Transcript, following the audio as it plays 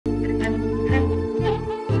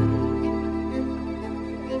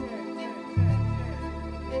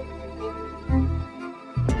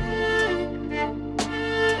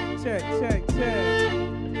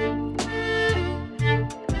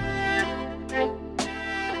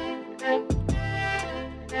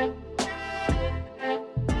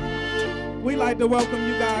to welcome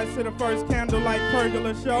you guys to the first Candlelight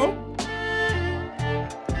Pergola show.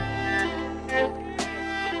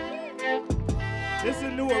 This is a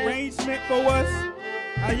new arrangement for us.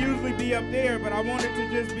 I usually be up there, but I wanted to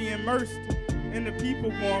just be immersed in the people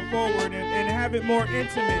going forward and have it more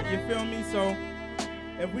intimate, you feel me? So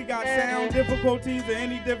if we got sound difficulties or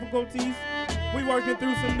any difficulties, we working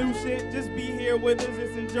through some new shit. Just be here with us,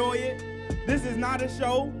 just enjoy it. This is not a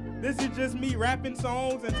show. This is just me rapping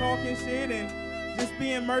songs and talking shit and just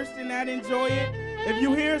be immersed in that, enjoy it. If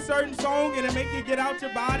you hear a certain song and it make you get out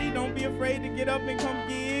your body, don't be afraid to get up and come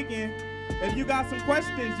gig. And if you got some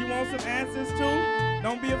questions you want some answers to,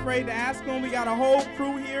 don't be afraid to ask them. We got a whole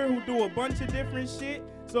crew here who do a bunch of different shit.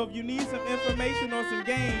 So if you need some information or some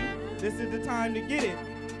game, this is the time to get it.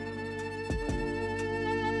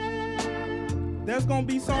 There's gonna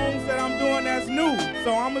be songs that I'm doing that's new.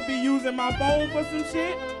 So I'm gonna be using my phone for some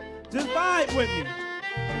shit. Just vibe with me.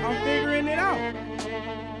 I'm figuring it out.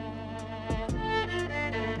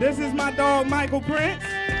 This is my dog, Michael Prince.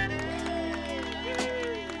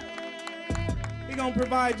 He gonna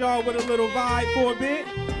provide y'all with a little vibe for a bit.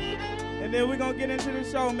 And then we're gonna get into the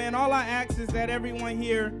show, man. All I ask is that everyone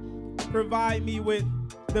here provide me with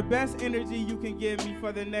the best energy you can give me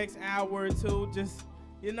for the next hour or two. Just,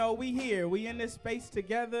 you know, we here. We in this space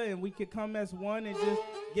together and we could come as one and just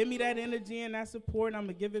give me that energy and that support. I'm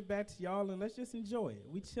gonna give it back to y'all and let's just enjoy it.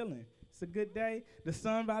 We chilling. It's a good day. The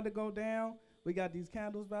sun about to go down. We got these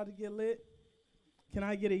candles about to get lit. Can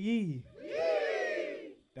I get a yee?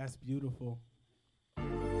 Yee! That's beautiful.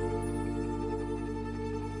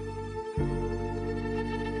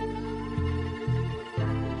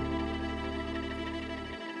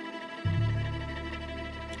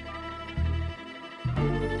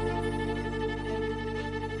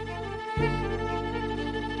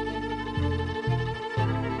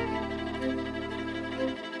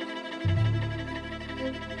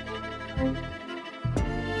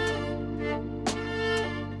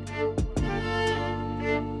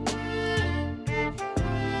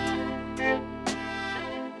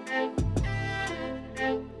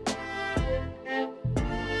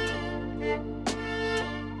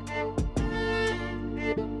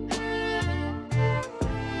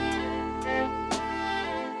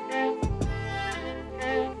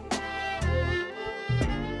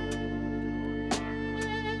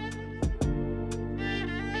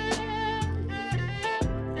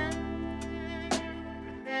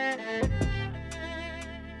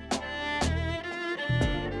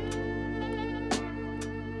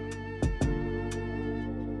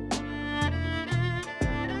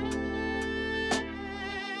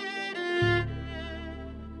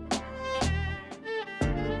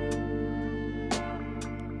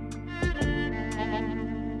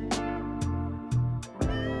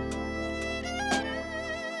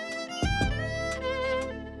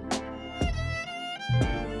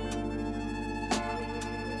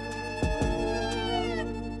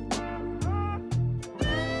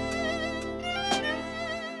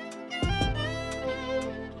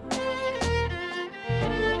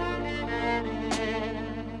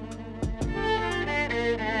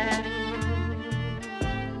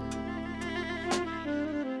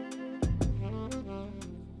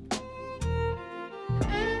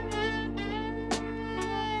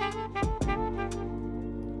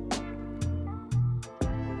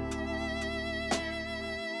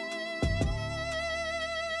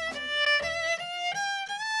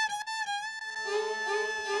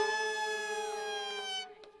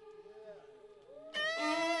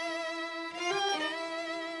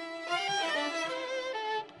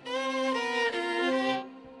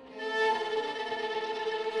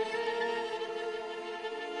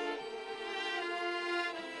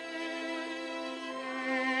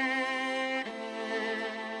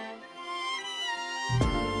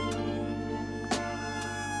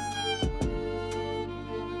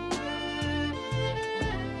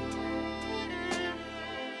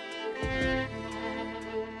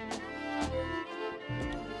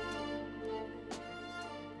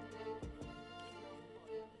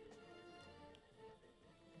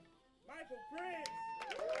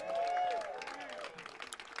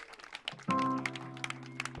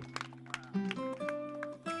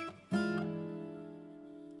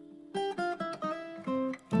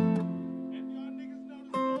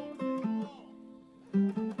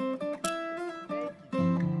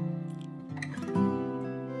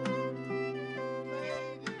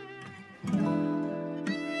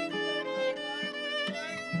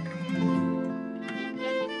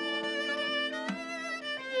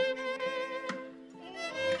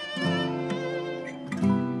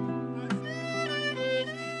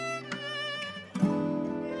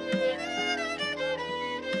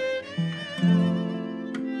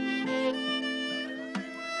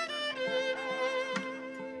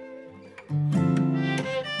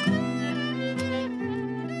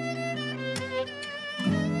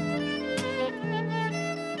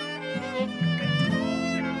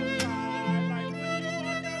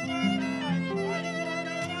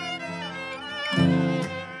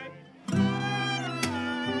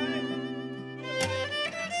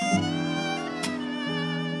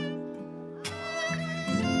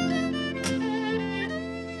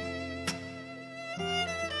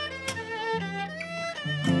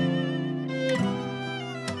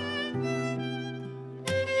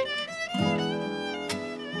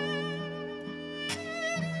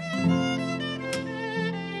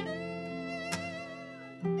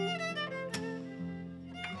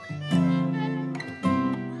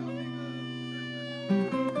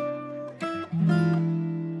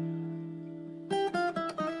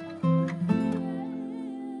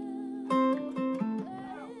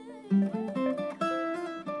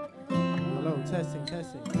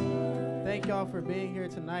 thank y'all for being here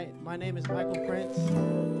tonight. My name is Michael Prince.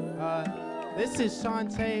 This is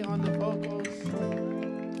Shantae on the vocals.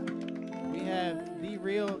 We have The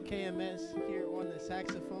Real KMS here on the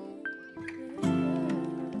saxophone.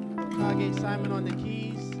 Kage Simon on the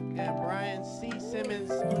keys, and Brian C. Simmons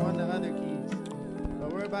on the other keys.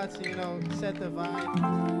 But we're about to, set the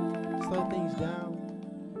vibe, slow things down.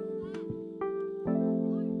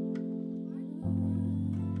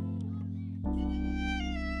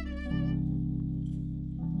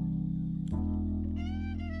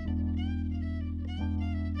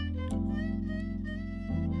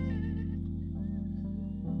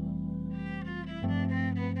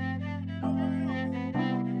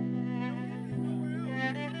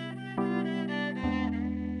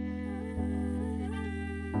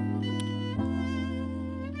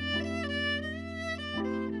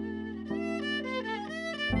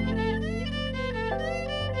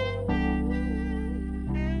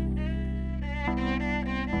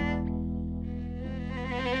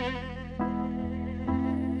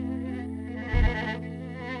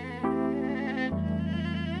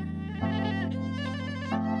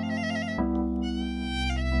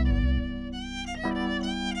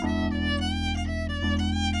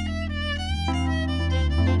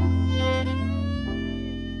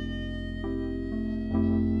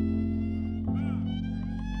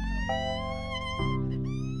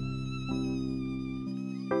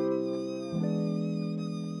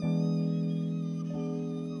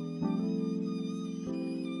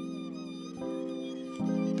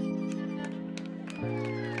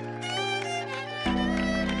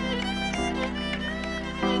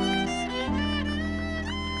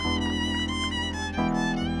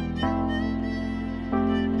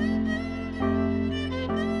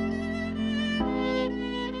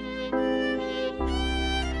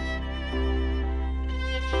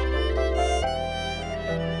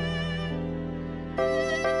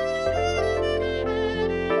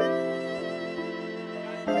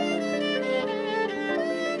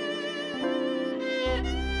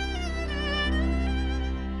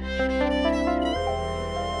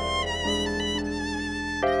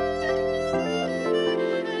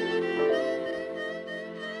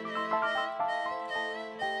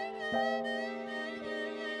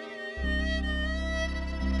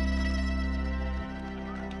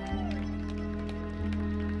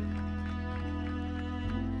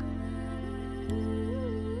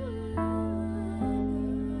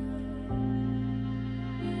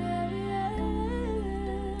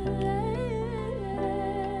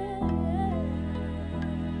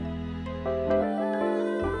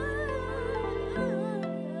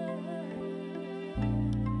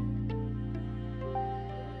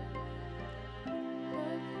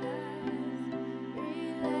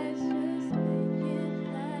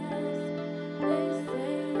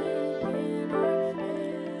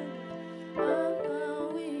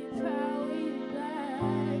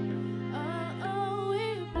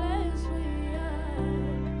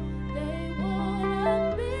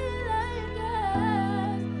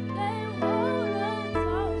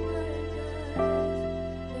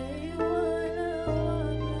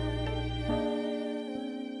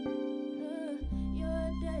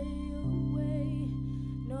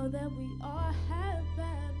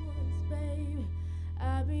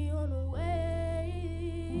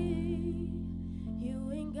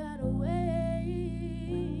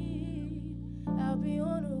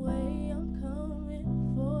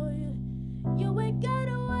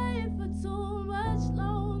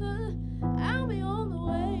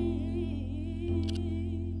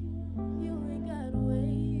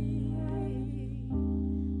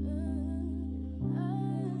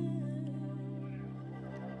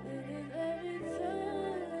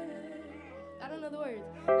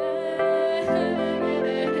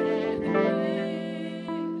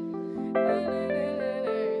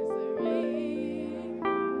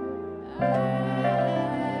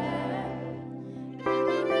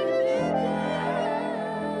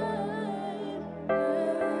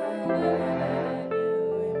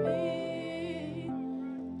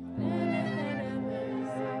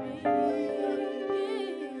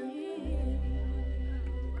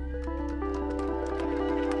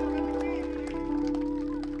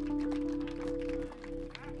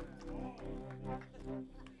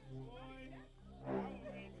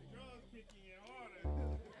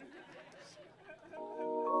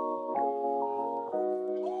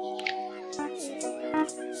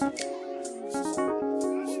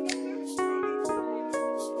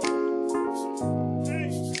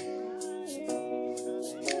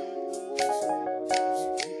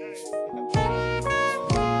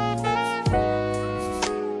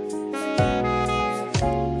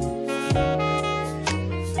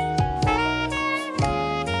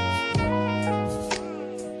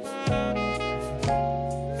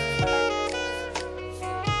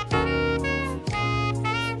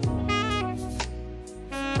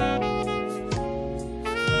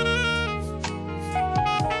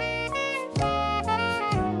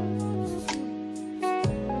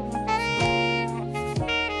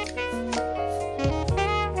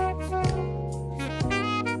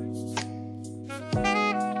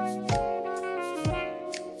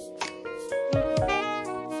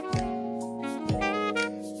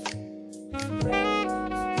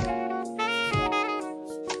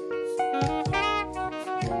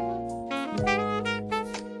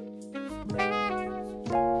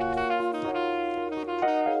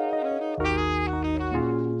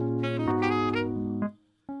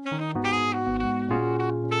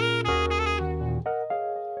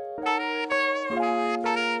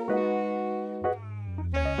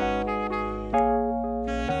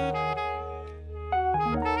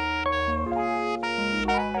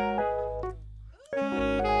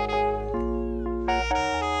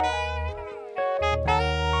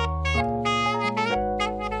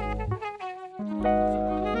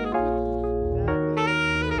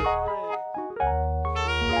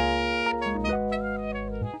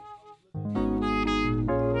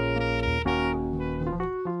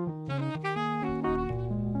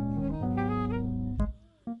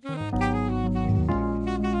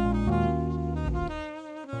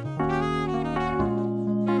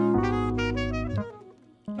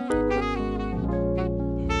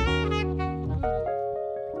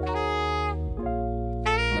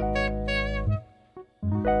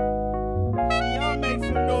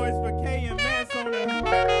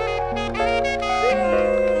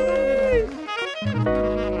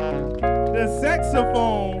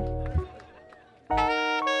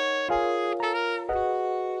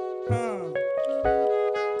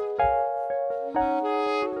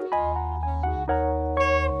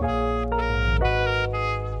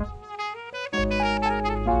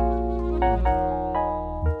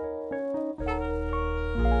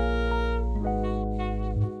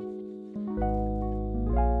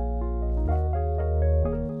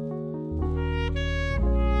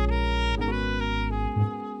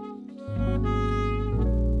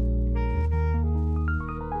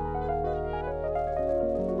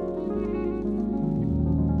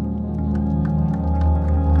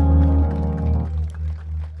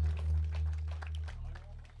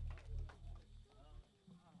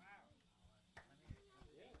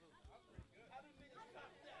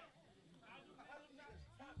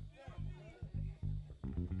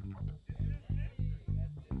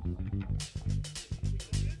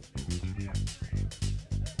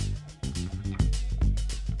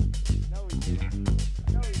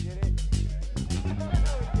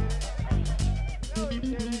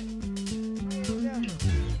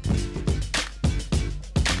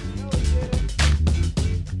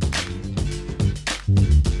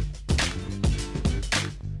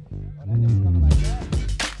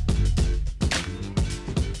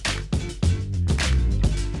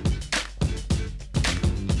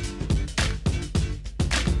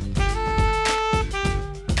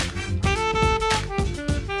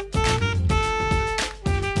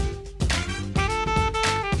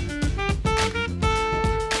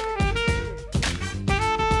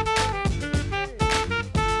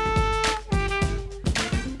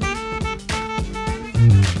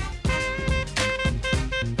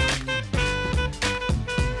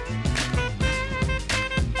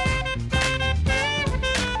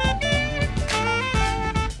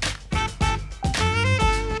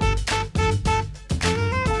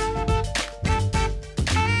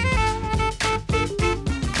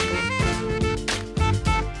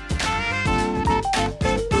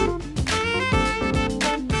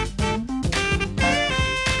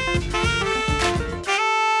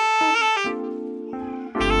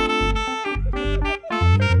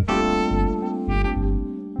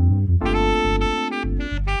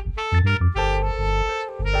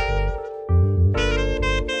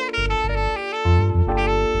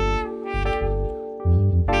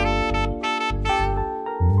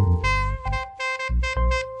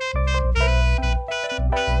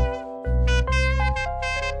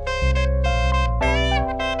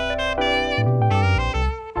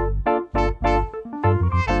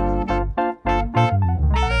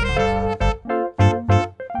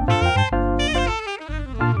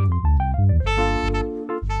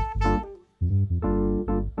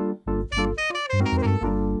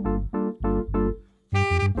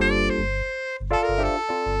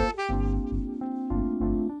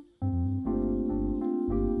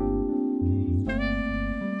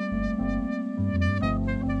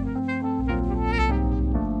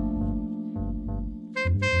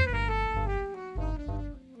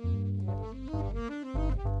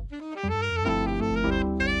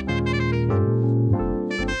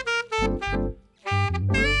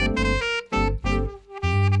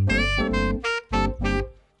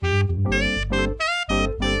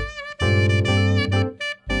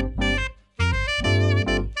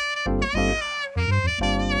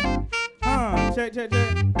 check.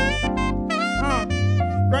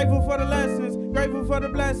 Grateful for the lessons, grateful for the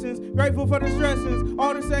blessings, grateful for the stressings,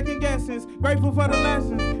 all the second guessings, grateful for the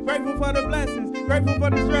lessons, grateful for the blessings, grateful for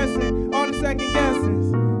the stressing, all the second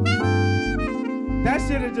guessings. That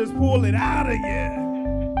shit'll just pull it out of you.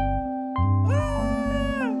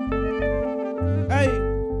 Hey,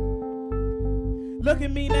 look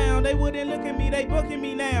at me now, they wouldn't look at me, they booking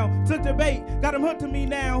me now. Took the bait, got them hooked to me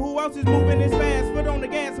now. Who else is moving this fast? Foot on the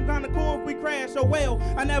gas, I'm kinda cool if we crash. Oh well,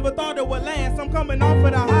 I never thought it would last. I'm coming off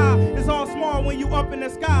of the high. It's all small when you up in the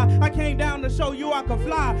sky. I came down to show you I could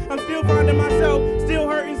fly. I'm still finding myself, still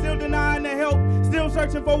hurting, still denying the help. Still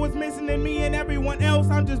searching for what's missing in me and everyone else.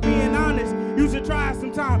 I'm just being honest. You should try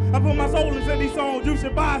sometime. I put my soul into these songs. You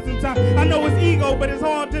should buy sometime. I know it's ego, but it's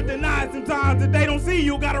hard to deny sometimes. If they don't see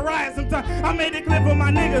you, gotta ride sometime. I made it clear for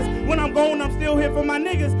my niggas. When I'm gone, I'm still here for my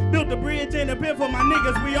niggas. Built a bridge and a pit for my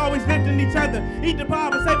niggas. We always lifting each other. Eat the pie,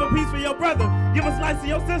 but save a piece for your brother. Give a slice to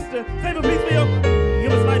your sister. Save a piece for your...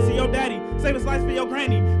 Give a slice to your daddy. Save a slice for your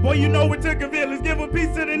granny. Boy, you know it took a village. Give a piece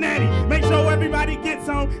to the nanny. Make sure everybody gets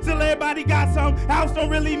some till everybody got some. House don't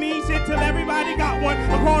really mean shit till everybody got one.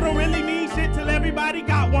 A car don't really mean shit till everybody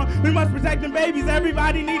got one. We must protect them babies.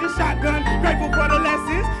 Everybody need a shotgun. Grateful for the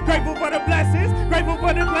lessons. Grateful for the blessings. Grateful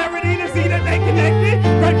for the clarity to see that they connected.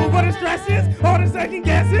 Grateful for the stresses. All the second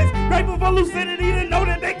guesses. Grateful for lucidity to know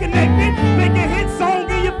that they connected. Make a hit song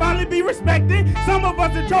and you finally be respected. Some of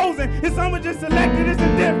us are chosen and some are just selected. It's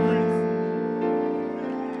a difference.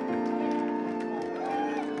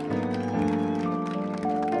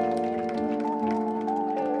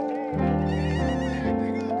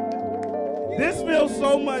 This feels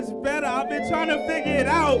so much better. I've been trying to figure it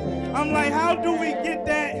out. I'm like, how do we get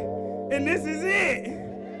that? And this is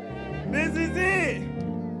it. This is it.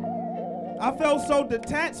 I felt so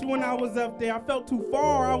detached when I was up there. I felt too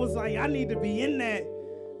far. I was like, I need to be in that,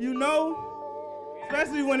 you know?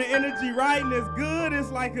 Especially when the energy right and it's good,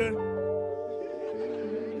 it's like a...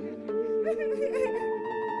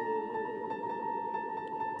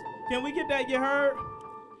 Can we get that get heard?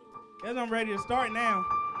 Guess I'm ready to start now.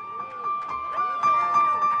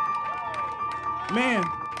 Man,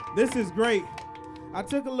 this is great. I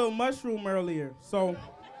took a little mushroom earlier, so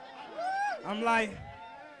I'm like,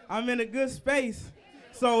 I'm in a good space.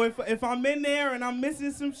 So if I'm in there and I'm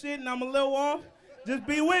missing some shit and I'm a little off, just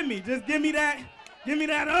be with me. Just give me that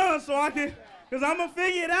so I can Because I'm going to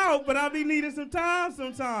figure it out, but I'll be needing some time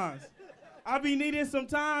sometimes. I'll be needing some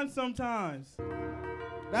time sometimes.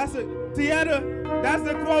 That's the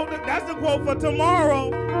quote for tomorrow.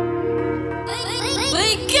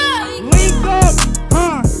 Wake up! Link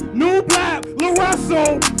up, new black,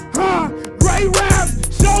 LaRussell, gray rap,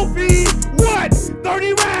 show feed, what?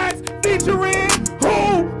 30 rags, featuring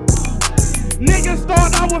who? Niggas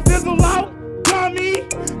thought I would fizzle out, dummy.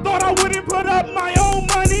 Thought I wouldn't put up my own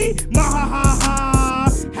money.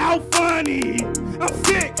 How funny. I'm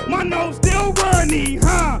sick, my nose still runny,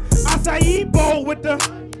 Acai bowl with the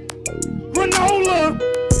granola,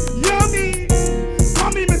 yummy.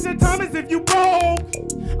 Call me Mr. Thomas if you broke.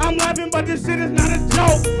 I'm laughing, but this shit is not a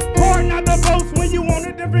joke. Pouring out the boats when you on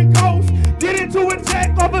a different coast. Get into a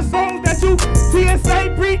check over songs that you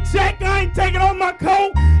TSA pre-check. I ain't taking off my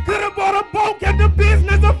coat. Could've bought a boat, kept the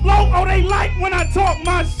business afloat. Oh, they like when I talk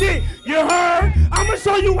my shit. You heard? I'ma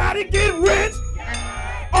show you how to get rich.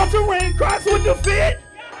 All-terrain cross with the fit.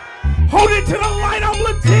 Hold it to the light, I'm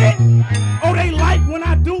legit. Oh, they like when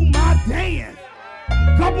I do my dance.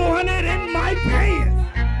 Couple hundred in my pants.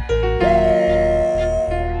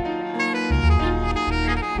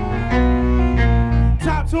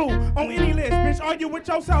 Top 2 on any list, bitch, argue with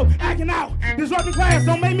yourself, acting out. Disrupting class,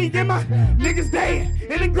 don't make me get my niggas dead.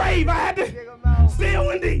 In the grave, I had to still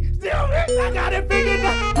rich, I got it figured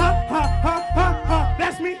out.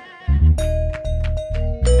 That's me.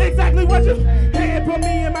 Exactly what you had. Put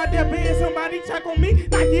me in my dead bed, somebody check on me.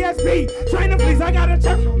 Nike SB, trainer please, I gotta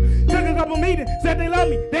check. Took a couple meetings, said they love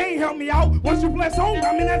me, they ain't help me out. Once you bless home,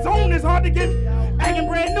 I'm in that zone, it's hard to get me. Acting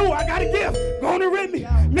brand new, I got a gift, gonna rip me.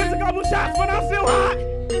 Miss a couple shots, but I'm still hot.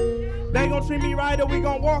 They gon' treat me right or we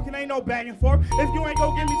gon' walk and ain't no back and forth. If you ain't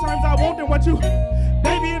gon' give me terms I want, then what you?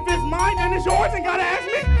 Baby, if it's mine, then it's yours and gotta ask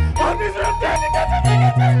me. Oh, this real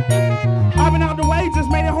I've been out the way, just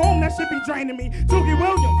made it home, that shit be draining me. Tookie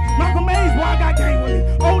Williams, Malcolm Mays, boy, I got game with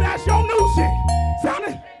me. Oh, that's your new shit.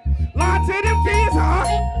 Sounding lying to them kids, huh?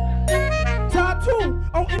 Top 2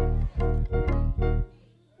 on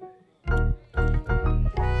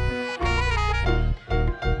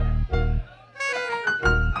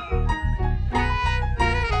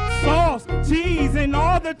sauce, cheese, and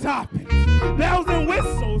all the toppings. Bells and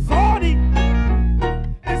whistles, all the.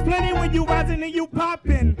 There's plenty when you rising and you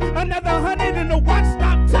popping. Another 100 in the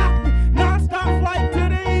one-stop topping. Non-stop flight to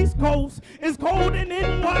the East Coast. It's cold and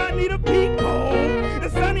in I need a peephole.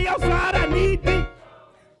 It's sunny outside, I need the.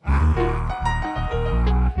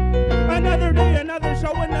 Another day, another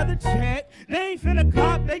show, another check. They ain't finna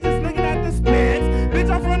cop, they just looking at the specs. Bitch,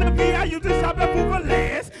 I'm from the V, I used to shop at Food for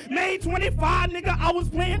Less. May 25, nigga, I was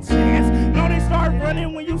playing chess. Know they start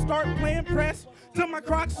running when you start playing press. Till my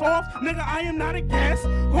Crocs off, nigga, I am not a guest.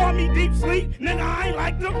 Call me deep sleep, nigga, I ain't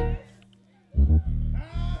like them.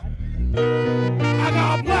 I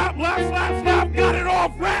got blap, blap, slap, slap, got it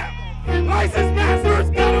off rap. License masters,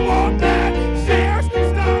 got them all that. Shares,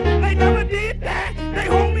 stuff, they never did that. They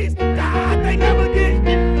homies, died, they never get.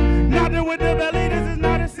 Nothing with the belly, this is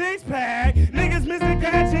not a six-pack. Niggas missing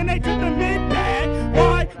cash and they took the mid-bag.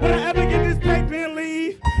 Why would I ever get this paper and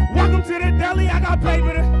leave? Welcome to the deli, I got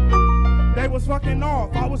paper to. They was fucking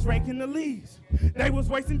off, I was raking the leaves. They was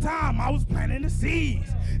wasting time, I was planting the seeds.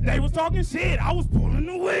 They was talking shit, I was pulling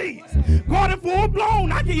the weeds. Garden full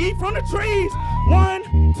blown, I can eat from the trees. 1,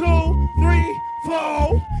 2, 3,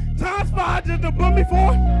 4. Times 5 just to put me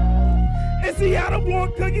for. In Seattle,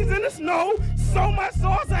 blowing cookies in the snow. So much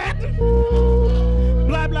sauce I had to.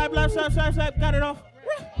 Blah, blah, blah, slap, slap, slap, got it off.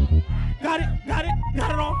 Got it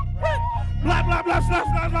off. Blah, blah, blah, slap,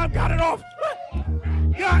 slap, slap, got it off.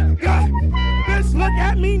 God, bitch, look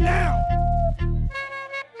at me now.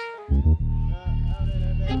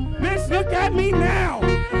 Bitch, look at me now.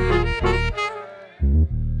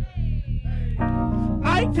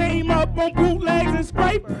 I came up on bootlegs and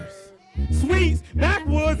scrapers, sweets,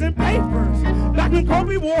 backwoods, and papers. Back when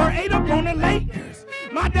Kobe wore 8 up on the Lakers.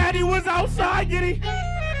 My daddy was outside getting.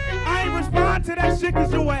 I ain't respond to that shit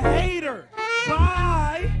cause you a hater.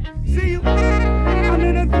 Bye. See you. I'm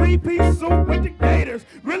in a 3-piece suit with the gators.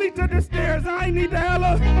 Really to the stairs, I ain't need the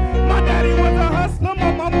hella. My daddy was a hustler,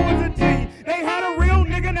 my mama was a G. They had a real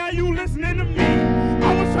nigga, now you listening to me.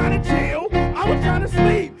 I was trying to chill, I was trying to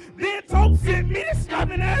sleep. Then Tope sent me this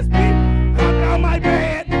slapping ass beat. Hopped out my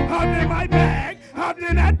bed, hopped in my bag, hopped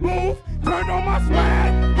in that booth, turned on my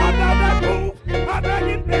swag, hopped out that booth, hopped back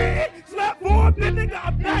in bed, slept for a bit, then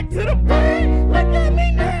got back to the bed. Look at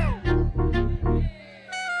me now.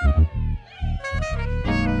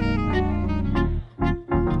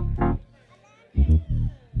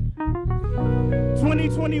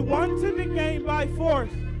 2021 to the game by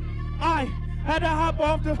force. I had to hop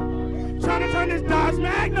off the Trying to turn this Dodge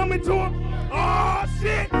Magnum into a, oh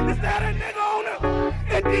shit, is that a nigga on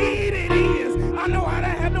the, indeed it is. I know how to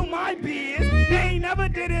handle my biz. They ain't never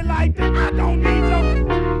did it like that, I don't need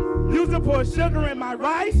your, used to put sugar in my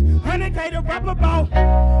rice, 100K to rap about,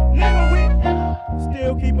 nigga we,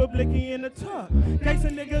 still keep a blicky in the tuck, case a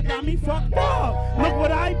nigga got me fucked up, look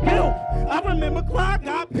what I built, I remember Clark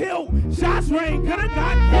got pilled, shots rain, coulda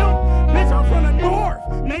got killed, bitch I'm from the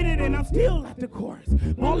north, made it and I'm still at the course,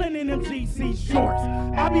 ballin' in them GC shorts,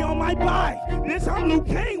 I be on my bike, bitch I'm Luke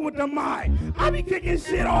King with the mic, I be kicking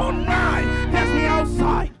shit all night, catch me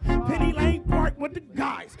outside, Penny Lane Park with the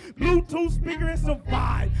guys, Bluetooth speaker and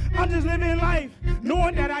survive, I'm just living life,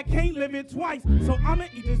 knowing that I can't live it twice, so I'ma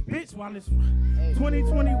eat this bitch while it's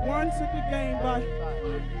 2021 took the game by.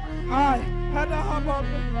 I had to hop up,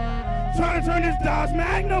 trying to turn this Dodge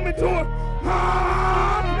Magnum into a,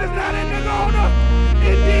 it's not in the corner,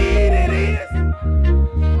 indeed it is.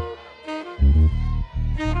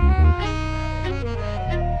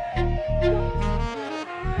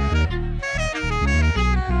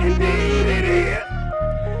 Indeed it is.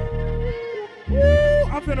 Woo,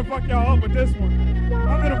 I'm finna fuck y'all up with this one.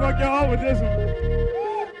 I'm finna fuck y'all up with this one.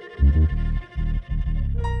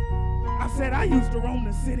 I said I used to roam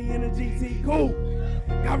the city in a GT cool.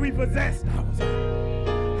 Got repossessed, I was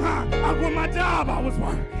I quit my job, I was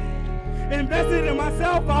working. Invested in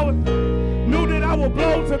myself, I was knew that I would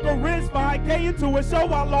blow, took a risk, 5K into a show,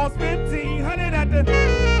 I lost 1,500 at the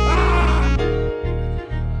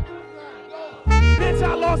bitch,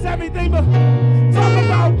 I lost everything, but talk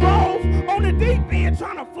about growth on the deep end,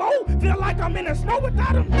 trying to flow, feel like I'm in the snow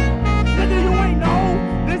without them. Nigga, you ain't know,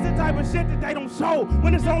 this the type of shit that they don't show,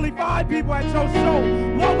 when it's only 5 people at your show,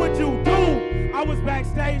 what would you do? I was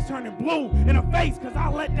backstage turning blue in the face, cause I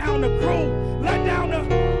let down the crew, let down the,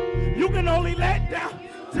 you can only let down,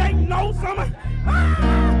 take no summer,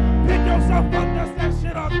 pick yourself up, dust that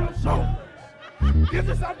shit off your shoulders, get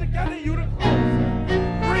yourself together, you the close,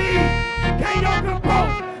 breathe. Can't you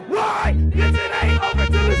compose? Why? Bitch, it ain't over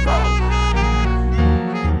till it's over.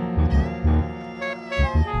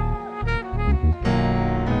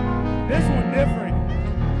 This one different.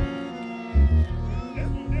 This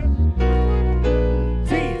one different.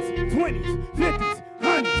 10s, 20s, 50s,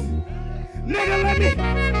 100s. Nigga, let me.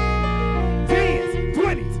 10s,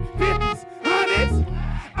 20s, 50s, 100s.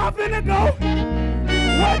 I'm finna go.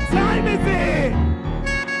 What time is it?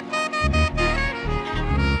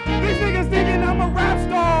 These niggas thinking I'm a rap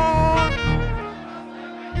star.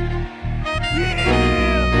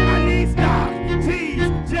 Yeah, I need stock,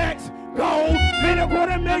 T's, checks, gold. Made a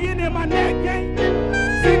 $250,000 in my neck game.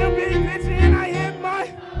 Seen a big bitch and I hit my.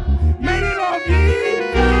 Made it off yeah.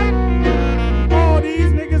 All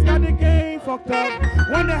these niggas got the game fucked up.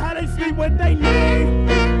 Wonder how they sleep with they name.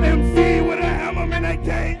 MC with a hammer and they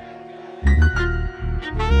can't.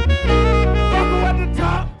 Fucker at the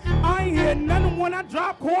top. I ain't hear nothing when I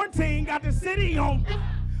drop quarantine. Got the city on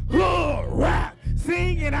hood rap,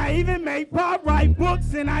 sing, and I even make pop, write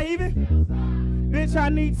books, and I even, bitch, I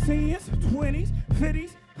need 10s, 20s,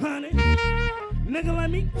 50s, 100s. Nigga, let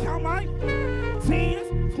me count my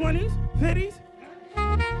 10s, 20s, 50s.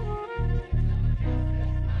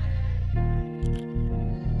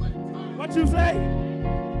 What you say?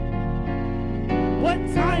 What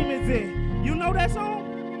time is it? You know that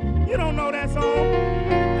song? You don't know that song.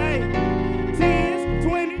 Hey, 10s,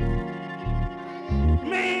 20s.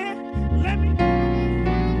 Man, let me.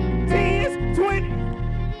 10s, 20s.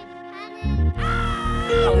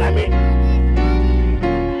 Ah, let me.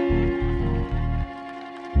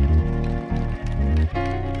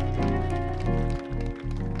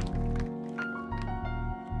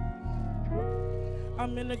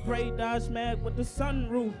 I'm in a gray Dodge Mag with the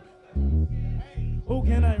sunroof. Who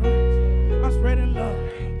can I run? I'm spreading love.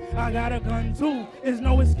 I got a gun too. There's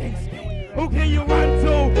no escape. Who can you run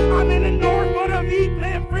to? I'm in the north for the V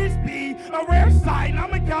playing frisbee. A rare sight.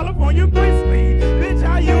 I'm a California grizzly. Bitch,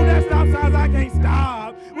 how you that stop signs I can't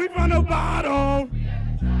stop. We from the bottom.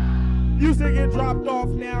 Used to get dropped off,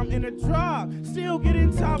 now I'm in a drop. Still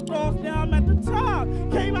getting topped off, now I'm at the top.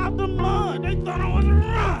 Came out the mud, they thought I was a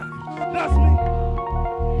rock. That's me.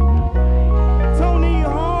 Tony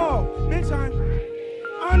Hall, bitch, I'm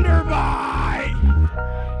underbuy.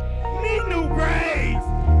 Need new brakes.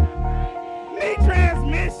 Need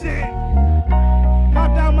transmission.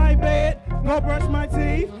 Hopped out my bed, go brush my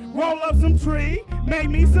teeth, roll up some tree, make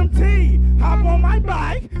me some tea. Hop on my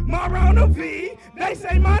bike, my round of V. They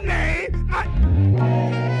say my name.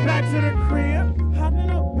 Back to the crib, hop in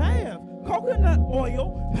a bath, coconut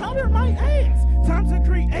oil, powder my ass. Time to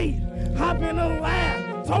create, hop in a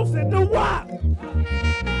lab, toasted the wop.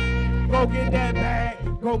 Go get that bag,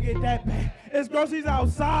 go get that bag. It's groceries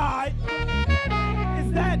outside.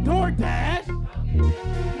 Is that DoorDash?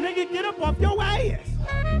 Nigga, get up off your ass.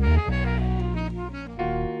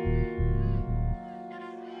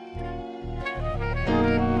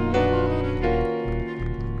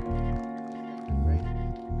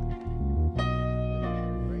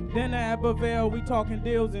 Then at Bavell, we talking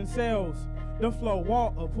deals and sales. The flow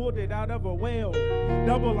water pulled it out of a well.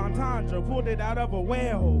 Double entendre pulled it out of a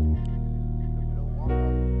well.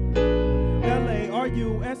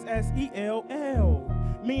 LaRussell.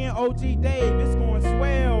 Me and OG Dave, it's going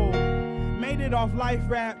swell. Made it off life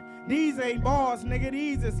rap. These ain't bars, nigga,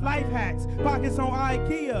 these is life hacks. Pockets on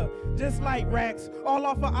IKEA, just like racks, all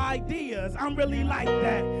off of ideas. I'm really like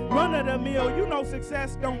that. Run of the mill, you know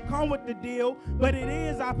success don't come with the deal, but it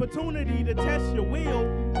is opportunity to test your will.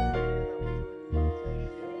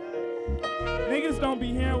 Niggas don't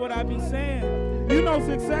be hearing what I be saying. You know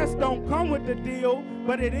success don't come with the deal,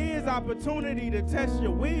 but it is opportunity to test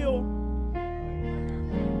your will.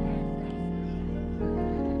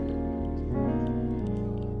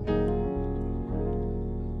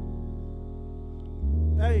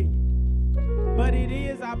 Hey, but it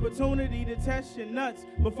is opportunity to test your nuts.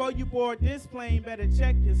 Before you board this plane, better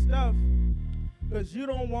check your stuff. Cause you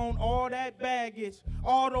don't want all that baggage.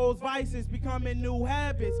 All those vices becoming new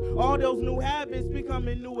habits. All those new habits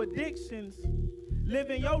becoming new addictions.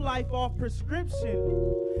 Living your life off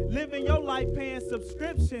prescription. Living your life paying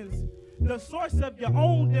subscriptions. The source of your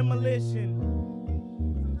own demolition.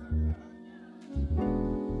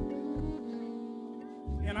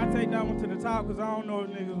 And I take that one to the top because I don't know if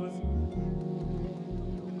niggas was.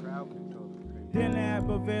 Then at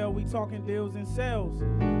Bavell, we talking deals and sales.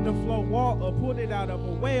 The flow water pulled it out of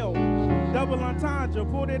a well. Double entendre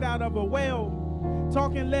pulled it out of a well.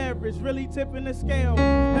 Talking leverage, really tipping the scale.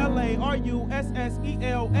 LaRussell.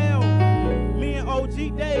 Me and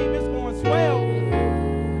OG Dave, it's going swell.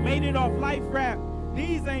 Made it off life rap.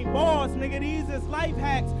 These ain't bars, nigga, these is life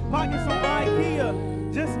hacks. Pockets on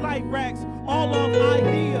IKEA, just like racks, all off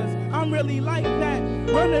ideas. I'm really like that.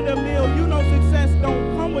 Run of the mill, you know success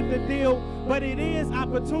don't come with the deal, but it is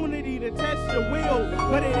opportunity to test your will.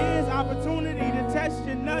 But it is opportunity to test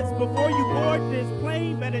your nuts. Before you board this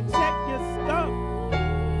plane, better check your stuff.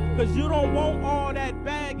 Cause you don't want all that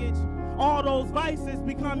baggage. All those vices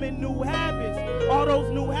becoming new habits. All those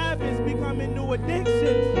new habits becoming new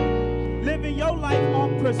addictions. Living your life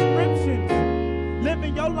off prescriptions.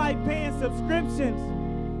 Living your life paying subscriptions.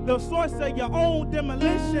 The source of your own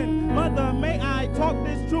demolition. Mother, may I talk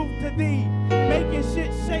this truth to thee. Making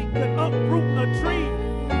shit shake could uproot a tree.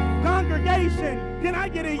 Congregation, can I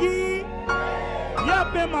get a yee?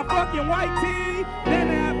 Yup, in my fucking white tee. Then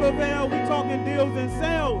at Bavell, we talking deals and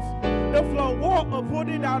sales. The flow water put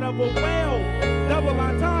it out of a well. Double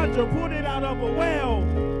entendre put it out of a well.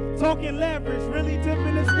 Talking leverage, really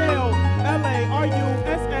tipping the scale.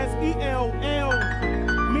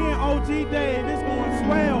 LaRussell. Me and OG Dave, it's going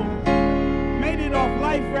swell. Made it off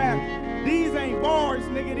life rap. These ain't bars,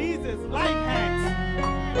 nigga, these is life hacks.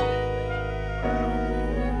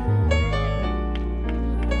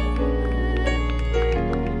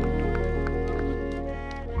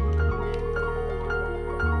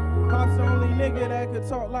 Pop's the only nigga that could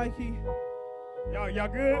talk like he. Y'all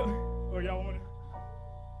good? Or y'all want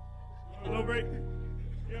a little break?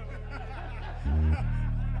 Yeah.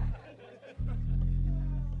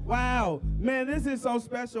 Wow, man, this is so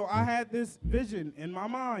special. I had this vision in my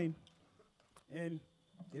mind, and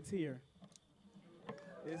it's here.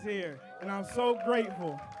 It's here, and I'm so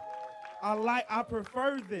grateful. I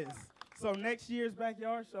prefer this. So next year's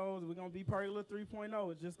backyard shows, we're gonna be Pergola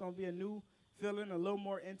 3.0. It's just gonna be a new feeling, a little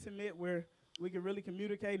more intimate, where we can really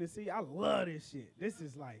communicate and see. I love this shit. This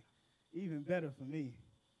is like even better for me.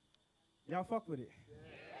 Y'all fuck with it.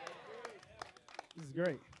 This is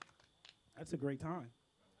great. That's a great time.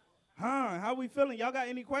 Huh? How we feeling? Y'all got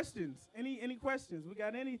any questions? Any questions? We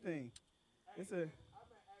got anything? It's a. I've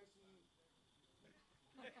been asking you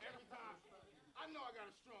every time. I know I got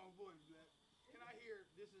a strong voice, man. Can I hear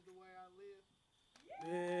 "This is the way I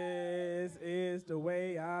live"? This is the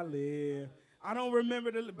way I live. I don't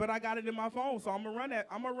remember but I got it in my phone, so I'm gonna run that.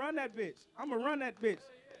 I'm gonna run that bitch.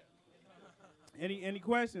 Any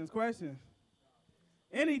questions?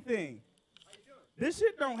 Anything? This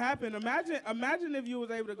shit don't happen. Imagine if you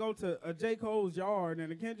was able to go to a J. Cole's yard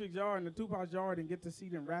and a Kendrick's yard and a Tupac's yard and get to see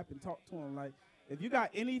them rap and talk to them. Like, if you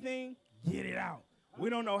got anything, get it out.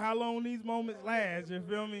 We don't know how long these moments last, you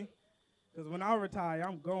feel me? Because when I retire,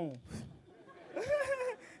 I'm gone.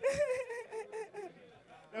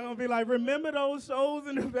 They're going to be like, remember those shows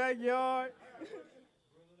in the backyard?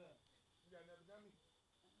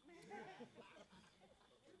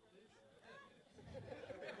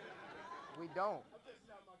 We don't.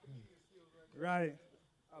 Right.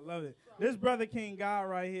 I love it. This brother King God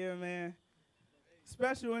right here, man.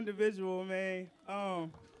 Special individual, man.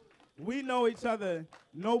 We know each other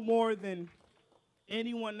no more than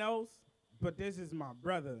anyone else, but this is my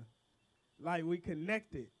brother. Like, we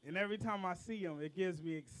connected. And every time I see him, it gives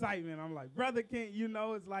me excitement. I'm like, Brother King, you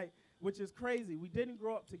know, it's like, which is crazy. We didn't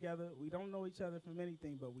grow up together. We don't know each other from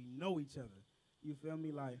anything, but we know each other. You feel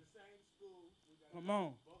me? Like, come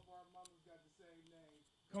on. Both our mamas got the same name.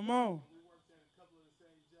 Come on. We worked at a couple of the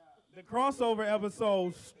same jobs. The crossover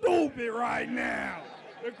episode stupid right now.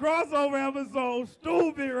 The crossover episode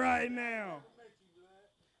stupid right now.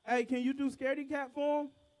 Hey, can you do Scaredy Cat for him?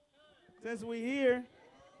 Since we here.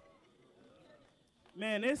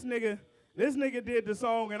 Man, this nigga did the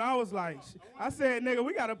song, and I was like, I said, nigga,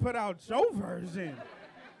 we got to put out your version.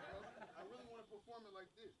 I really want to perform it like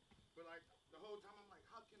this, but like the whole time I'm like,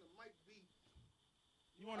 how can a mic be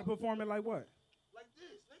You want to perform it like what? like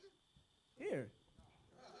this, nigga? Here.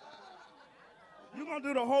 You gonna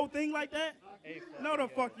do the whole thing like that? Hey, No, the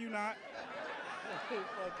fuck you not.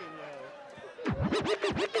 fucking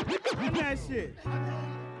Do that shit.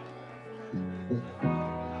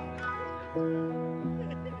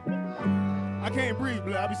 I can't breathe,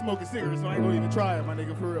 blood. I be smoking cigarettes, so I ain't gonna even try it, my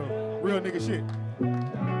nigga, for real. Real nigga shit.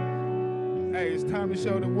 Hey, it's time to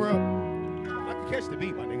show the world. I can catch the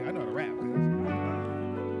beat, my nigga. I know how to rap, cuz.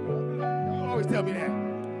 You always tell me that.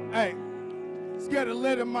 Hey. Scared of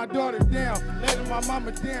letting my daughter down, letting my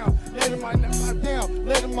mama down, letting my down,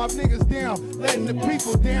 letting my niggas down, letting the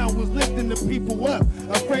people down, was lifting the people up.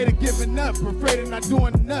 Afraid of giving up, afraid of not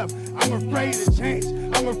doing enough. I'm afraid of change,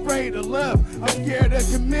 I'm afraid of love. I'm scared of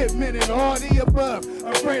commitment and all the above.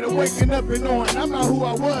 Afraid of waking up and knowing I'm not who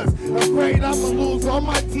I was. Afraid I'ma lose all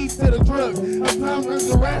my teeth to the drugs. Sometimes it's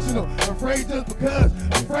irrational, afraid just because.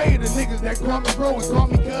 Afraid of niggas that call me bro and call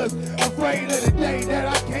me cuz. Afraid of the day that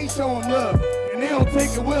I can't show them love. And they don't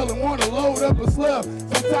take it well and want to load up a slug.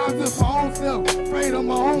 Sometimes it's my own self, afraid of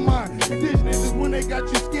my own mind. Conditioning is when they got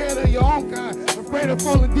you scared of your own kind. Afraid of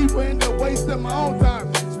falling deeper into wasting my own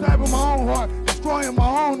time. Stabbing my own heart, destroying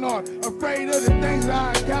my own art. Afraid of the things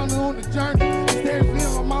I encountered on the journey. Instead of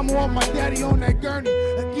seeing my mama or my daddy on that gurney.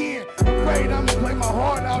 Again, afraid I'ma play my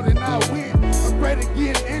heart out and I'll win. Afraid of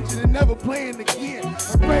getting injured and never playing again.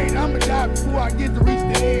 Afraid I'ma die before I get to reach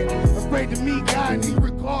the end. Afraid to meet God and he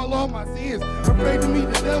recall all my sins. Afraid to meet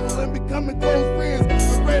the devil and becoming close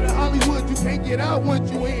friends. Afraid of Hollywood, you can't get out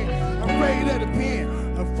once you in. Afraid of the pen,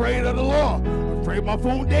 afraid of the law. Afraid my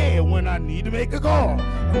phone dead when I need to make a call.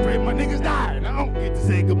 Afraid my niggas die and I don't get to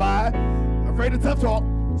say goodbye. Afraid of tough talk,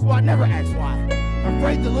 so I never ask why.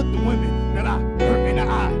 Afraid to look the women that I hurt in the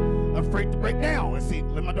eye. Afraid to break down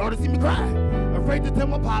and let my daughter see me cry. Afraid to tell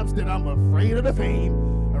my pops that I'm afraid of the fame.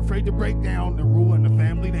 Afraid to break down and ruin the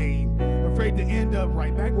family name. Afraid to end up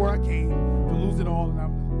right back where I came. To lose it all, and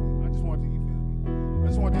I just wanted to, you feel me? I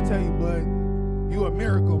just wanted to tell you, bud, you a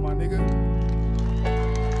miracle, my nigga.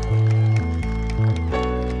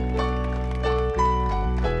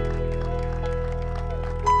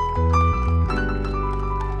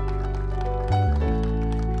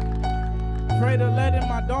 Afraid of letting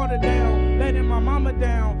my daughter down, letting my mama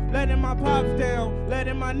down, letting my pops down,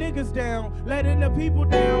 letting my niggas down, letting the people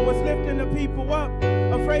down, what's lifting the people up.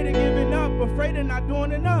 Afraid of giving up, afraid of not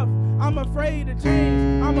doing enough. I'm afraid of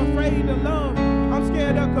change, I'm afraid of love. I'm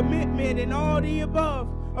scared of commitment and all the above.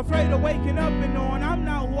 Afraid of waking up and knowing I'm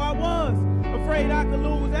not who I was. Afraid I could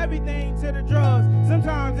lose everything to the drugs.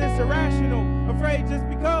 Sometimes it's irrational, afraid just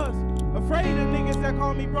because. Afraid of niggas that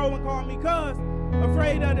call me bro and call me cuz.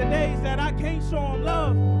 Afraid of the days that I can't show them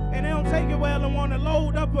love. And they don't take it well and want to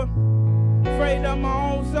load up a. Afraid of my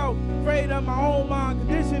own self, afraid of my own mind.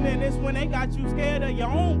 Conditioning is when they got you scared of your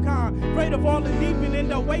own kind. Afraid of falling deep and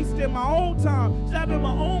end up wasting my own time. Stabbing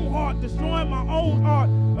my own heart, destroying my own art.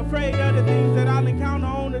 Afraid of the things that I'll encounter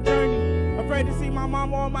on the journey. Afraid to see my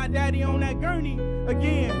mama or my daddy on that gurney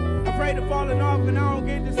again. Afraid of falling off and I don't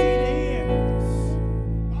get to see the end.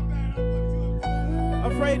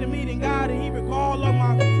 Afraid of meeting God and he recall all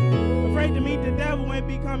my. Afraid to meet the devil and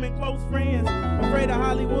becoming close friends. Afraid of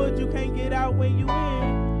Hollywood, you can't get out when you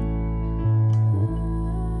in.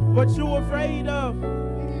 What you afraid of?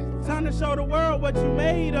 Time to show the world what you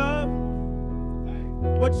made of.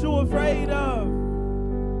 What you afraid of?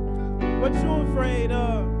 What you afraid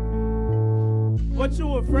of? What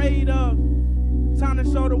you afraid of? Time to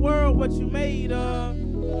show the world what you made of.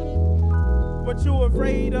 What you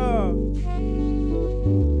afraid of?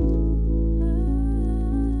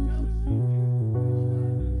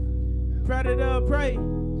 Predator prey.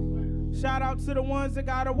 Shout out to the ones that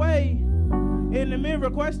got away. In the mirror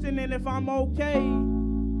questioning if I'm okay.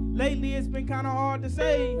 Lately it's been kinda hard to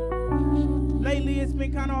say. Lately it's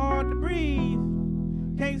been kinda hard to breathe.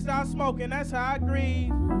 Can't stop smoking, that's how I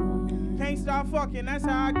grieve. Can't stop fucking, that's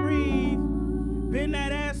how I grieve. Bend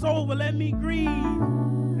that ass over, let me grieve.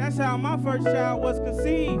 That's how my first child was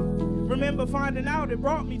conceived. Remember finding out, it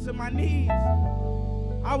brought me to my knees.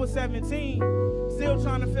 I was 17, still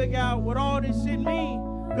trying to figure out what all this shit mean.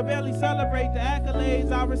 Could barely celebrate the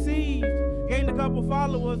accolades I received. Gained a couple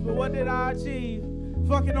followers, but what did I achieve?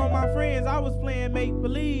 Fucking on my friends, I was playing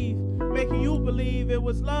make-believe. Making you believe it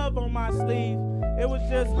was love on my sleeve. It was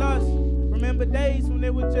just lust. Remember days when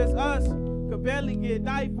it was just us. Could barely get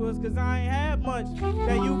diapers cause I ain't had much.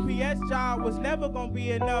 That UPS job was never gonna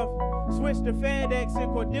be enough. Switched to FedEx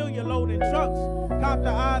and Cordelia loading trucks. Copped the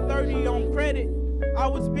I-30 on credit. I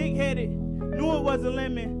was big-headed, knew it was a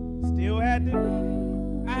limit. Still had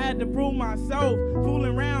to prove myself.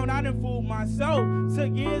 Fooling around, I done fooled myself.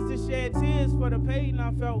 Took years to shed tears for the pain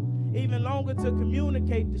I felt. Even longer to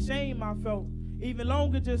communicate the shame I felt. Even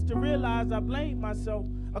longer just to realize I blamed myself.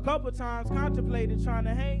 A couple times contemplated trying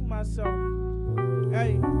to hang myself.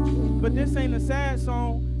 Hey, but this ain't a sad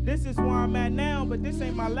song. This is where I'm at now, but this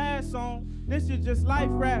ain't my last song. This is just life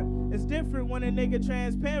rap. It's different when a nigga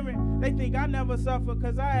transparent. They think I never suffer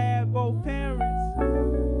cause I had both parents.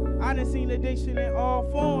 I done seen addiction in all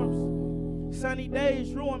forms. Sunny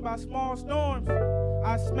days ruined by small storms.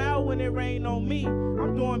 I smile when it rain on me.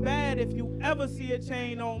 I'm doing bad if you ever see a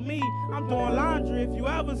chain on me. I'm doing laundry if you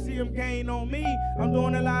ever see them gain on me. I'm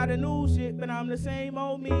doing a lot of new shit, but I'm the same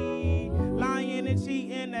old me. Lying and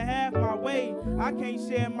cheating to half my way. I can't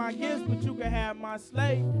share my gifts, but you can have my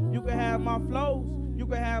slave. You can have my flows. You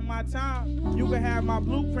can have my time, you can have my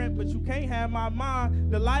blueprint, but you can't have my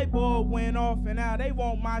mind. The light bulb went off and now they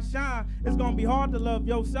want my shine. It's gonna be hard to love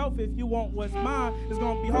yourself if you want what's mine. It's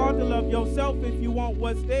gonna be hard to love yourself if you want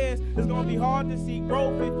what's theirs. It's gonna be hard to see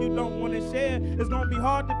growth if you don't wanna share. It's gonna be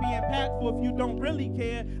hard to be impactful if you don't really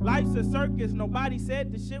care. Life's a circus, nobody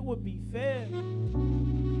said the shit would be fair.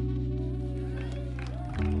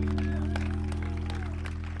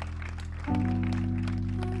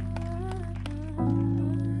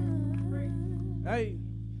 Hey,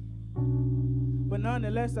 but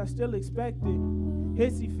nonetheless, I still expect it.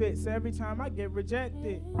 Hissy fits every time I get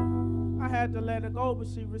rejected. I had to let her go, but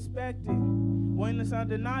she respected. When it's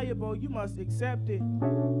undeniable, you must accept it.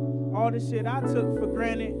 All the shit I took for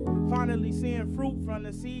granted, finally seeing fruit from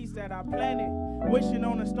the seeds that I planted. Wishing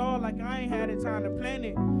on a star like I ain't had the time to plant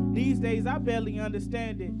it. These days, I barely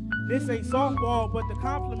understand it. This ain't softball, but the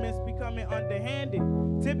compliments becoming underhanded.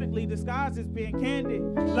 Typically disguised as being candid.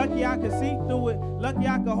 Lucky I could see through it. Lucky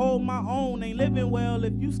I could hold my own. Ain't living well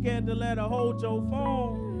if you scared to let her hold your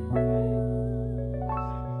phone.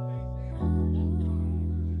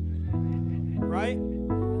 Right?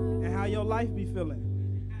 And how your life be feeling.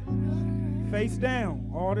 Face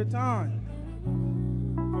down all the time.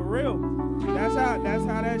 For real. That's how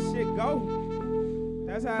that shit go.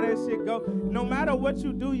 That's how that shit go. No matter what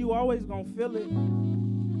you do, you always gonna feel it.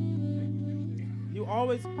 You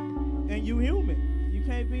always, and you human. You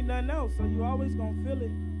can't be nothing else, so you always gonna feel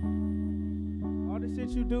it. All the shit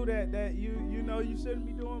you do that you know you shouldn't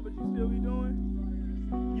be doing, but you still be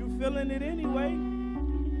doing. You feeling it anyway.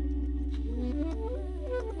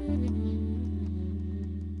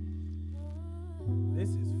 This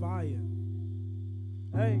is fire.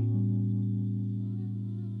 Hey.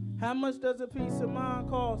 How much does a peace of mind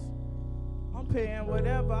cost? I'm paying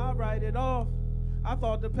whatever, I write it off. I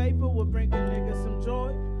thought the paper would bring a nigga some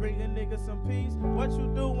joy, bring a nigga some peace. What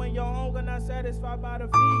you do when your hunger not satisfied by the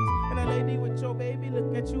fees? And a lady with your baby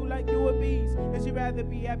look at you like you a beast. And she rather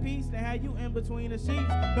be at peace than have you in between the sheets.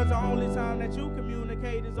 Cause the only time that you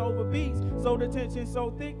communicate is over beats. So the tension's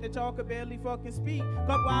so thick that y'all could barely fucking speak.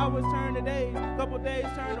 Couple hours turn to days, couple days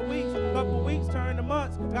turn to weeks, couple weeks turn to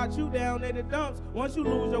months. Got you down in the dumps. Once you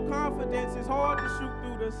lose your confidence, it's hard to shoot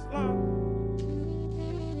through the slump.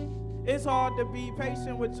 It's hard to be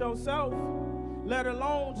patient with yourself, let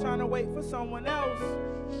alone trying to wait for someone else.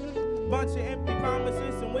 Bunch of empty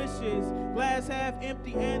promises and wishes, glass half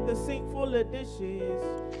empty and the sink full of dishes.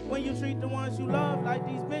 When you treat the ones you love like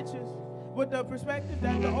these bitches, with the perspective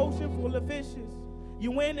that the ocean full of fishes. You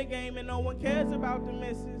win the game and no one cares about the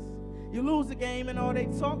misses. You lose the game and all they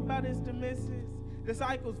talk about is the misses. The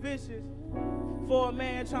cycle's vicious. For a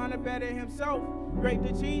man trying to better himself, grate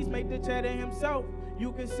the cheese, make the cheddar himself.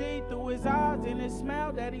 You can see through his eyes and his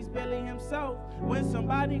smile that he's barely himself. When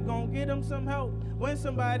somebody gon' get him some help, when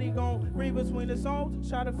somebody gon' read between the songs and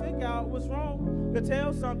try to figure out what's wrong. Could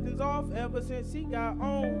tell something's off ever since he got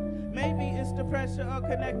on. Maybe it's the pressure of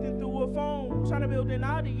connecting through a phone, trying to build an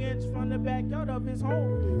audience from the backyard of his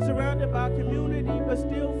home. Surrounded by community but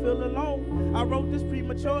still feel feel alone. I wrote this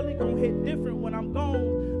prematurely, gon' hit different when I'm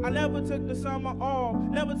gone. I never took the summer off,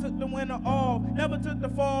 never took the winter off, never took the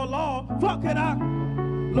fall off. Fuck it,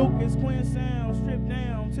 Lucas, Quinn Sound, stripped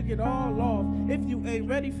down, took it all off. If you ain't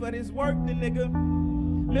ready for this work, then nigga,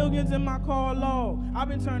 millions in my car log. I've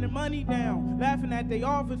been turning money down, laughing at they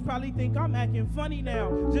office, probably think I'm acting funny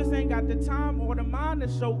now. Just ain't got the time or the mind to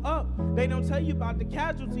show up. They don't tell you about the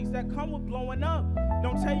casualties that come with blowing up.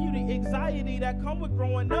 Don't tell you the anxiety that come with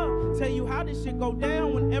growing up. Tell you how this shit go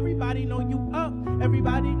down when everybody know you up.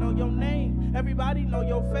 Everybody know your name, everybody know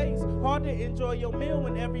your face. Hard to enjoy your meal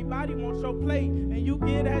when everybody wants your plate. And you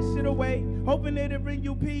give that shit away, hoping it'll bring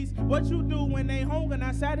you peace. What you do when they hunger,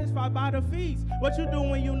 not satisfied by the feast? What you do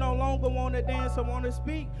when you no longer want to dance or want to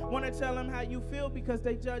speak? Want to tell them how you feel because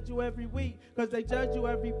they judge you every week. Because they judge you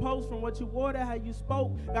every post from what you wore to how you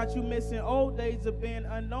spoke. Got you missing old days of being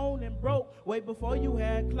unknown and broke. Way before you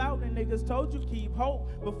had clout and niggas told you keep hope.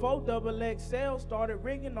 Before double XL started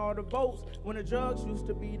ringing all the votes. When the drugs used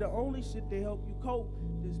to be the only shit to help you cope.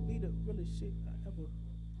 This be the realest shit I ever.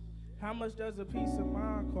 How much does a piece of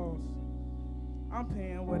mind cost? I'm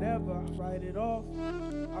paying whatever, I write it off.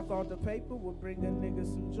 I thought the paper would bring a nigga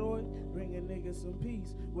some joy, bring a nigga some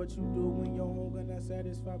peace. What you do when your hunger not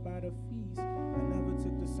satisfied by the feast. I never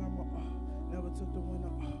took the summer off, never took the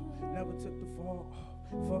winter off, never took the fall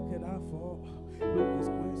off. Fuck it, I fall. Lucas,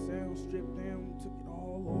 Quinn Sound, stripped down, took it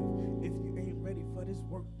all off. If you ain't ready for this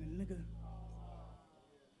work, then nigga.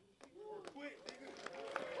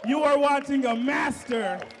 You are watching a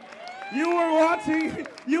master. You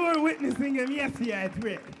were witnessing a yes,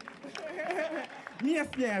 trick. Yes,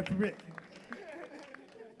 trick.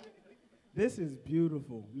 This is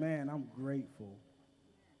beautiful. Man, I'm grateful.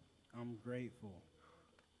 I'm grateful.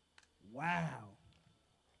 Wow.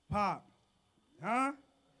 Pop. Huh?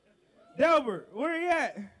 Delbert, where you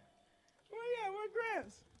at? Where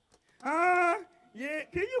Gramps? Yeah,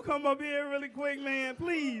 can you come up here really quick, man?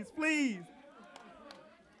 Please. Man.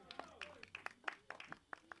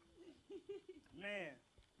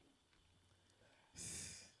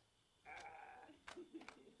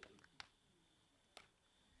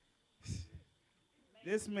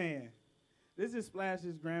 This is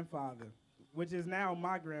Splash's grandfather, which is now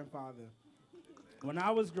my grandfather. When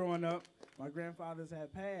I was growing up, my grandfathers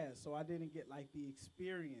had passed, so I didn't get like the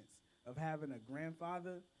experience of having a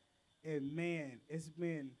grandfather. And man, it's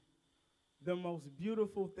been the most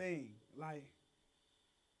beautiful thing. Like,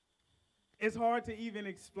 it's hard to even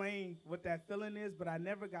explain what that feeling is, but I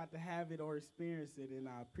never got to have it or experience it, and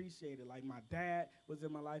I appreciate it. Like, my dad was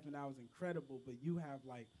in my life, and that was incredible, but you have,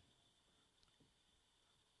 like,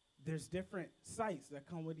 there's different sights that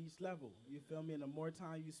come with each level. You feel me? And the more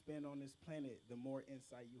time you spend on this planet, the more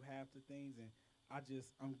insight you have to things, and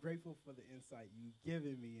I'm grateful for the insight you've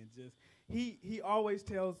given me, and just, he always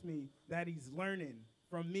tells me that he's learning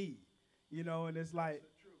from me, you know, and it's like,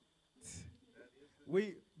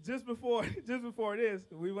 just before this,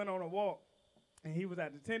 we went on a walk, and he was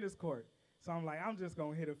at the tennis court. So I'm like, I'm just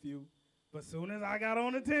going to hit a few. But soon as I got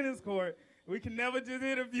on the tennis court, we can never just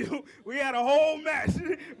hit a few. We had a whole match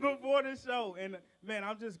before the show. And, man,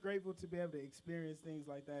 I'm just grateful to be able to experience things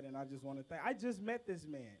like that. And I just want to thank. I just met this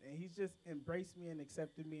man, and he's just embraced me and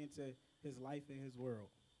accepted me into his life and his world.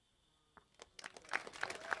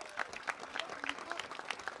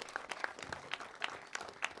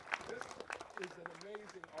 Is an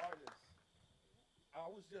amazing artist. I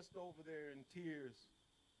was just over there in tears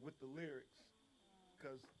with the lyrics,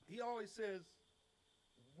 because he always says,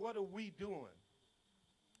 what are we doing?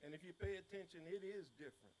 And if you pay attention, it is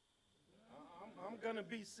different. I'm gonna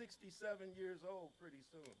be 67 years old pretty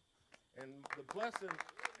soon. And the blessing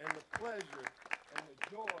and the pleasure and the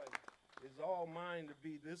joy is all mine to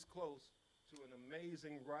be this close to an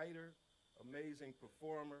amazing writer, amazing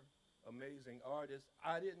performer, amazing artist.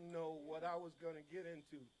 I didn't know what I was going to get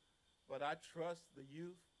into, but I trust the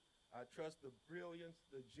youth, I trust the brilliance,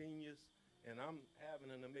 the genius, and I'm having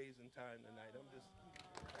an amazing time tonight. I'm just...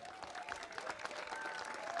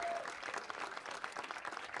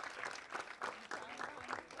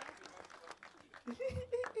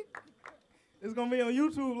 It's gonna be on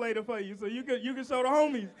YouTube later for you, so you can show the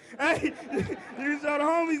homies. Hey, you can show the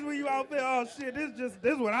homies when you out there. Oh shit, this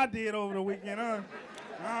is what I did over the weekend, huh?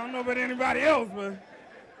 I don't know about anybody else, but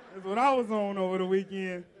that's what I was on over the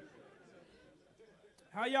weekend.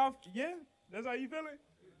 How y'all, yeah? That's how you feeling?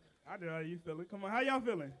 I know how you feeling. Come on, how y'all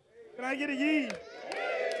feeling? Can I get a yee?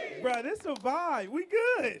 Bruh, this a vibe. We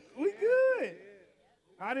good.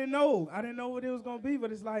 I didn't know what it was gonna be,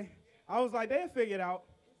 but it's like, I was like, they'll figure it out.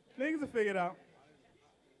 Niggas will figure it out.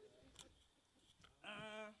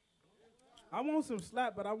 I want some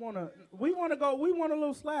slap, but we want a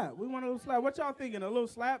little slap. We want a little slap. What y'all thinking? A little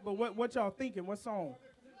slap, but what y'all thinking? What song?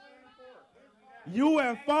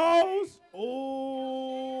 UFOs? Oh.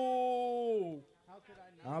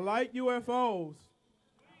 I like UFOs.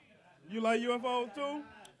 You like UFOs too?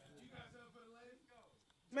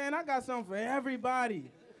 Man, I got something for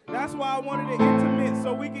everybody. That's why I wanted it intimate,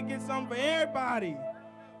 so we could get something for everybody.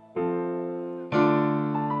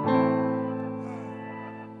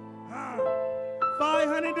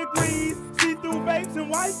 500 degrees, see-through vapes and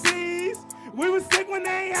white tees. We was sick when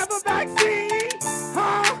they ain't have a vaccine.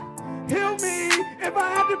 Huh? Heal me if I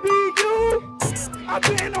had to be you. I've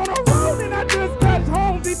been on the road and I just touched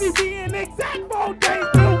home. DDB in exact 4 days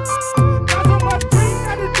too. Got so much green,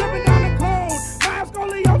 got it dripping down the cone. My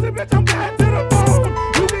scoliosis, bitch, I'm bad to the bone.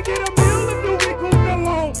 You can get a meal if you be cooked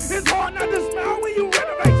alone. It's hard not to smile when you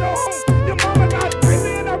renovate your home. Your mama got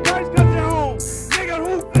crazy in her price cause you're home. Nigga,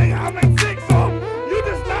 who think I make 6 home? You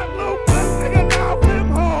just not little bus, nigga, now flip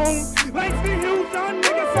home. Like the huge young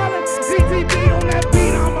nigga selling DTB on that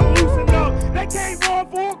beat, I'ma loosen up. They can't run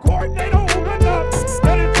for a court, they don't open up.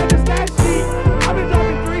 Better take a stat sheet. I've been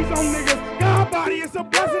dropping 3s on niggas. God body, it's a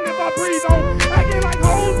blessing if I breathe on. Acting like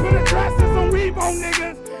hoes, put a dress and some weave on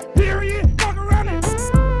niggas. Period, fuck around it.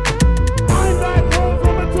 I'm back home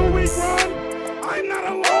from a 2-week run. I'm not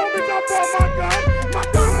alone, bitch, I bought my gun. My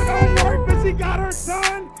daughter don't work, but she got her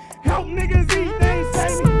son. Help niggas eat, they ain't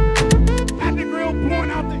say me. At the grill,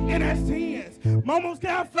 pouring out the NS10s. Momo's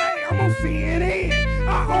Cafe, I'm on CNN. I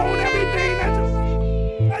own everything that you see.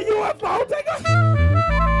 A UFO, take a...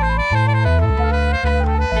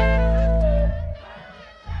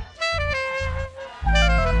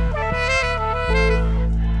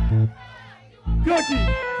 Cookie.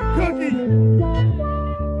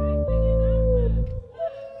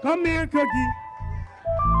 Come here, Cookie.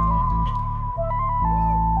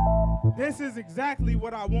 This is exactly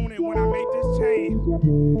what I wanted when I made this change.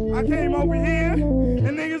 I came over here,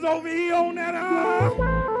 and niggas over here on that,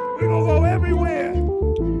 we gonna go everywhere.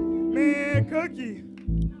 Man, Cookie.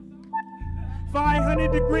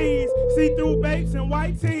 500 degrees, see-through vapes and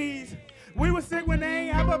white tees. We was sick when they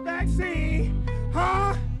ain't have a vaccine.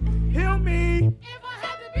 Huh? Heal me. If I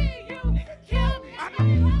had to be you, kill me.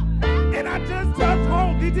 And I just touched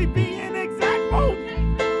home, DTB in exact mode.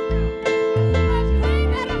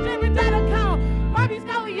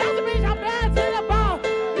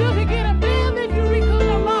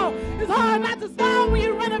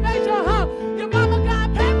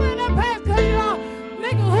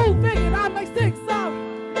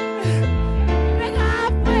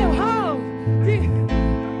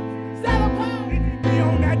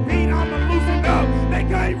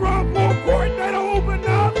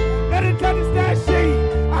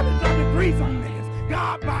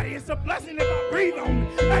 It's a blessing if I breathe on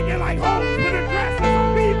it. Acting like hoes with a dress and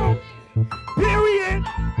some beef on. Period.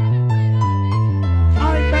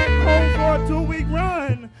 I'm back home for a 2-week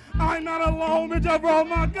run. I'm not alone, bitch, I brought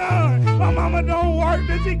my gun. My mama don't work,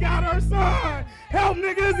 bitch, she got her son. Help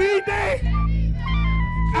niggas eat they.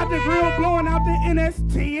 At the grill, blowing out the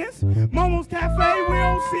NS10s. Momo's Cafe, we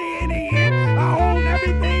don't see any in. I own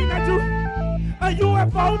everything that you... A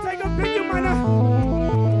UFO, take a pic, you might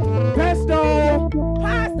not... Pesto.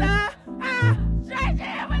 Pasta. Stretch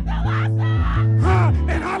it with the pasta. Huh?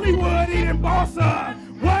 In Hollywood eating bossa.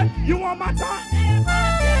 What? You want my time?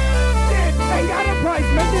 Shit, they got a price,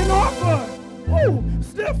 make an offer. Woo,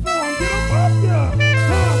 stiff form, get them off ya.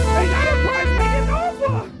 Huh? They got a price, make an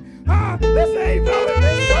offer. Huh? This ain't valid,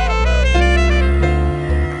 this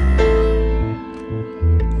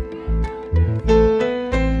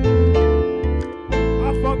I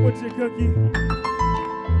fuck with you, Cookie.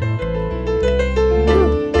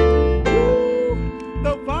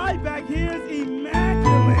 The vibe back here is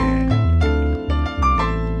immaculate.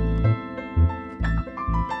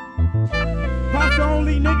 Pop's the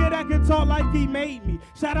only nigga that can talk like he made me.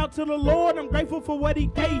 Shout out to the Lord, I'm grateful for what he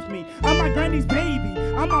gave me. I'm my granny's baby,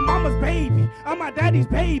 I'm my mama's baby, I'm my daddy's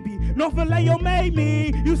baby. No filet made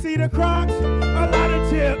me. You see the Crocs? A lot of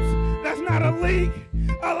chips. That's not a leak,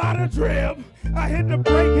 a lot of drip. I hit the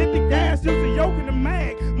brake, hit the gas, use the yoke and the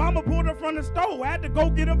mag. Mama pulled her from the stove, I had to go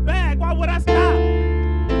get a bag. Why would I stop?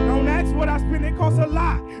 Don't ask what I spend, it costs a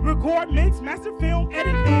lot. Record, mix, master film,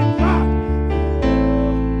 edit, and drop.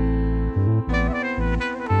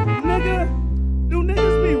 Nigga, do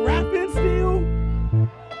niggas be rapping still?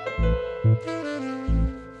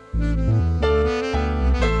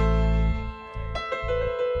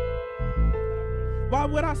 Why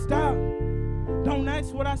would I stop? Don't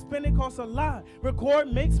ask what I spend, it costs a lot.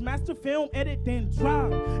 Record, mix, master film, edit, then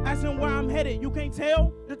drop. Asking where I'm headed, you can't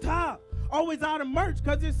tell? The top. Always out of merch,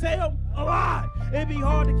 cause it sell a lot. It be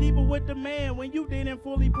hard to keep it with the man when you didn't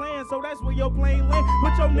fully plan, so that's where your plane land.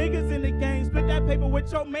 Put your niggas in the game, split that paper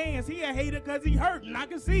with your mans. He a hater cause he hurtin', I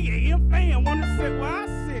can see it, he a fan. Wanna sit where I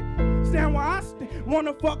sit, stand where I stand.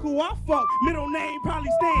 Wanna fuck who I fuck, middle name probably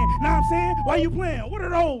stand. Now I'm saying, why you playing? What are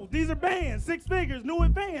those? These are bands, 6 figures, new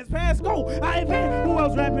advance, pass go. I advance. Who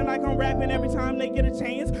else rapping like I'm rapping every time they get a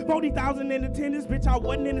chance? 40,000 in attendance, bitch, I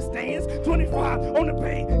wasn't in the stands. 25 on the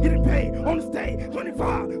pay, getting paid on the stage.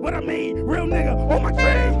 25, what I mean, real nigga on my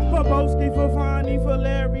grave. For Boski, for Fonny, for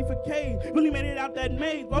Larry, for Cade. Really made it out that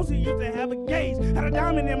maze. Boski used to have a gauge. Had a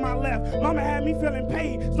diamond in my left. Mama had me feeling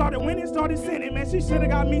paid. Started winning, started sinning. Man, she shoulda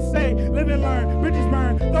got me saved. Live and learn, bridges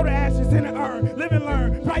burn. Throw the ashes in the urn. Live and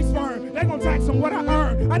learn, price firm. They gon' tax on what I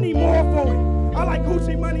earn. I need more for it. I like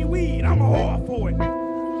Gucci, money, weed. I'm a whore for it.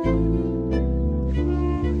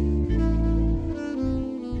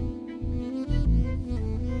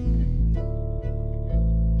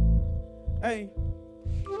 Hey,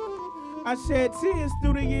 I shed tears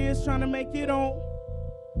through the years trying to make it on.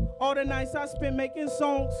 All the nights I spent making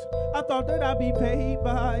songs, I thought that I'd be paid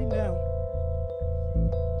by now.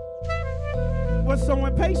 Was so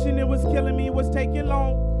impatient, it was killing me, was taking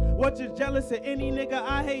long. Was just jealous of any nigga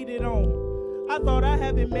I hated on. I thought I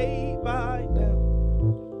had it made by now.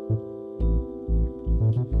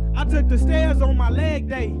 I took the stairs on my leg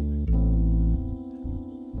day.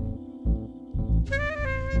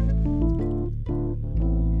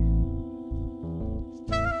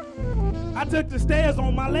 I took the stairs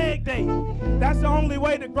on my leg day. That's the only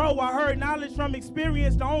way to grow. I heard knowledge from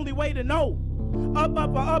experience, the only way to know. Up,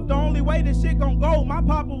 up, up, the only way this shit gon' go. My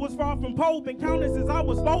papa was far from poor, been counting since I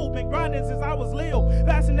was 4, been grinding since I was little.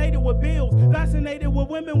 Fascinated with bills, fascinated with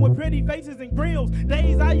women with pretty faces and grills.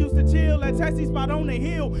 Days I used to chill at taxi spot on the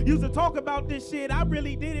hill. Used to talk about this shit, I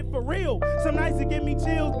really did it for real. Some nights it give me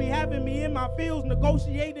chills, be having me in my feels.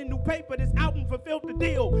 Negotiating new paper, this album fulfilled the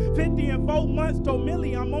deal. 50 in 4 months, told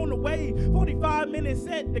Millie I'm on the way. 45-minute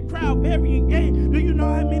set, the crowd very engaged. Do you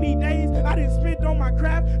know how many days I didn't spend on my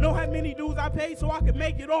craft? Know how many dues I paid so I could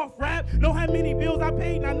make it off rap? Know how many bills I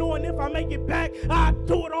paid, not knowing if I make it back. I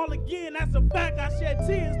do it all again, that's a fact. I shed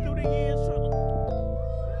tears through the years.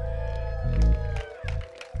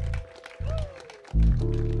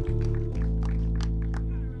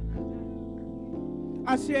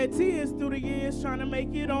 I shed tears through the years trying to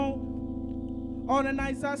make it on. All the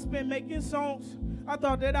nights I spent making songs, I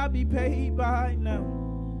thought that I'd be paid by now.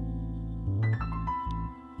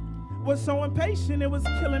 Was so impatient, it was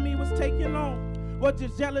killing me, was taking long. Was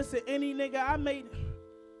just jealous of any nigga I made.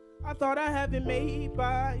 I thought I had it made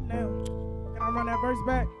by now. Can I run that verse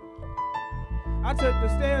back? I took the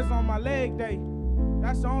stairs on my leg day.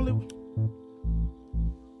 That's the only.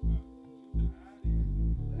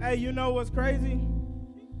 Hey, you know what's crazy?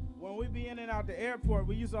 When we be in and out the airport,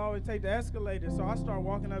 we used to always take the escalator, so I start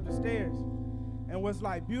walking up the stairs. And what's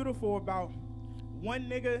like beautiful about one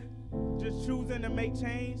nigga just choosing to make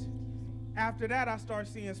change, after that I start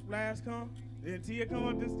seeing Splash come, then Tia come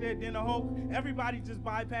up the stairs, then the whole, everybody just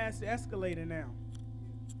bypass the escalator now.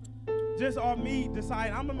 Just on me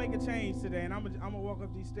decide I'm gonna make a change today and I'm gonna walk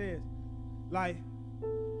up these stairs. Like,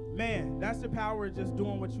 man, that's the power of just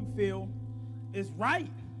doing what you feel is right.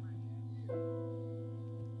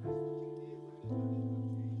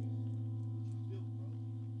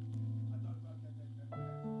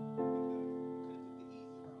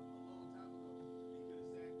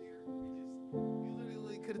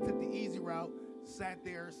 Sat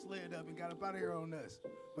there, slid up, and got up out of here on us.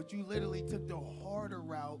 But you literally took the harder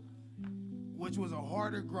route, which was a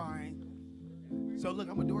harder grind. So look,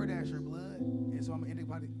 I'm a DoorDasher, blood. And so I'm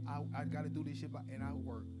anybody, I gotta do this shit, and I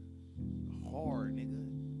work hard,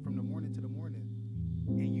 nigga, from the morning to the morning.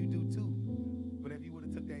 And you do too. But if you would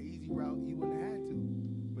have took that easy route, you wouldn't have had to.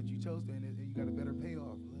 But you chose to, and you got a better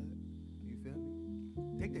payoff, blood. You feel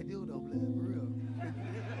me? Take that deal though, blood, for real.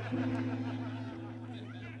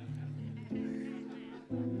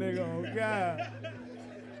 Nigga, oh God.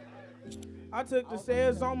 I took the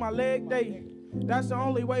stairs on my leg day. That's the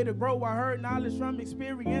only way to grow. I heard knowledge from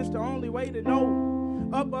experience, the only way to know.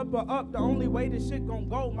 Up, up, up, the only way this shit gon'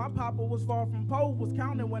 go. My papa was far from poor, was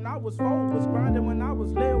counting when I was 4, was grinding when I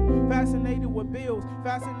was little. Fascinated with bills,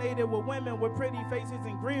 fascinated with women with pretty faces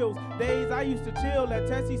and grills. Days I used to chill at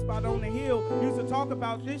Tessie spot on the hill. Used to talk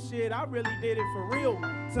about this shit, I really did it for real.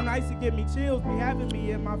 Some nights to give me chills, be having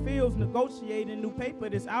me in my fields. Negotiating new paper,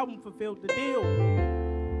 this album fulfilled the deal.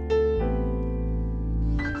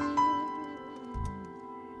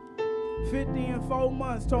 50 in 4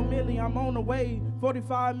 months, told Millie I'm on the way.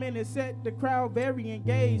 45 minutes, set the crowd very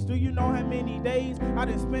engaged. Do you know how many days I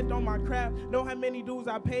done spent on my crap? Know how many dues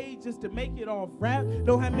I paid just to make it off rap?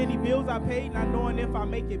 Know how many bills I paid, not knowing if I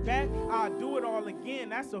make it back? I'll do it all again,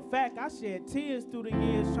 that's a fact. I shed tears through the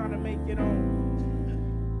years trying to make it on.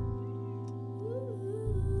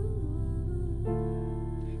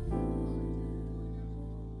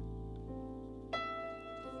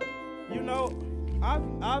 You know,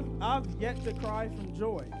 I've yet to cry from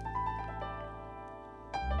joy.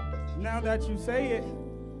 Now that you say it,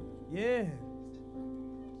 yeah.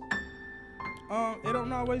 It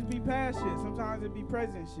don't always be past shit. Sometimes it be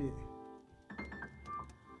present shit.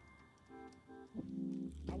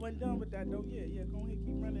 I wasn't done with that though. Yeah, go ahead,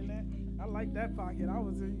 keep running that. I like that pocket. I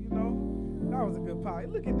was, you know, that was a good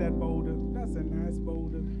pocket. Look at that boulder. That's a nice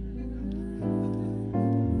boulder.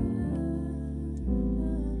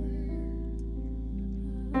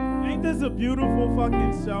 Ain't this a beautiful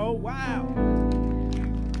fucking show? Wow.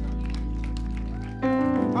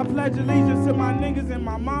 I pledge allegiance to my niggas and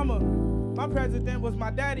my mama. My president was my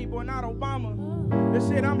daddy, boy, not Obama. The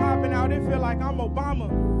shit I'm hopping out, it feel like I'm Obama.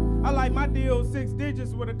 I like my deal 6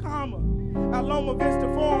 digits with a comma. At Loma Vista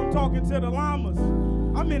Forum, talking to the llamas.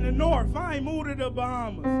 I'm in the north, I ain't moved to the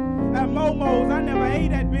Bahamas. At Momo's, I never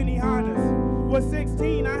ate at Benihana's. Was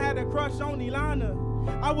 16, I had a crush on Ilana.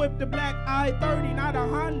 I whipped the black I-30, not a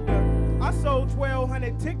Honda. I sold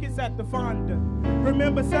 1,200 tickets at the Fonda.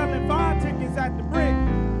 Remember selling 5 tickets at the Brick.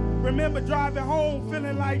 Remember driving home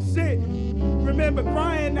feeling like shit. Remember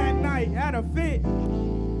crying that night at a fit.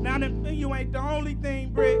 Now that venue ain't the only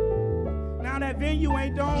thing, Brick. Now that venue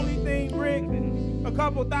ain't the only thing, Brick. A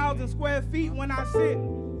couple 1,000 square feet when I sit.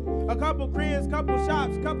 A couple cribs, couple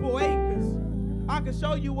shops, couple acres. I can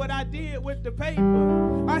show you what I did with the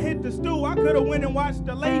paper. I hit the stew, I could've went and watched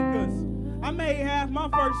the Lakers. I made half my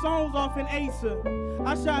first songs off in Acer.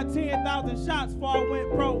 I shot 10,000 shots before I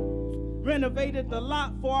went pro. Renovated the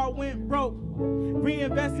lot before I went broke.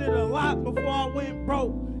 Reinvested a lot before I went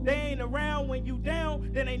broke. They ain't around when you down,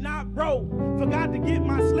 then they not broke. Forgot to get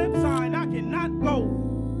my slip sign, I cannot go.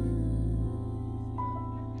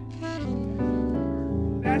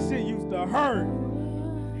 That shit used to hurt.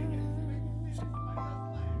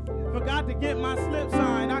 Forgot to get my slip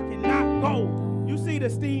sign, I cannot go. You see the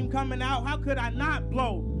steam coming out, how could I not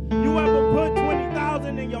blow? You ever put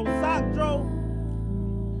 20,000 in your sock drawer?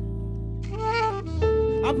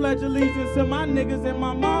 I pledge allegiance to my niggas and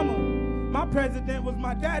my mama. My president was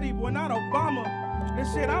my daddy, boy, not Obama. This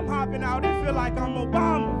shit I'm hopping out, it feel like I'm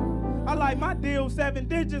Obama. I like my deal 7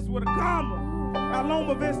 digits with a comma. At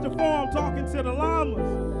Loma Vista Forum, talking to the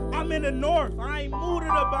llamas. I'm in the north, I ain't moved to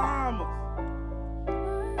the Bahamas.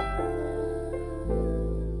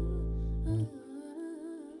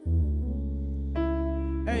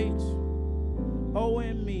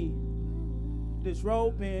 H-O-M-E. This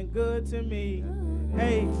road been good to me.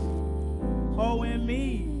 H-O-M-E.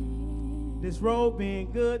 This road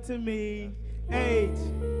been good to me. H-O-M-E.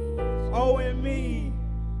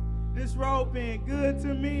 This road been good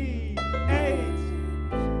to me.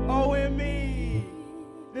 H-O-M-E.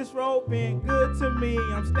 This road been good to me.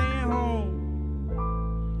 I'm staying home.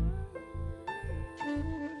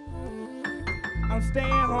 I'm staying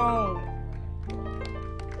home.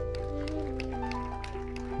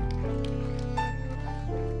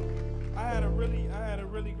 I had a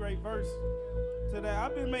really great verse to that.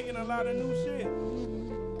 I've been making a lot of new shit.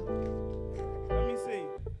 Let me see.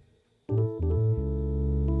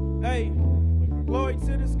 Hey, glory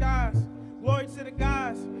to the skies, glory to the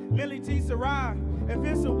guys, Millie T. Sarai. If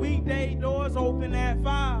it's a weekday, doors open at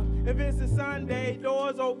 5. If it's a Sunday,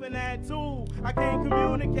 doors open at 2. I can't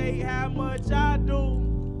communicate how much I do.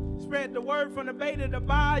 Spread the word from the bay to the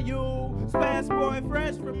bayou. Splash boy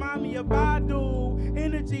fresh, remind me of Badu.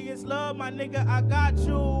 Energy is love, my nigga, I got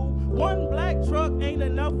you. One black truck ain't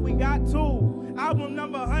enough, we got 2. Album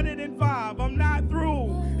number 105, I'm not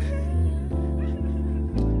through.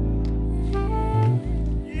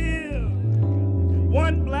 Yeah.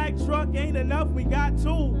 One black truck ain't enough, we got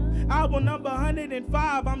 2. Album number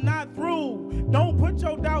 105, I'm not through. Don't put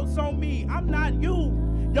your doubts on me, I'm not you.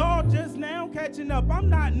 Y'all just now catching up, I'm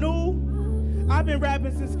not new. I've been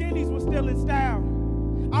rapping since skinnies was still in style.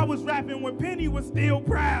 I was rapping when Penny was still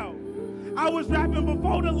proud. I was rapping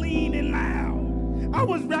before the lean and loud. I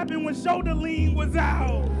was rapping when shoulder lean was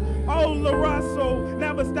out. Oh, LaRussell,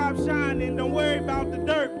 never stop shining. Don't worry about the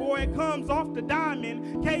dirt, boy, it comes off the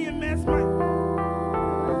diamond. KMS, my...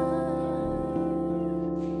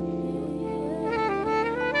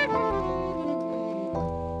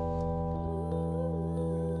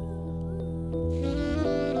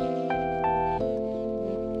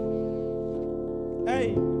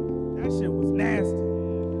 Hey, that shit was nasty.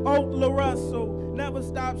 Oh, LaRussell, never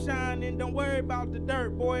stop shining. Don't worry about the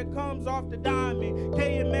dirt, boy. It comes off the diamond.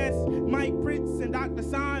 KMS, Mike Prince, and Dr.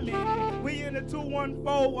 Simon. We in the 214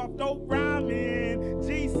 off dope rhyming.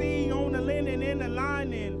 GC on the linen in the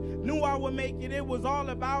lining. Knew I would make it. It was all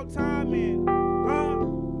about timing.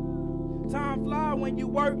 Time fly when you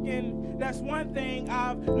working. That's one thing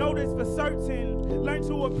I've noticed for certain. Learn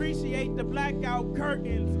to appreciate the blackout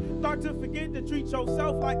curtains. Start to forget to treat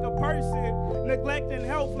yourself like a person. Neglecting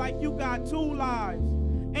health like you got 2 lives.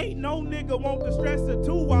 Ain't no nigga want the stress of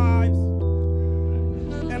 2 wives.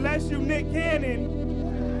 Unless you Nick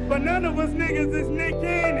Cannon. But none of us niggas is Nick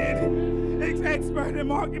Cannon. Expert in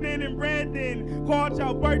marketing and branding. Called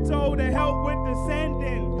Alberto to help with the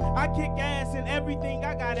sending. I kick ass in everything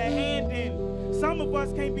I got a hand in. Some of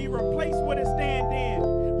us can't be replaced with a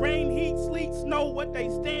stand-in. Rain, heat, sleet, snow, what they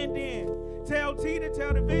stand in. Tell T to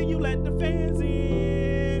tell the venue, let the fans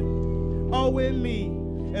in. Oh, and me.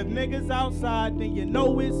 If niggas outside, then you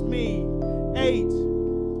know it's me. H.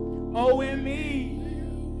 Oh, and me.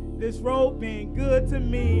 This road been good to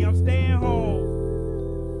me. I'm staying home.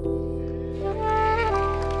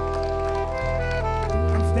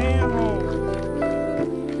 Staying home.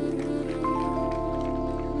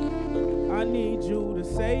 I need you to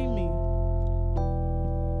save me.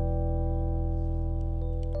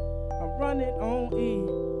 I'm running on E.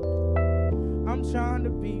 I'm trying to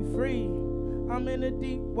be free. I'm in the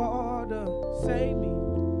deep water. Save me.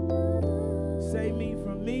 Save me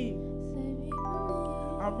from me.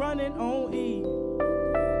 I'm running on E.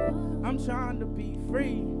 I'm trying to be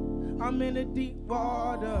free. I'm in the deep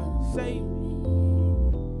water. Save me.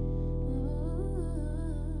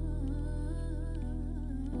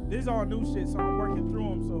 This is all new shit, so I'm working through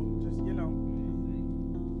them, so just, you know.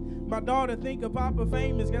 My daughter think of Papa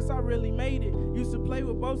famous, guess I really made it. Used to play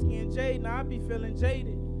with Boski and Jade, now I be feeling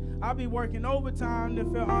jaded. I be working overtime to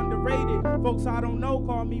feel underrated. Folks I don't know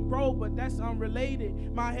call me bro, but that's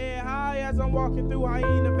unrelated. My head high as I'm walking through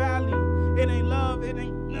Hyena Valley. It ain't love, it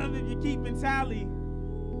ain't none if you're keeping tally.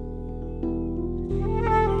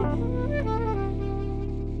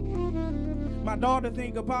 My daughter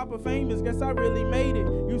think of Papa famous, guess I really made it.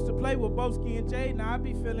 Used to play with Boski and Jade, now I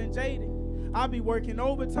be feeling jaded. I be working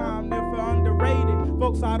overtime, never underrated.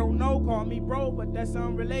 Folks I don't know call me bro, but that's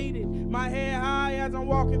unrelated. My head high as I'm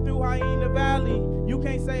walking through Hyena Valley. You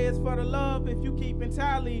can't say it's for the love if you keepin'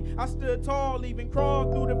 tally. I stood tall, even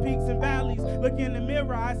crawled through the peaks and valleys. Look in the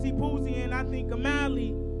mirror, I see Poozy and I think of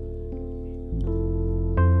Mally.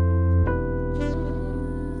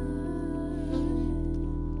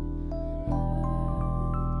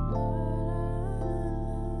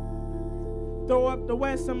 Throw up the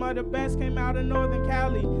West, some of the best came out of Northern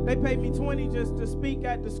Cali. They paid me 20 just to speak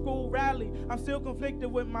at the school rally. I'm still conflicted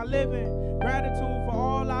with my living. Gratitude for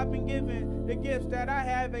all I've been given. The gifts that I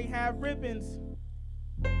have ain't have ribbons.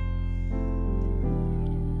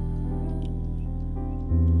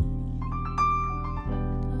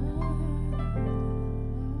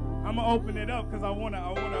 I'ma open it up because I wanna,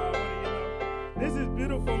 you know. This is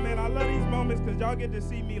beautiful, man. I love these moments because y'all get to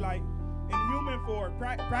see me like in human form,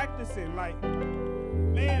 practicing. Like,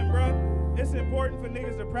 man, bruh, it's important for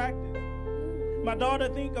niggas to practice. My daughter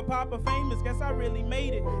think of Papa famous, guess I really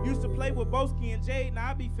made it. Used to play with Boski and Jade,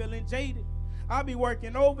 now I be feeling jaded. I be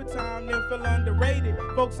working overtime, then feel underrated.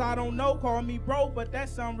 Folks I don't know call me bro, but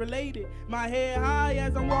that's unrelated. My head high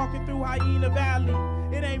as I'm walking through Hyena Valley.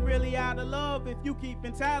 It ain't really out of love if you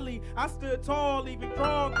keepin' tally. I stood tall, even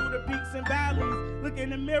crawled through the peaks and valleys. Look in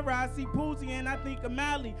the mirror, I see Poozy and I think of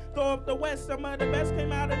Mally. Throw up the West, some of the best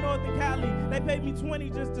came out of Northern Cali. They paid me 20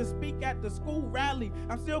 just to speak at the school rally.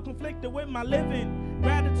 I'm still conflicted with my living.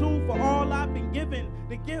 Gratitude for all I've been given.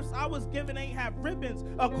 The gifts I was given ain't have ribbons.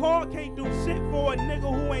 A car can't do shit for a nigga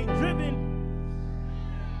who ain't driven.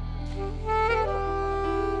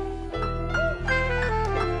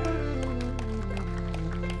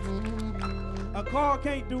 A car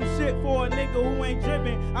can't do shit for a nigga who ain't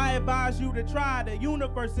driven. I advise you to try. The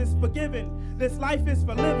universe is forgiving. This life is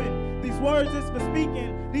for living. These words is for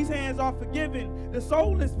speaking. These hands are for giving. The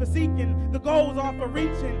soul is for seeking. The goals are for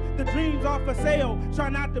reaching. The dreams are for sale. Try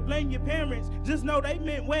not to blame your parents. Just know they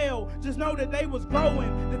meant well. Just know that they was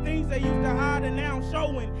growing. The things they used to hide are now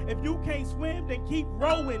showing. If you can't swim, then keep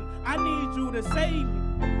rowing. I need you to save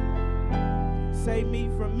me. Save me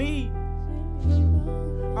from me.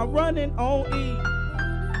 I'm running on E.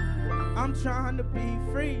 I'm trying to be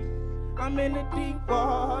free. I'm in the deep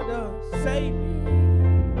water. Save me.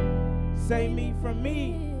 Save me from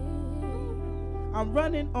me. I'm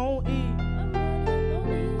running on E.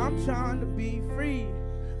 I'm trying to be free.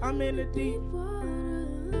 I'm in the deep water.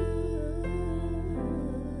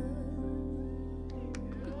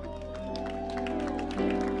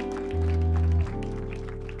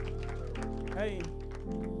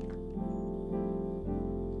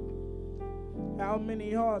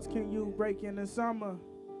 many hearts can you break in the summer?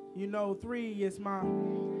 You know, 3 is my...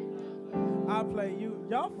 I play you.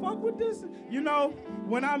 Y'all fuck with this? You know,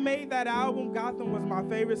 when I made that album, Gotham was my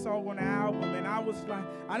favorite song on the album, and I was like,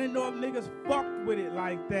 I didn't know if niggas fucked with it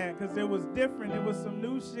like that, because it was different. It was some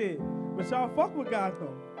new shit. But y'all fuck with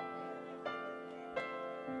Gotham.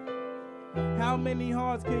 How many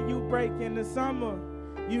hearts can you break in the summer?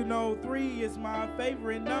 You know, 3 is my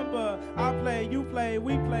favorite number. I play, you play,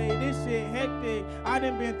 we play. This shit hectic. I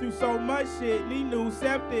done been through so much shit. Need new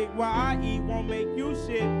septic. What I eat won't make you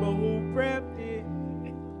shit, but who prepped it?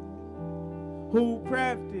 Who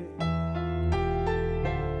prepped it?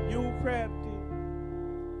 You prepped it.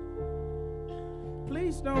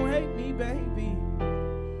 Please don't hate me, baby,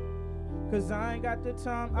 'cause I ain't got the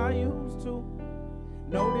time I used to.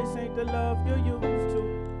 No, this ain't the love you're used to.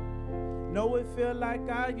 No, it feel like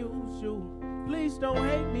I used you. Please don't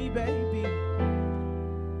hate me, baby.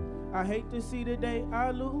 I hate to see the day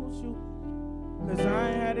I lose you, 'cause I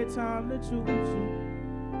ain't had the time to choose you,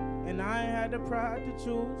 and I ain't had the pride to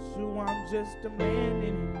choose you. I'm just a man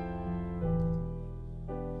in it.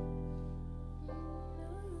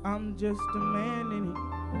 I'm just a man in it.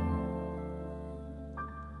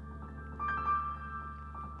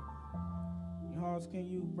 Hearts can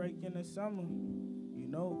you break in the summer? You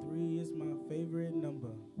know, 3 is my favorite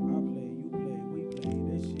number. I play, you play, we play.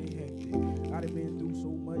 This shit hectic. I done been through so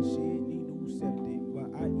much shit, need new septic. What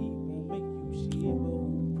I eat won't make you shit, but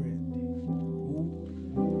who prepped it?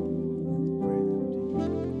 Who prepped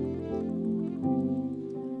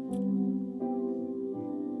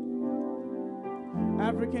it?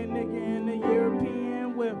 African nigga in the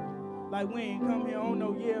European whip. Like we ain't come here on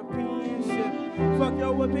no European shit. Fuck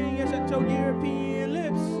your opinion, shut your European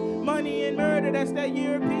lips. Money and murder, that's that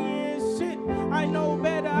European shit. I know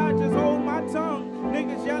better, I just hold my tongue.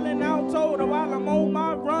 Niggas yelling out total while I'm on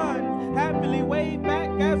my run. Happily wave back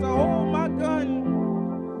as I hold my gun.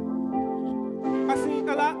 I seen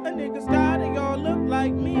a lot of niggas die, they all look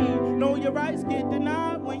like me. Know your rights get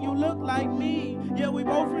denied when you look like me. Yeah, we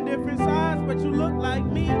both from different sides, but you look like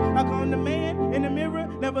me. I call the man in the mirror,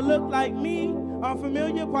 never look like me.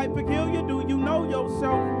 Unfamiliar, quite peculiar, do you know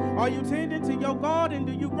yourself? Are you tending to your garden,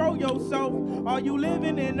 do you grow yourself? Are you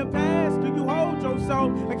living in the past, do you hold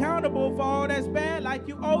yourself accountable for all that's bad like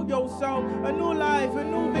you owe yourself? A new life, a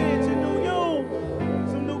new bitch, a new you.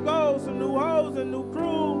 Some new goals, some new hoes, a new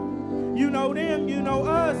crew. You know them, you know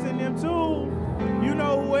us, and them too. You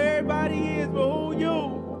know who everybody is, but who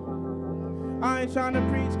you? I ain't tryna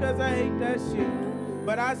preach 'cause I hate that shit,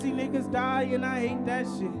 but I see niggas die and I hate that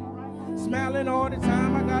shit. Smiling all the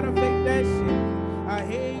time, I gotta fake that shit. I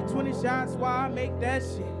hate 20 shots while I make that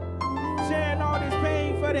shit. Sharing all this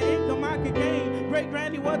pain for the income I could gain. Great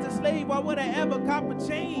granny was a slave, why would I ever cop a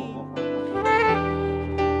chain?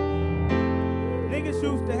 Niggas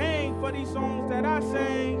used to hang for these songs that I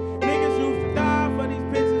sang. Niggas used to die for these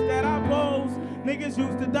pictures that I post. Niggas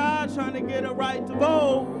used to die trying to get a right to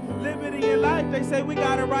vote. Liberty and life, they say we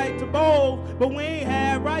got a right to both. But we ain't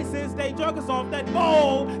had rights since they drug us off that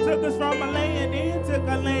bowl. Took us from our land, then took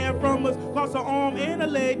our land from us. Cost our arm and a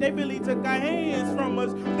leg, they really took our hands from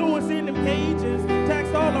us. Threw us in them cages,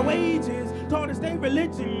 taxed all our wages. Taught us their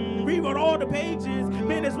religion, rewrote all the pages.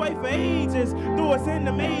 Been this way for ages, threw us in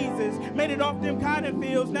the mazes. Made it off them cotton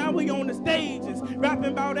fields, now we on the stages.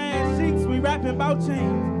 Rapping about ass cheeks, we rapping about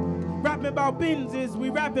chains. Rapping about Benzes, we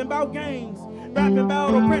rapping about gangs. Rapping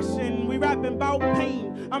about oppression, we rapping about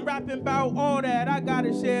pain. I'm rapping about all that, I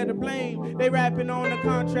gotta share the blame. They rapping on the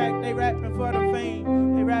contract, they rapping for the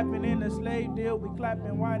fame. They rapping in the slave deal, we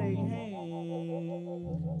clapping while they hang.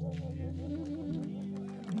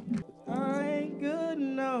 I ain't good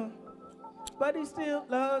enough, but he still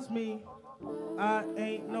loves me. I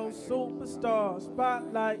ain't no superstar,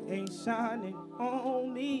 spotlight ain't shining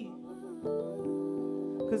on me.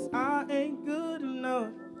 'Cause I ain't good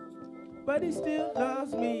enough, but he still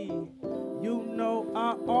loves me. You know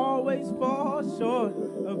I always fall short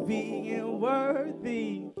of being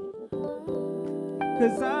worthy.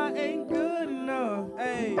 'Cause I ain't good enough,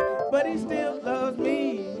 ayy, but he still loves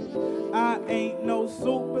me. I ain't no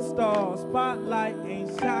superstar, spotlight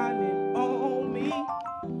ain't shining on me.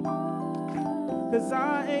 'Cause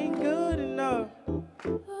I ain't good enough.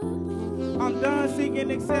 I'm done seeking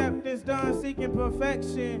acceptance, done seeking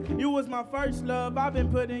perfection. You was my first love, I've been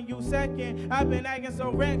putting you second. I've been acting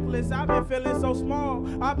so reckless, I've been feeling so small.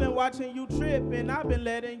 I've been watching you trip and I've been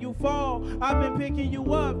letting you fall. I've been picking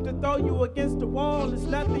you up to throw you against the wall. It's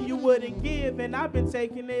nothing you wouldn't give and I've been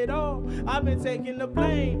taking it all. I've been taking the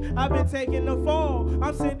blame, I've been taking the fall.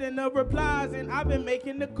 I'm sending the replies and I've been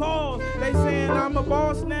making the calls. They saying I'm a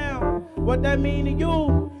boss now, what that mean to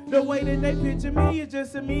you? The way that they picture me is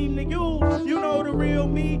just a meme to you. You know the real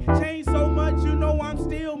me changed so much, you know I'm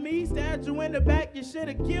still me. Stabbed you in the back, you should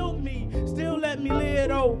have killed me. Still let me live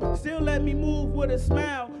though, still let me move with a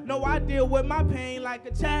smile. No, I deal with my pain like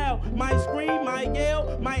a child. Might scream, might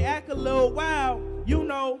yell, might act a little wild. You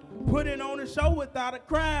know, putting on a show without a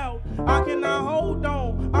crowd. I cannot hold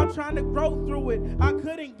on, I'm trying to grow through it. I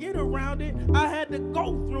couldn't get around it, I had to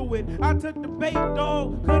go through it. I took the bait,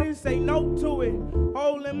 dog, couldn't say no to it.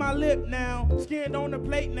 Hole in my lip now, skinned on the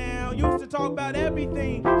plate now. Used to talk about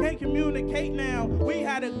everything, can't communicate now. We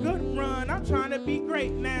had a good run, I'm trying to be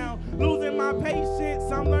great now. Losing my patience,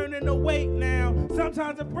 I'm learning to wait now.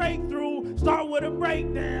 Sometimes a breakthrough, start with a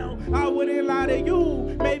breakdown. I wouldn't lie to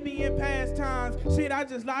you, maybe in past times. Shit, I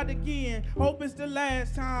just lied again, hope it's the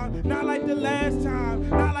last time. Not like the last time,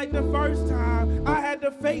 not like the first time. I had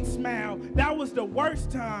the fake smile, that was the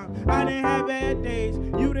worst time. I didn't have bad days,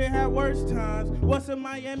 you didn't have worse times. What's a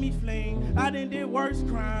Miami fling? I done did worse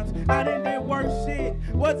crimes, I done did worse shit.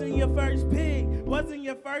 Wasn't your first pick, wasn't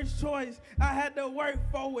your first choice. I had to work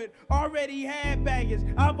for it, already had baggage,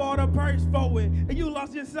 I bought a purse for it. And you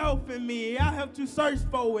lost yourself in me, I have to search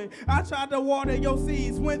for it. I tried to water your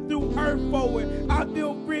seeds, went through earth for it. I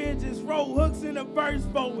built bridges, wrote hooks in a verse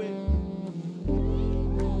for it.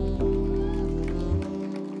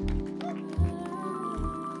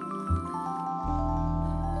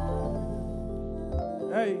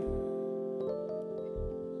 Hey,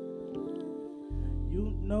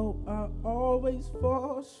 you know I always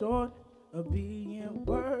fall short of being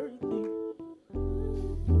worthy,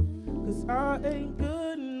 'cause I ain't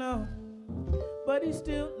good enough, but he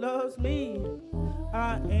still loves me.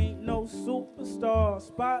 I ain't no superstar,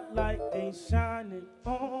 spotlight ain't shining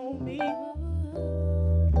on me,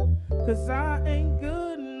 'cause I ain't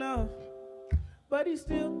good enough, but he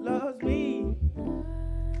still loves me.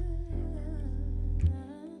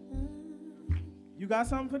 You got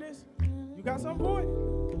something for this? You got something for it?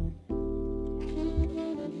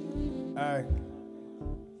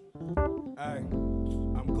 Hey,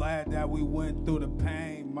 I'm glad that we went through the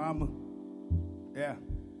pain, mama. Yeah.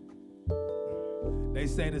 They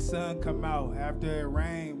say the sun come out after it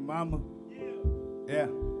rain, mama. Yeah.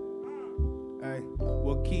 Hey,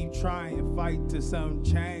 we'll keep trying and fight till something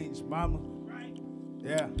change, mama.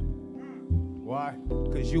 Yeah. Why?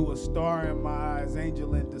 'Cause you a star in my eyes,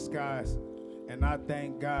 angel in disguise. And I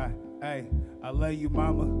thank God. Hey, I love you,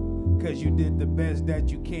 mama, 'cause you did the best that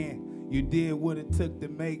you can. You did what it took to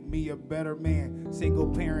make me a better man. Single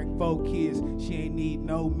parent, 4 kids, she ain't need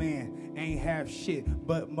no man. Ain't have shit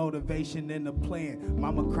but motivation in the plan.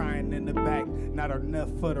 Mama crying in the back, not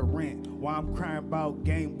enough for the rent. While I'm crying about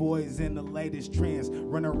Game Boys and the latest trends.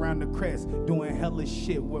 Run around the crest, doing hella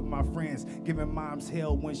shit with my friends. Giving moms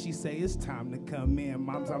hell when she say it's time to come in.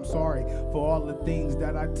 Moms, I'm sorry for all the things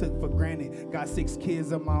that I took for granted. Got 6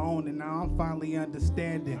 kids of my own and now I'm finally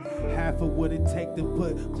understanding. Half of what it take to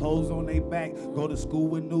put clothes on their back. Go to school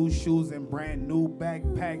with new shoes and brand new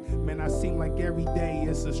backpack. Man, I seem like every day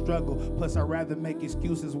it's a struggle. Plus, I'd rather make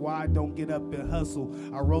excuses why I don't get up and hustle.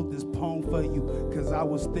 I wrote this poem for you, 'cause I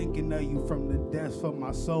was thinking of you from the depths of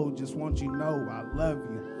my soul. Just want you to know I love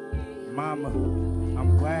you. Mama,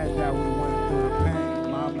 I'm glad that we went through the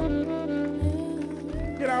pain, mama.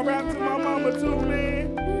 Can I rap to my mama too,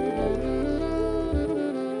 man?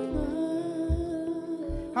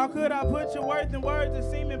 How could I put your worth in words that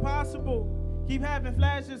seem impossible? Keep having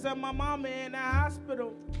flashes of my mama in that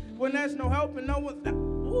hospital. When there's no help and no one's...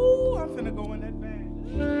 Ooh, I'm finna go in that bag.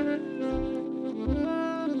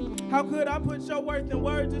 How could I put your worth in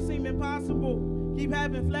words that seem impossible? Keep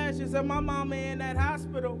having flashes of my mama in that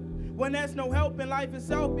hospital. When there's no help and life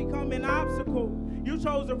itself become an obstacle. You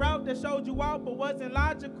chose a route that showed you out but wasn't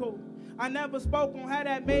logical. I never spoke on how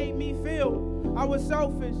that made me feel. I was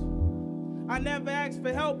selfish. I never asked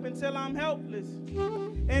for help until I'm helpless.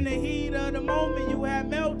 In the heat of the moment you had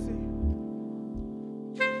melted.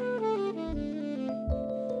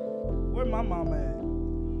 Where my mama at?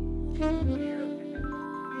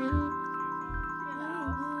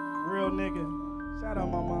 Real nigga. Shout out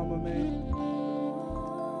my mama, man.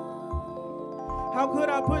 How could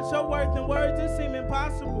I put your worth in words that seem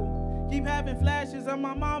impossible? Keep having flashes of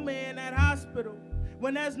my mama in that hospital.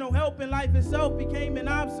 When there's no help and life itself became an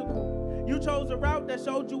obstacle. You chose a route that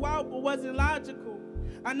showed you out but wasn't logical.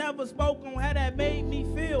 I never spoke on how that made me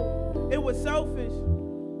feel. It was selfish.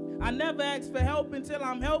 I never asked for help until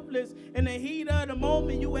I'm helpless. In the heat of the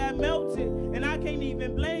moment you had melted. And I can't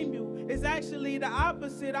even blame you. It's actually the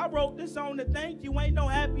opposite. I wrote this song to thank you. Ain't no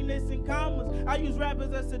happiness in commas. I use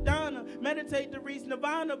rappers as Sedona. Meditate to reach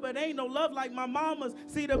nirvana, but ain't no love like my mama's.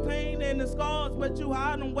 See the pain and the scars, but you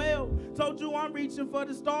hide them well. Told you I'm reaching for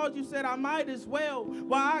the stars. You said I might as well.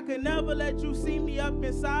 Why I could never let you see me up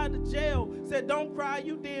inside the jail. Said don't cry,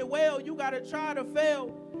 you did well. You gotta try to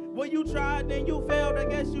fail. Well, you tried, then you failed. I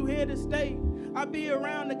guess you here to stay. I be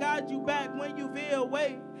around to guide you back when you veer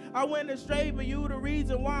away. I went astray, but you the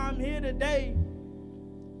reason why I'm here today.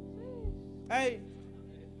 Hey,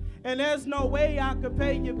 and there's no way I could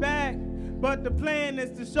pay you back, but the plan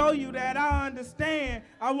is to show you that I understand.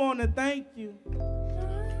 I want to thank you.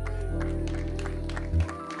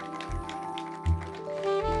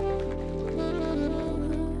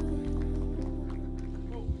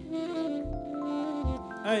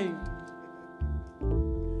 Hey,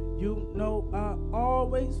 you know I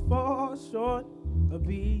always fall short of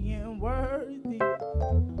being worthy,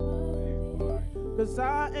 'cause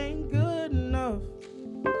I ain't good enough,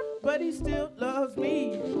 but he still loves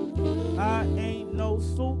me. I ain't no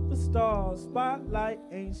superstar, spotlight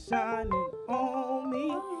ain't shining on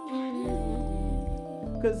me,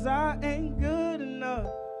 'cause I ain't good enough,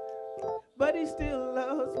 but he still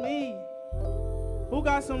loves me. Who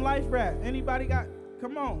got some life rap? Anybody got?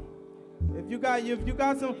 Come on. If you got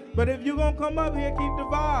some, but if you gonna come up here, keep the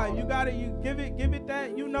vibe. You give it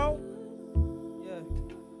that, you know. Yeah,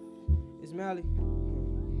 it's Mally.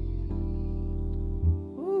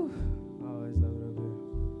 Woo. I always love it up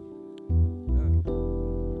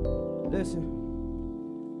here. Listen.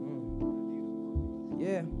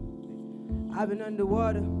 Yeah, I've been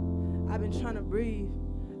underwater. I've been trying to breathe.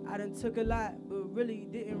 I done took a lot, but really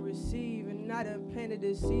didn't receive. And I done planted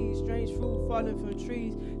the seeds, strange fruit falling from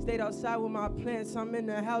trees. Stayed outside with my plants, I'm in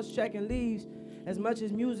the house checking leaves. As much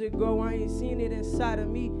as music grow, I ain't seen it inside of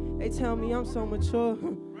me. They tell me I'm so mature.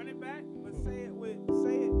 Run it back, but say it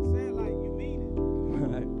like you mean it.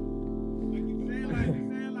 Right. Like you say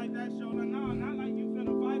it like that show. No, not like you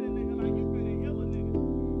finna fight a nigga, like you finna heal a nigga.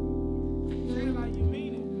 Say it like you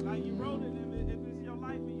mean it, like you wrote it. If it's your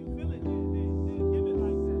life and you feel it, then give it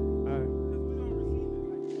like that. All right. 'Cause we don't receive it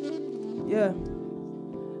like that. Yeah,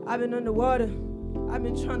 I've been underwater, I've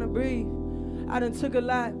been trying to breathe. I done took a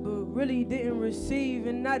lot, but really didn't receive.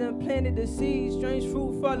 And I done planted the seeds, strange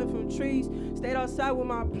fruit falling from trees. Stayed outside with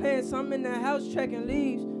my plants, I'm in the house checking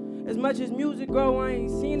leaves. As much as music grow, I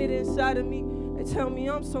ain't seen it inside of me. They tell me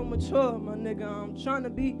I'm so mature, my nigga, I'm trying to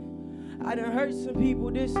be. I done hurt some people,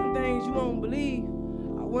 did some things you won't believe.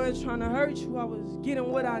 I wasn't trying to hurt you, I was getting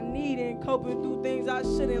what I need and coping through things I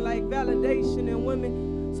shouldn't, like validation in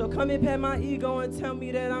women. So come and pat my ego and tell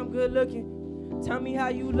me that I'm good looking. Tell me how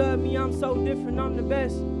you love me, I'm so different, I'm the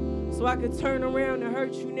best. So I could turn around and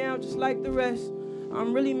hurt you now just like the rest.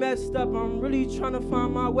 I'm really messed up, I'm really trying to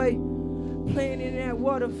find my way. Playing in that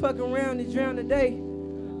water, fucking around and drown today.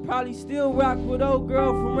 Probably still rock with old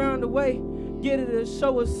girl from round the way. Get her to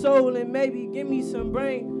show her soul and maybe give me some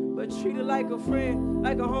brain. But treat her like a friend,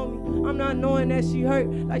 like a homie. I'm not knowing that she hurt,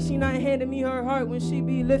 like she not handing me her heart when she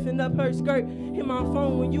be lifting up her skirt. Hit my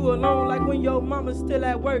phone when you alone, like when your mama's still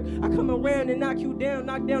at work. I come around and knock you down,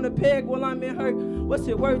 knock down the peg while I'm in hurt. What's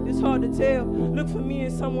it worth? It's hard to tell. Look for me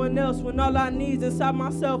and someone else when all I need is inside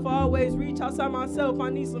myself. I always reach outside myself, I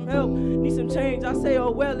need some help, need some change. I say,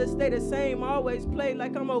 oh well, it stay the same. I always play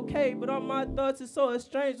like I'm okay, but all my thoughts is so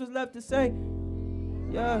estranged, what's left to say?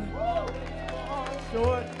 Yeah.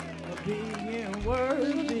 Short of being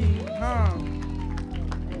worthy,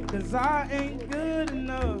 'cause I ain't good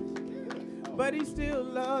enough, but he still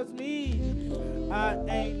loves me. I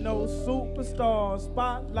ain't no superstar,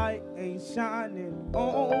 spotlight ain't shining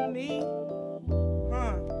on me,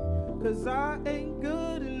 'cause I ain't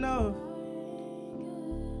good enough.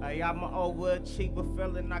 Hey, I'm an overachiever,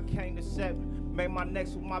 feeling I can't accept. Made my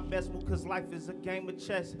next with my best move, cause life is a game of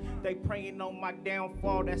chess. They praying on my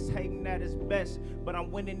downfall, that's hating at its best. But I'm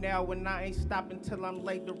winning now and I ain't stopping till I'm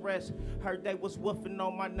laid to rest. Heard they was woofing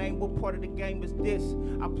on my name, what part of the game is this?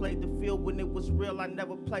 I played the field when it was real, I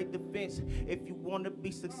never played defense. If you wanna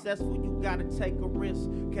be successful, you gotta take a risk.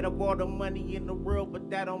 Can have all the money in the world, but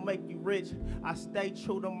that don't make you rich. I stay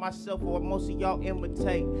true to myself, or most of y'all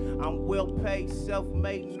imitate. I'm well paid,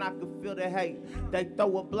 self-made, and I can feel the hate. They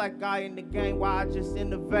throw a black guy in the game, why I just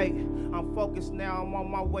innovate. I'm focused now, I'm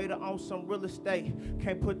on my way to own some real estate.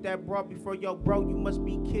 Can't put that broad before your bro, you must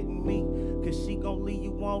be kidding me. Cause she gon' leave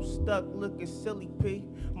you on stuck looking silly, P.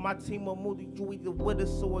 My team will move you either with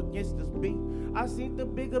us or against us, B. I seen the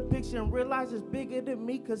bigger picture and realize it's bigger than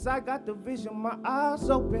me, cause I got the vision, my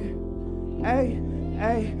eyes open. Hey,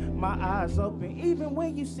 hey, my eyes open. Even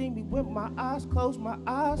when you see me with my eyes closed, my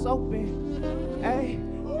eyes open. Hey,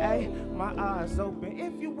 Hey, my eyes open.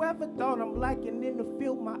 If you ever thought I'm lacking in the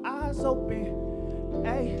field, my eyes open.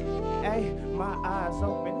 Hey, my eyes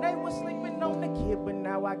open. They was sleeping on the kid, but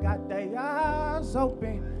now I got their eyes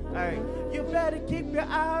open. Hey, you better keep your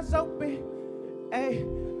eyes open. Hey,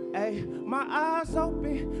 my eyes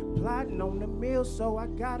open. Plotting on the mill, so I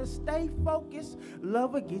gotta stay focused.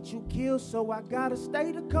 Love will get you killed, so I gotta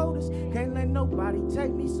stay the coldest. Can't let nobody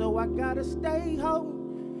take me, so I gotta stay home.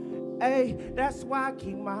 Hey, that's why I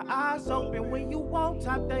keep my eyes open. When you want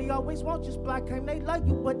top, they always want you black. Claim they love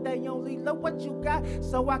you, but they only love what you got.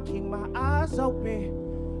 So I keep my eyes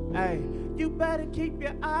open. Hey, you better keep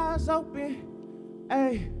your eyes open.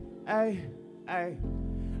 Hey.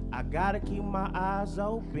 I gotta keep my eyes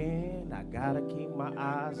open. I gotta keep my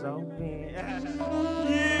eyes open.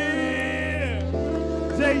 Yeah!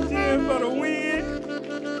 JJ for the win.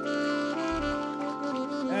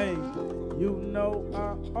 Hey, you know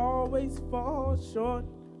I always fall short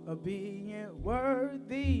of being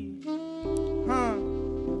worthy.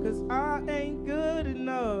 Cause I ain't good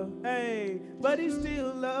enough. Hey, but he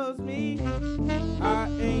still loves me. I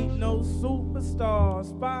ain't no superstar.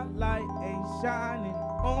 Spotlight ain't shining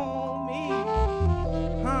on me.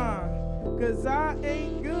 Cause I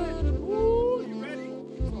ain't good. Ooh, you ready?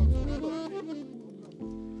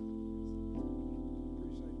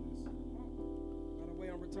 Appreciate this. By the way,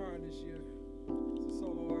 I'm retiring this year as a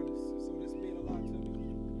solo artist, so this means a lot to me.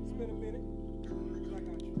 It's been a minute, but I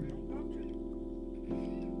got you.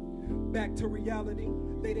 Back to reality.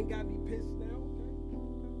 They done got me pissed now.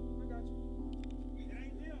 Okay. I got you. It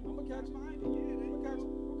ain't him. I'm gonna catch you. Find it. Yeah, it ain't I'm gonna catch him.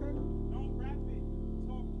 you. Okay. Don't rap it.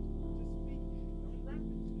 Talk. Just speak. Don't rap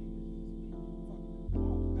it. Fuck.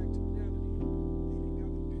 Oh, back to reality. They done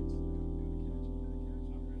got me pissed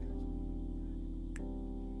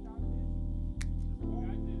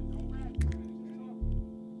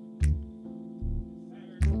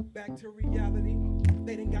now. Back to reality.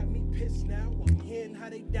 They done got me pissed now. I'm hearing how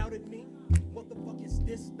they doubted me. What the fuck is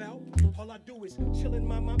this about? All I do is chillin',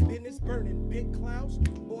 mind my business, burning big clouds.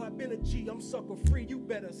 Boy, I been a G, I'm sucker free. You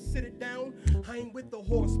better sit it down. I ain't with the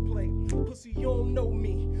horseplay. Pussy, you don't know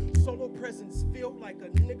me. Solo presence feel like a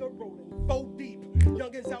nigga rolling 4 deep.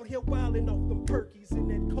 Youngins out here wildin' off them perkies and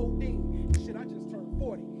that codeine. Shit, I just turned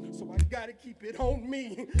 40, so I gotta keep it on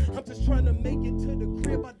me. I'm just trying to make it to the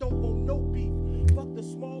crib. I don't want no beef. Fuck the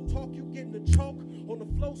small talk, you getting the chalk on the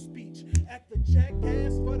flow speech. Act a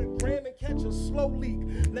jackass for the gram and catch a slow leak.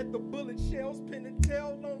 Let the bullet shells pin and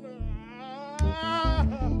tail on the.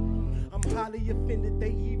 I'm highly offended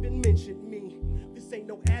they even mentioned me. This ain't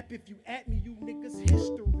no app, if you at me, you niggas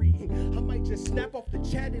history. I might just snap off the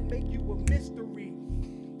chat and make you a mystery.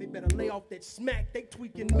 They better lay off that smack, they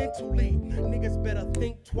tweaking mentally. Niggas better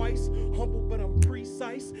think twice, humble but I'm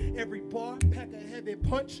precise. Every bar, pack a heavy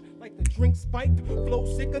punch, like the drink spiked. Flow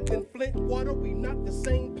sicker than Flint water, we not the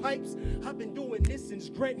same pipes. I've been doing this since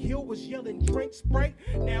Grant Hill was yelling drink Sprite.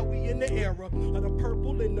 Now we in the era of the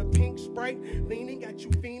purple and the pink Sprite. Leaning at you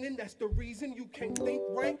fiending, that's the reason you can't think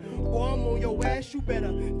right. Boy, I'm on your ass, you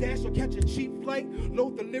better dash or catch a cheap flight.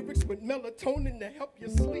 Load the lyrics with melatonin to help you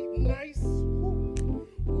sleep nice.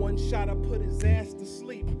 One shot, I put his ass to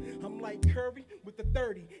sleep. I'm like Curry with the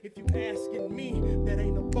 30. If you asking me, that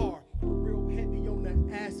ain't a bar. Real heavy on the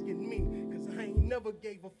asking me. Cause I ain't never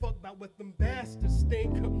gave a fuck about what them bastards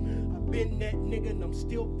think. I've been that nigga and I'm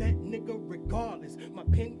still that nigga regardless. My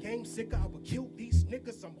pen game sicker, I would kill these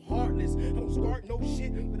niggas, I'm heartless. I don't start no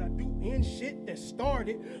shit, but I do end shit that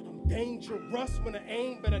started. I'm dangerous when I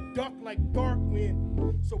aim, but I duck like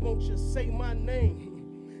Darkwind. So won't you say my name?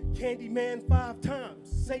 Candyman 5 times,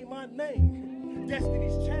 say my name.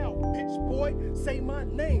 Destiny's Child, bitch boy, say my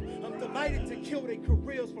name. I'm delighted to kill their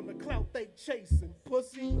careers from the clout they chasing.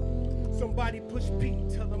 Pussy, somebody push P,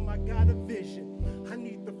 tell them I got a vision. I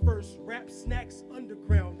need the first Rap Snacks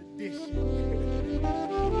Underground edition.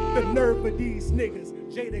 The nerve of these niggas.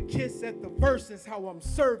 Jada Kiss at the verses, how I'm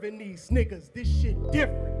serving these niggas. This shit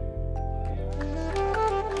different.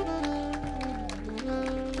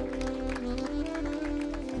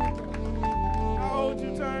 How old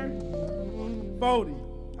you turn? 40.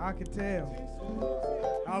 I can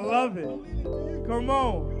tell. I love it. Come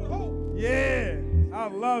on. Yeah, I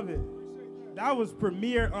love it. That was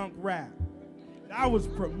premier Unk Rap. That was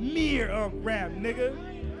premier Unk Rap, nigga.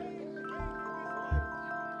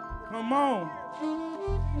 Come on.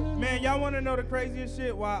 Man, y'all want to know the craziest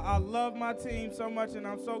shit? Why I love my team so much and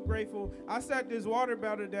I'm so grateful. I sat this water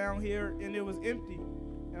bottle down here and it was empty.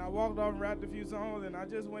 And I walked off and rapped a few songs and I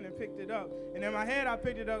just went and picked it up. And in my head, I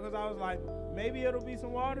picked it up because I was like, maybe it'll be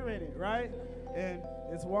some water in it, right? And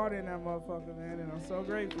it's water in that motherfucker, man. And I'm so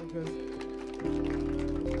grateful because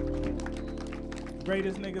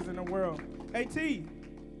Greatest niggas in the world. Hey, T.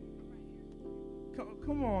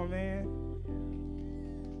 Come on, man.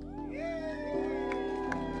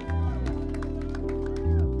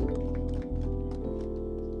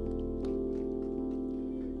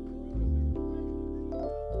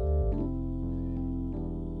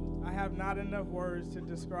 I have not enough words to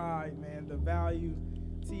describe, man, the value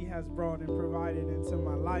T has brought and provided into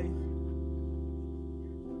my life.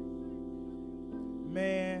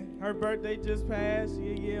 Man, her birthday just passed. She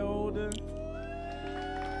a year older.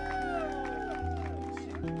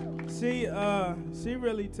 She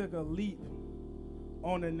really took a leap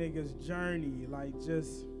on a nigga's journey. Like,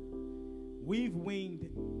 just, we've winged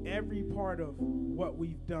every part of what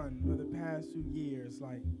we've done for the past 2 years.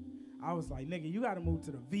 Like, I was like, nigga, you gotta move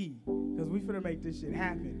to the V, because we finna make this shit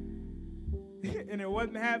happen. And it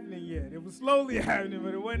wasn't happening yet. It was slowly happening,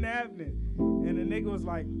 but it wasn't happening. And the nigga was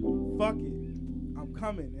like, fuck it, I'm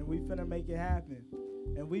coming, and we finna make it happen.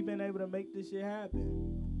 And we've been able to make this shit happen.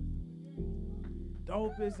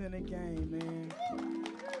 Dope is in the game, man.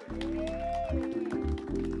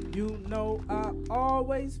 You know I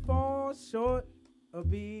always fall short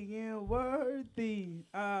of being worthy.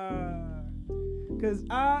 Cause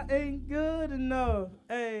I ain't good enough,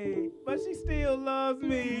 ayy. But she still loves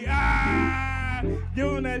me.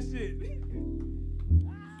 Doing that shit.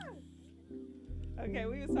 Okay,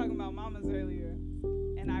 we was talking about mamas earlier,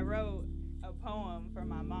 and I wrote a poem for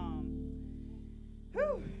my mom.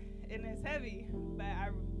 Whew, and it's heavy, but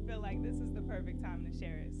I feel like this is the perfect time to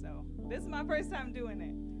share it. So this is my first time doing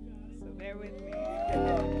it, so bear with me. I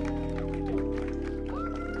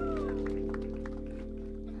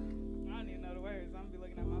don't even know the words. I'm gonna be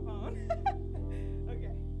looking at my phone.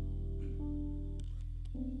 Okay.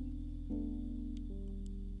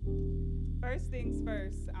 First things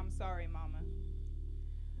first, I'm sorry, Mama.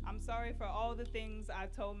 I'm sorry for all the things I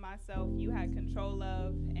told myself you had control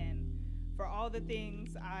of, and for all the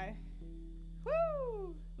things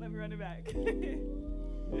let me run it back.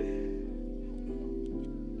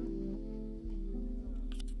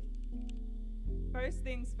 First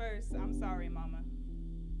things first, I'm sorry, Mama.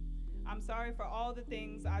 I'm sorry for all the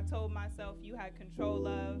things I told myself you had control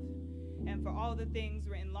of, and for all the things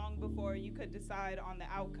written long before you could decide on the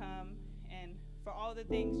outcome, and for all the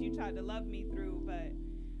things you tried to love me through, but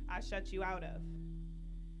I shut you out of.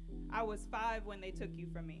 I was 5 when they took you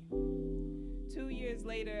from me. 2 years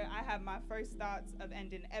later, I have my first thoughts of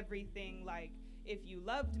ending everything, like, if you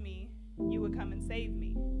loved me, you would come and save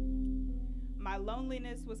me. My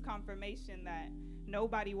loneliness was confirmation that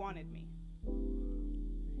nobody wanted me.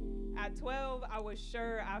 At 12, I was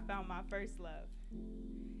sure I found my first love.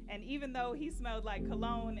 And even though he smelled like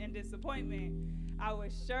cologne and disappointment, I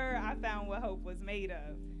was sure I found what hope was made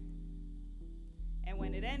of. And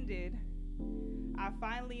when it ended, I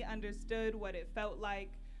finally understood what it felt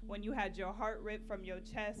like when you had your heart ripped from your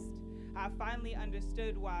chest. I finally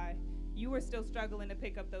understood why you were still struggling to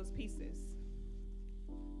pick up those pieces.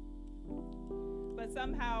 But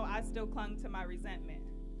somehow I still clung to my resentment.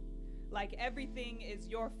 Like everything is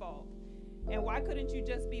your fault. And why couldn't you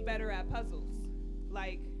just be better at puzzles?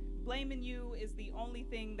 Like, blaming you is the only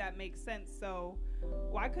thing that makes sense, so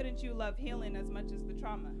why couldn't you love healing as much as the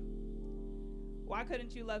trauma? Why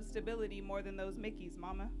couldn't you love stability more than those Mickeys,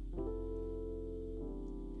 Mama?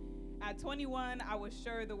 At 21, I was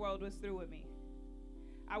sure the world was through with me.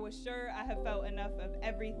 I was sure I had felt enough of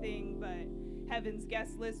everything, but heaven's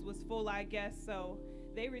guest list was full, I guess, so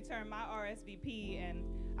they returned my RSVP, and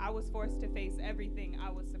I was forced to face everything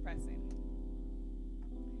I was suppressing.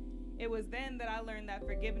 It was then that I learned that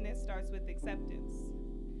forgiveness starts with acceptance.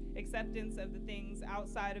 Acceptance of the things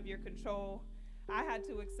outside of your control. I had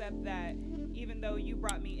to accept that even though you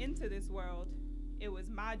brought me into this world, it was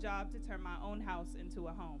my job to turn my own house into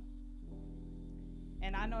a home.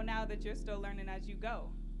 And I know now that you're still learning as you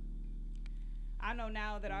go. I know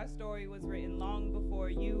now that our story was written long before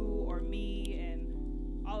you or me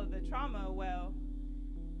and all of the trauma, well,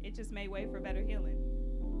 it just made way for better healing.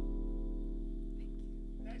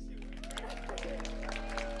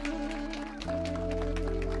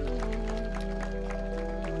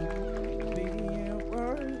 Being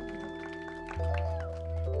worthy,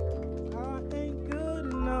 I ain't good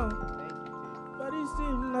enough, but he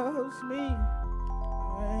still loves me.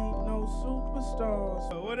 I ain't no superstar.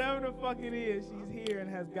 So whatever the fuck it is, she's here and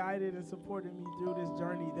has guided and supported me through this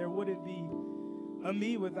journey. There wouldn't be a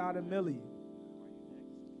me without a Millie.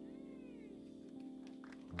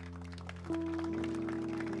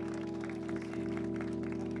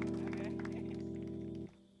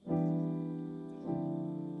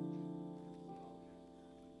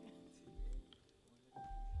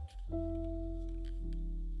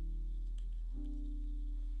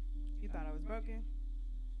 broken?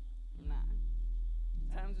 Nah.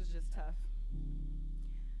 Times was just tough.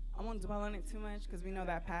 I won't dwell on it too much because we know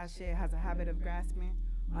that past shit has a habit of grasping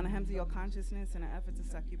on a hem to your consciousness in an effort to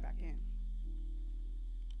suck you back in.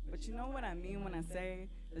 But you know what I mean when I say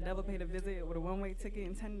the devil paid a visit with a one-way ticket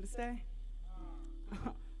intending to stay?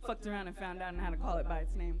 Fucked around and found out how to call it by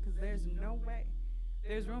its name, because there's no way.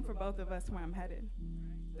 There's room for both of us where I'm headed.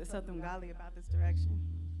 There's something godly about this direction.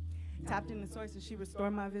 Tapped in the source and she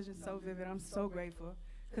restored my vision so vivid. I'm so grateful,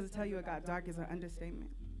 because to tell you it got dark is an understatement.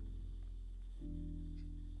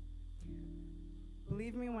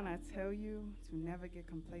 Believe me when I tell you to never get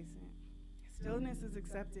complacent. Stillness is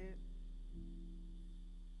accepted.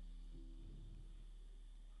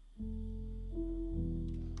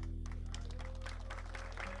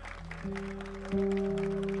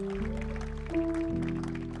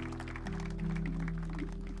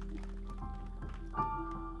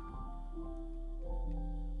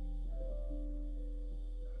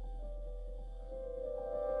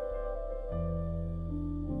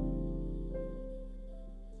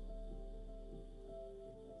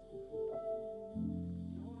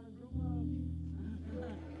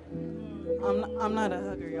 I'm not a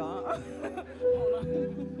hugger, y'all. Hold on.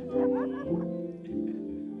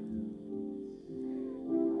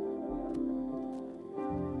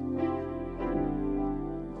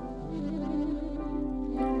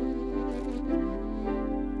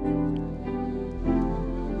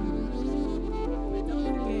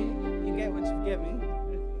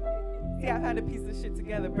 See, I've had to piece this shit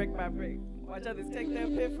together brick by brick. Watch others take their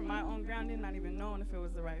pit from my own grounding, not even knowing if it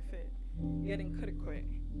was the right fit. Yet and could've quit,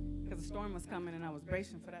 because the storm was coming and I was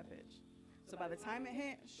bracing for that bitch. So by the time it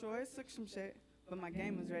hit, sure it took some shit, but my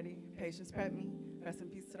game was ready. Patience prepped me. Rest in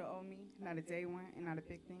peace to the old me. Not a day one and not a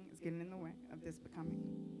big thing is getting in the way of this becoming.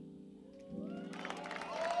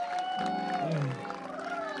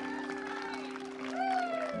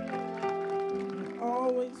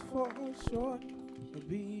 Always fall short of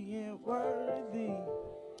being worthy,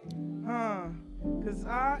 cause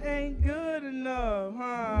I ain't good enough,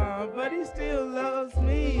 but he still loves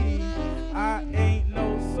me. I ain't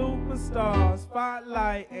no superstar,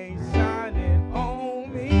 spotlight ain't shining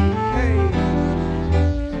on me, hey,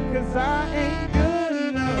 cause I ain't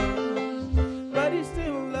good enough, but he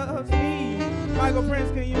still loves me. Michael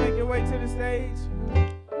Prince, can you make your way to the stage?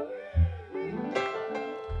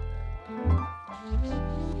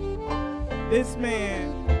 This man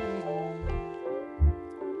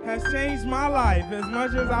has changed my life as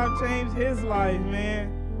much as I've changed his life,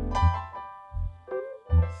 man.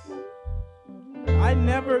 I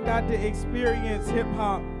never got to experience hip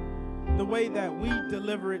hop the way that we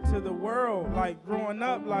deliver it to the world. Like growing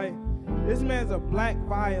up, like this man's a black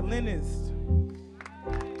violinist.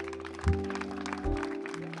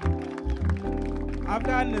 I've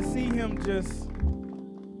gotten to see him just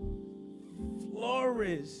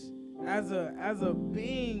flourish as a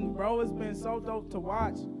being, bro. It's been so dope to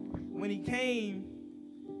watch. When he came,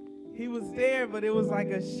 he was there, but it was like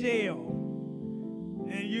a shell.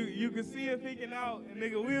 And you could see him peeking out, and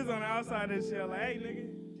nigga, we was on the outside of the shell, like, hey nigga,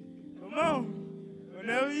 come on,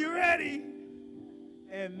 whenever you ready.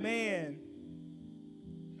 And man,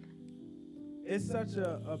 it's such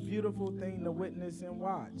a beautiful thing to witness and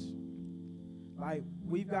watch. Like,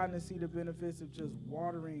 we've gotten to see the benefits of just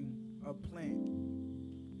watering a plant.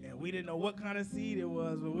 And we didn't know what kind of seed it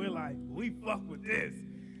was, but we're like, we fuck with this,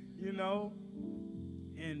 you know?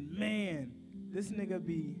 And man, this nigga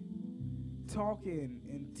be talking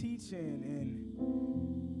and teaching and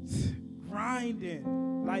grinding.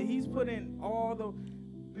 Like, he's putting all the,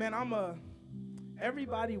 man,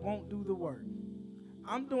 everybody won't do the work.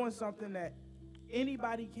 I'm doing something that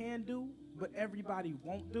anybody can do, but everybody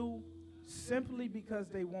won't do, simply because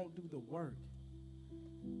they won't do the work.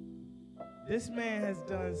 This man has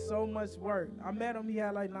done so much work. I met him, he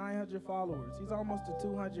had like 900 followers. He's almost to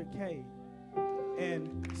 200K.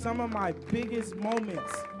 And some of my biggest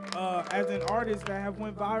moments as an artist that have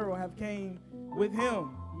went viral have came with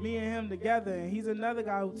him, me and him together. And he's another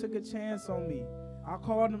guy who took a chance on me. I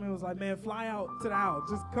called him and was like, man, fly out to the house,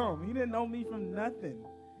 just come. He didn't know me from nothing.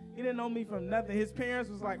 He didn't know me from nothing. His parents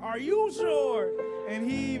was like, are you sure? And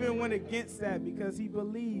he even went against that because he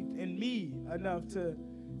believed in me enough to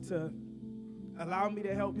allow me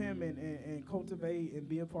to help him and cultivate and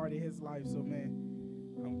be a part of his life. So, man,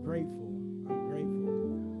 I'm grateful. I'm grateful.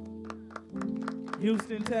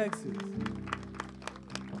 Houston, Texas.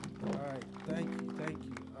 All right, thank you.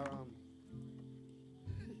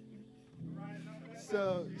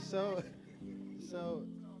 So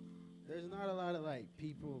there's not a lot of like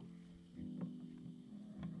people.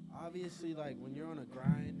 Obviously, like when you're on a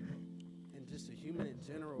grind and just a human in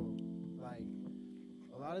general, like,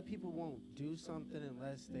 a lot of people won't do something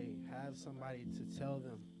unless they have somebody to tell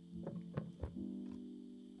them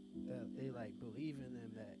that they like believe in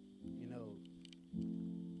them, that, you know,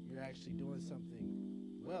 you're actually doing something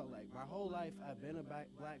well. Like, my whole life I've been a black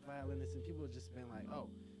violinist, and people have just been like, oh,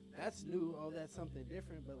 that's new, oh, that's something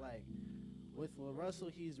different. But like with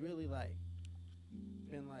LaRussell, he's really like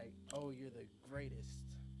been like, oh, you're the greatest.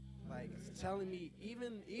 Like, telling me,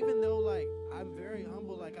 even though like I'm very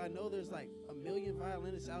humble, like I know there's like a million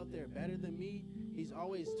violinists out there better than me, he's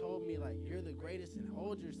always told me like, you're the greatest, and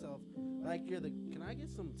hold yourself like you're the. Can I get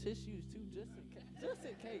some tissues too, just in case? Just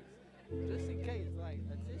in case. Just in case, like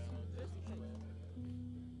a tissue, just in case.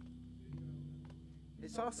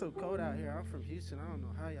 It's also cold out here. I'm from Houston. I don't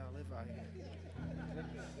know how y'all live out here.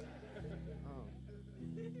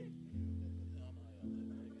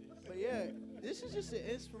 But yeah, this is just an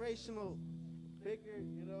inspirational figure,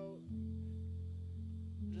 you know.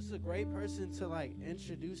 Just a great person to like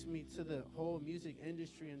introduce me to the whole music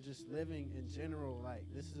industry and just living in general. Like,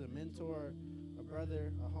 this is a mentor, a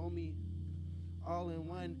brother, a homie, all in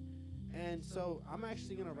one. And so I'm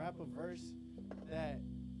actually gonna rap a verse that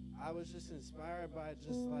I was just inspired by.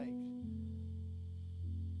 Just like,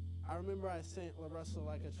 I remember I sent LaRussell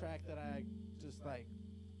like a track that I just like,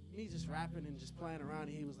 me just rapping and just playing around,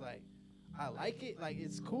 and he was like, I like it, like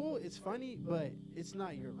it's cool, it's funny, but it's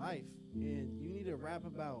not your life, and you need to rap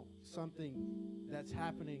about something that's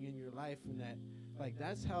happening in your life, and that, like,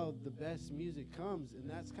 that's how the best music comes. And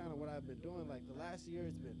that's kind of what I've been doing. Like, the last year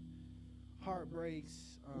has been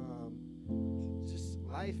heartbreaks, just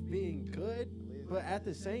life being good, but at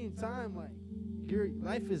the same time, like, your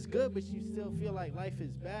life is good, but you still feel like life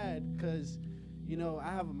is bad, because, you know,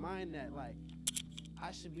 I have a mind that, like, I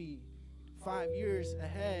should be 5 years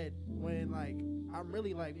ahead when, like, I'm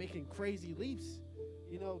really, like, making crazy leaps,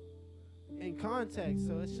 you know, in context.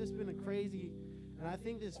 So it's just been a crazy, and I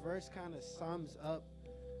think this verse kind of sums up,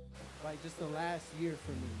 like, just the last year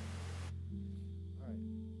for me. All right.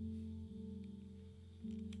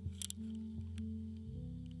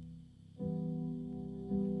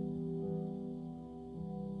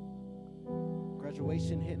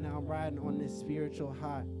 Graduation hit, now I'm riding on this spiritual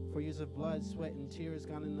high. 4 years of blood, sweat, and tears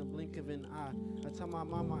gone in the blink of an eye. I tell my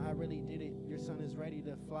mama I really did it. Your son is ready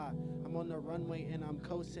to fly. I'm on the runway and I'm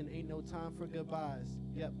coasting. Ain't no time for goodbyes.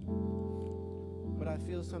 Yep. But I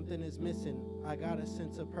feel something is missing. I got a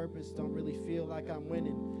sense of purpose. Don't really feel like I'm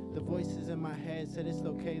winning. The voices in my head said it's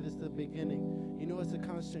okay, this is the beginning. You know it's a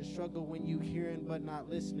constant struggle when you hearing but not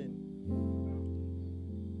listening.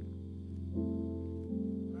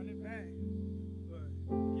 Run it back, but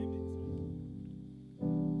give it to him.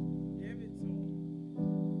 Give it to him.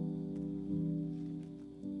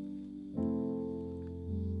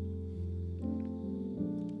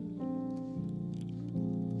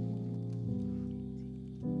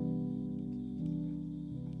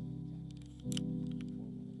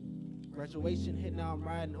 Graduation hit, now I'm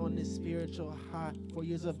riding on this spiritual high. 4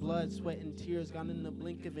 years of blood, sweat, and tears gone in the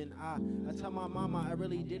blink of an eye. I tell my mama I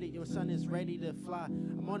really did it. Your son is ready to fly.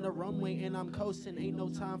 I'm on the runway and I'm coasting. Ain't no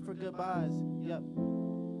time for goodbyes. Yep.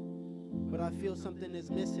 But I feel something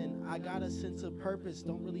is missing. I got a sense of purpose.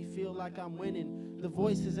 Don't really feel like I'm winning. The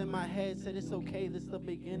voices in my head said it's okay, this is the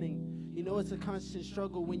beginning. You know it's a constant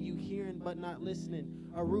struggle when you hearing but not listening.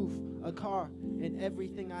 A roof, a car, and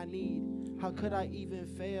everything I need. How could I even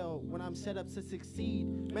fail when I'm set up to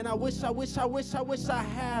succeed? Man, I wish I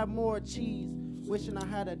had more cheese. Wishing I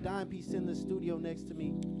had a dime piece in the studio next to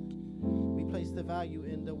me. We place the value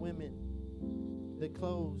in the women, the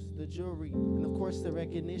clothes, the jewelry, and of course the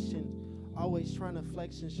recognition. Always trying to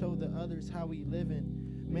flex and show the others how we living.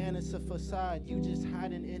 Man, it's a facade, you just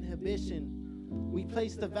hide an inhibition. We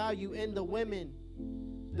place the value in the women,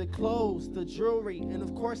 the clothes, the jewelry, and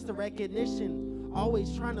of course the recognition.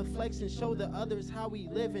 Always trying to flex and show the others how we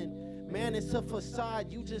living. Man, it's a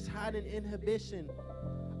facade, you just hide an inhibition.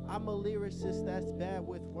 I'm a lyricist that's bad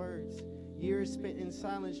with words. Years spent in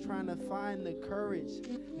silence trying to find the courage.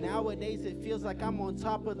 Nowadays it feels like I'm on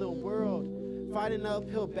top of the world, fighting an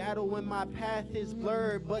uphill battle when my path is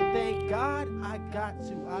blurred. But thank God I got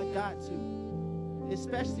to.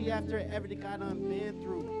 Especially after everything I done been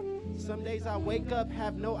through. Some days I wake up,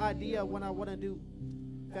 have no idea what I want to do.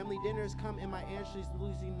 Family dinners come and my answers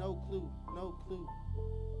losing no clue.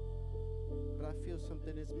 But I feel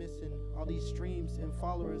something is missing. All these streams and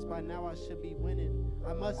followers, by now I should be winning.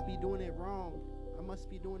 I must be doing it wrong. I must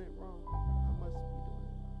be doing it wrong.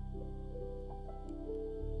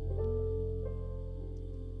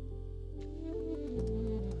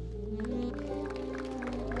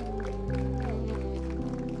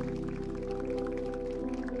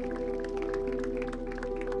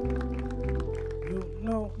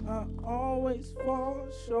 I always fall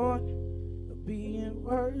short of being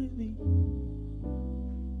worthy.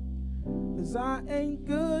 'Cause I ain't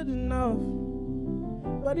good enough,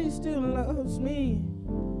 but he still loves me.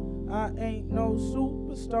 I ain't no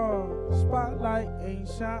superstar, spotlight ain't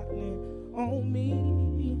shining on me.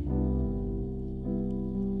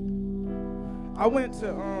 I went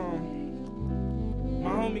to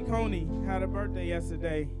my homie Coney had a birthday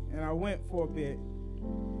yesterday, and I went for a bit.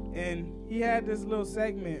 And he had this little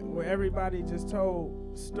segment where everybody just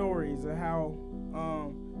told stories of how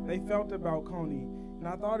they felt about Coney. And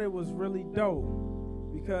I thought it was really dope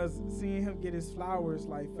because seeing him get his flowers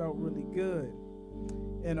like felt really good.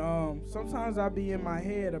 And sometimes I be in my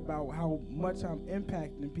head about how much I'm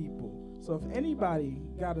impacting people. So if anybody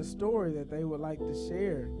got a story that they would like to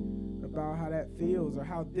share about how that feels or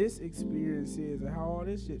how this experience is or how all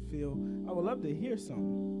this shit feel, I would love to hear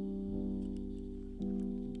something.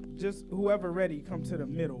 Just whoever ready, come to the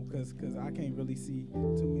middle, cause I can't really see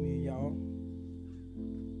too many of y'all.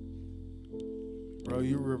 Bro,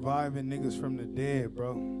 you reviving niggas from the dead,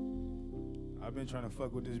 bro. I've been trying to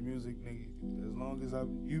fuck with this music, nigga, as long as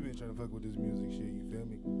you've been trying to fuck with this music shit, you feel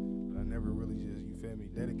me? But I never really just, you feel me,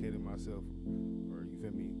 dedicated myself, or you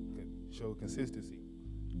feel me, show consistency.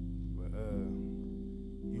 But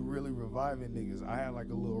you really reviving niggas. I had like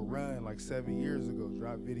a little run like 7 years ago,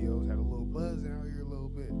 dropped videos, had a little buzz out here a little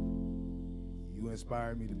bit. You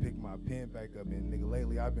inspired me to pick my pen back up, and nigga,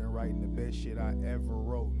 lately I've been writing the best shit I ever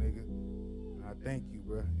wrote, nigga. And I thank you,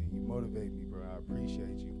 bro, and you motivate me, bro. I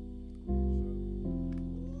appreciate you.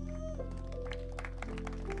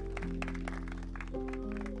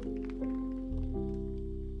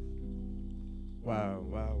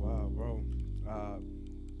 Wow, bro.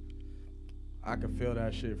 I can feel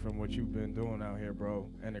that shit from what you've been doing out here, bro.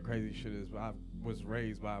 And the crazy shit is I was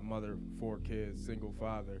raised by a mother, 4 kids, single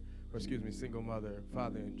mother,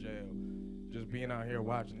 father in jail. Just being out here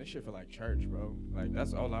watching, this shit feel like church, bro. Like,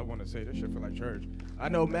 that's all I want to say. This shit feel like church. I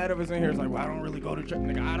know mad of us in here is like, well, I don't really go to church.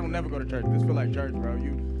 Nigga, I don't never go to church. This feel like church, bro.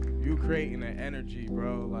 You creating an energy,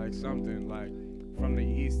 bro, like something, like, from the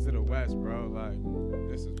east to the west, bro. Like,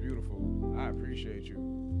 this is beautiful. I appreciate you.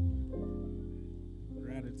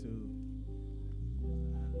 Gratitude.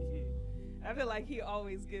 I feel like he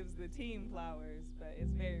always gives the team flowers, but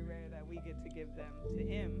it's very rare that we get to give them to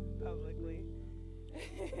him publicly.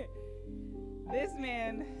 This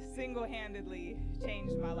man single-handedly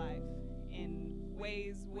changed my life in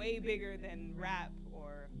ways way bigger than rap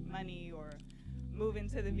or money or moving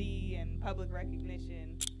to the V and public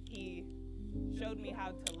recognition. He showed me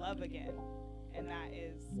how to love again, and that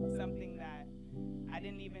is something that I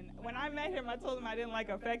didn't even, when I met him, I told him I didn't like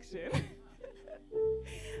affection.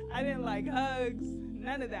 I didn't like hugs,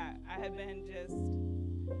 none of that. I had been just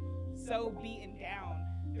so beaten down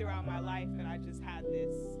throughout my life, and I just had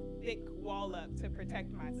this thick wall up to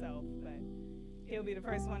protect myself. But he'll be the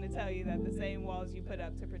first one to tell you that the same walls you put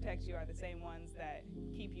up to protect you are the same ones that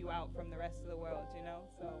keep you out from the rest of the world, you know?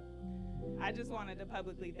 So I just wanted to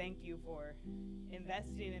publicly thank you for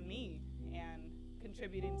investing in me and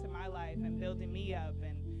contributing to my life and building me up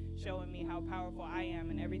and showing me how powerful I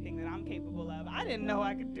am and everything that I'm capable of. I didn't know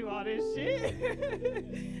I could do all this shit.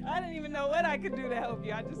 I didn't even know what I could do to help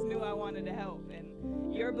you. I just knew I wanted to help.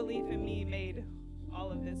 And your belief in me made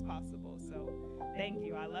all of this possible. So thank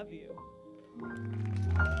you. I love you.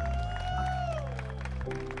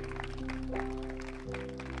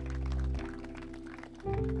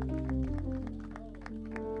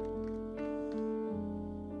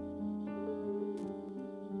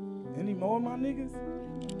 Any more of my niggas?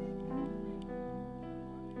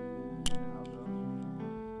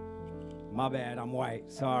 My bad, I'm white.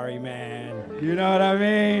 Sorry, man. You know what I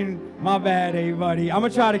mean? My bad, everybody. I'm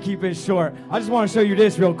gonna try to keep it short. I just want to show you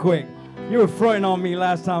this real quick. You were fronting on me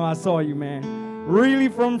last time I saw you, man. Really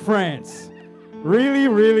from France.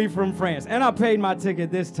 Really from France. And I paid my ticket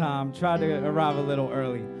this time. Tried to arrive a little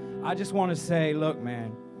early. I just want to say, look,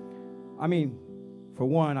 man. I mean, for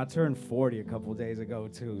one, I turned 40 a couple days ago,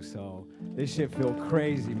 too. So this shit feel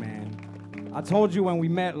crazy, man. I told you when we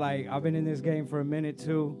met, like, I've been in this game for a minute,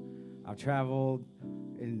 too. I've traveled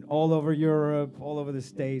all over Europe, all over the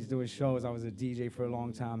States, doing shows. I was a DJ for a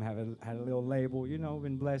long time, had a little label, you know,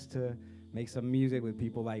 been blessed to make some music with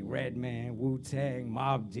people like Redman, Wu-Tang,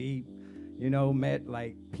 Mobb Deep, you know, met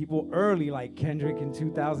like people early like Kendrick in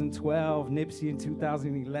 2012, Nipsey in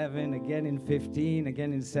 2011, again in 15,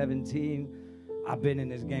 again in 17. I've been in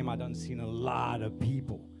this game, I done seen a lot of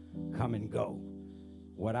people come and go.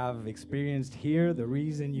 What I've experienced here, the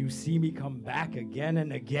reason you see me come back again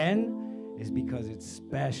and again is because it's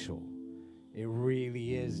special. it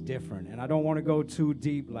really is different. And I don't want to go too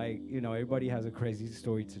deep, like, you know, everybody has a crazy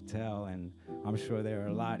story to tell, and I'm sure there are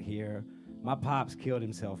a lot here. My pops killed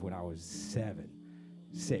himself when I was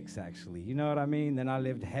 6 actually. You know what I mean? Then I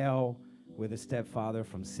lived hell with a stepfather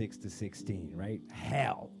from 6 to 16, right?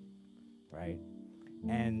 Hell, right?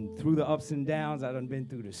 And through the ups and downs, I done been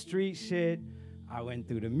through the street shit. I went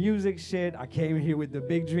through the music shit. I came here with the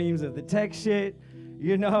big dreams of the tech shit,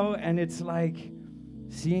 you know? And it's like,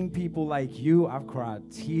 seeing people like you, I've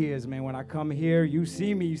cried tears, man. When I come here, you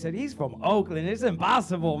see me, you said, he's from Oakland. It's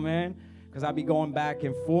impossible, man. Because I be going back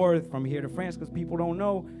and forth from here to France, because people don't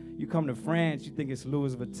know. You come to France, you think it's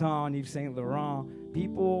Louis Vuitton, Yves Saint Laurent.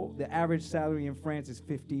 People, the average salary in France is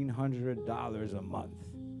 $1,500 a month.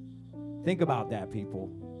 Think about that,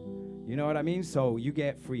 people. You know what I mean? So you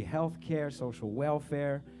get free health care, social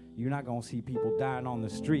welfare. You're not going to see people dying on the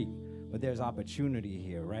street. But there's opportunity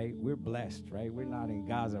here, right? We're blessed, right? We're not in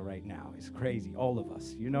Gaza right now. It's crazy, all of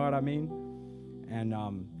us. You know what I mean? And,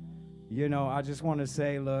 you know, I just want to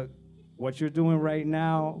say, look, what you're doing right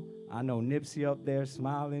now, I know Nipsey up there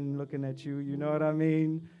smiling, looking at you, you know what I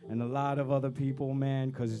mean? And a lot of other people,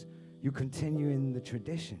 man, because you continue in the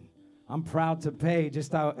tradition. I'm proud to pay,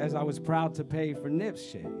 just as I was proud to pay for Nip's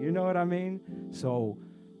shit, you know what I mean? So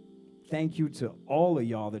thank you to all of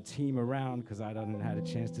y'all, the team around, because I done had a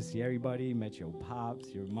chance to see everybody, met your pops,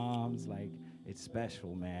 your moms, like, it's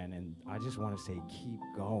special, man. And I just want to say, keep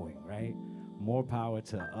going, right? More power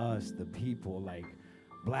to us, the people, like,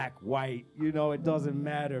 black, white, you know, it doesn't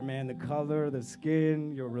matter, man. The color, the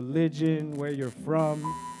skin, your religion, where you're from,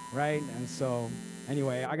 right? And so,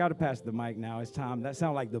 anyway, I got to pass the mic now. It's time. That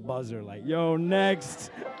sound like the buzzer, like, yo,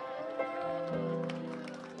 next.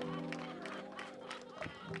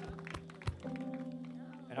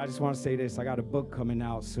 And I just want to say this. I got a book coming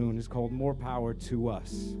out soon. It's called More Power to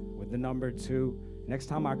Us, with the number 2. Next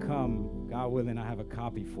time I come, God willing, I have a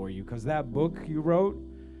copy for you. Because that book you wrote,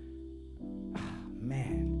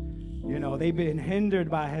 man, you know, they've been hindered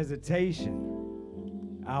by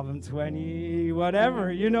hesitation. Album 20,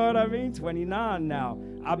 whatever, you know what I mean? 29 now.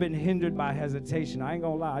 I've been hindered by hesitation. I ain't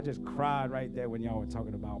gonna lie, I just cried right there when y'all were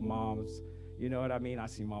talking about moms. You know what I mean? I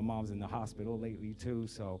see my mom's in the hospital lately too,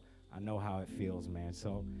 so I know how it feels, man.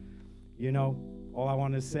 So, you know, all I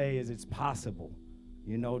want to say is it's possible.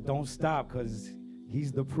 You know, don't stop, because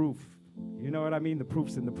he's the proof. You know what I mean? The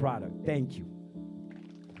proof's in the product. Thank you.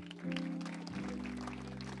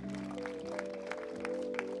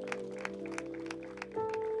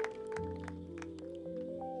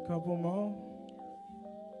 Couple more.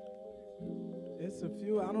 It's a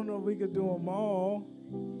few. I don't know if we could do them all.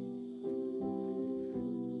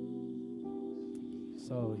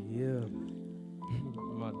 So yeah,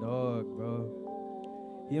 my dog,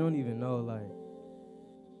 bro. He don't even know, like,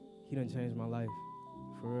 he done changed my life,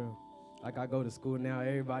 for real. Like, I go to school now,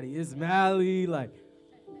 everybody is Mally, like,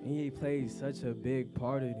 and he plays such a big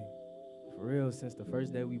part in it, for real. Since the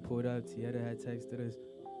first day we pulled up, Tieta had texted us.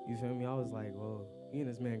 You feel me? I was like, whoa. You in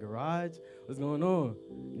this man garage? What's going on?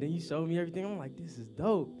 And then you showed me everything. I'm like, this is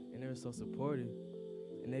dope. And they were so supportive.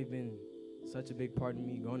 And they've been such a big part of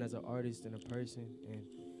me growing as an artist and a person. And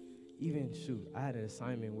even, shoot, I had an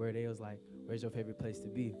assignment where they was like, where's your favorite place to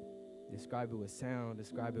be? Describe it with sound,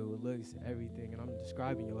 describe it with looks, everything. And I'm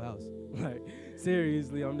describing your house. Like,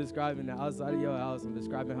 seriously, I'm describing the outside of your house. I'm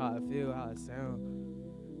describing how I feel, how I sound.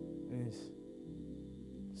 And it's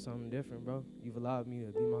something different, bro. You've allowed me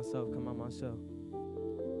to be myself, come out my shell.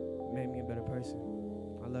 Made me a better person.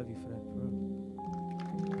 I love you for that, bro.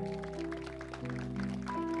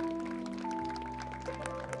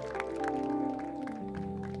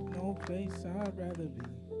 No place I'd rather be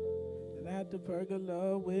than at the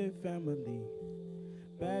pergola with family.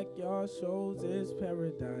 Backyard shows is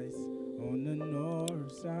paradise on the north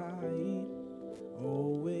side.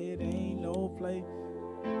 Oh, it ain't no place.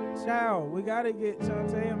 Ciao, we gotta get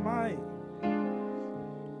Shantae and Mike.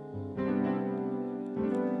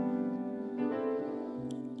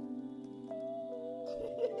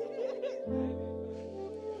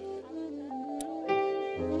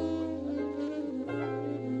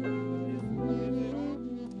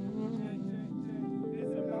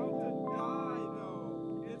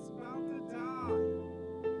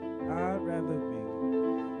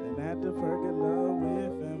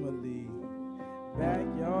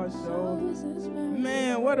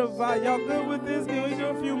 Y'all good with this? Can we do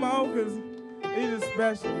a few more? Because it's just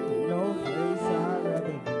special. No place I'd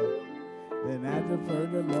rather be than at the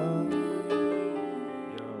pergola.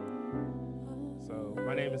 Yo. So,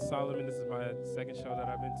 my name is Solomon. This is my second show that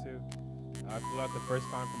I've been to. I flew out the first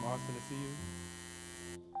time from Austin to see you.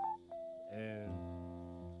 And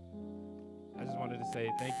I just wanted to say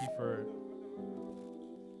thank you for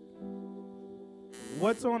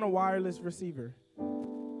What's on a wireless receiver?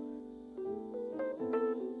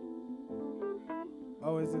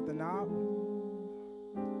 Oh, is it the knob?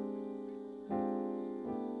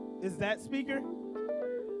 Is that speaker?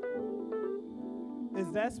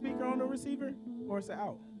 Is that speaker on the receiver? Or is it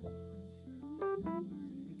out?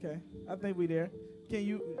 Okay, I think we there. Can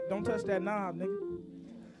you, don't touch that knob, nigga.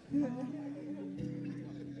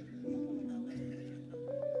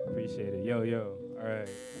 Appreciate it. Yo, yo. All right.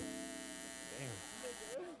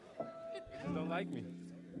 Damn. You don't like me.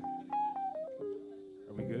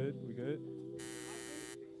 Are we good? We good?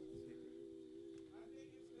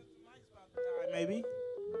 Maybe.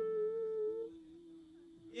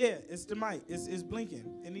 Yeah, it's the mic. It's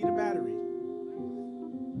blinking. It need a battery.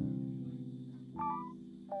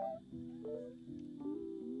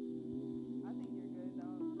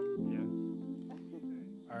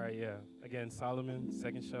 All right, yeah. Again, Solomon,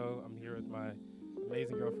 second show. I'm here with my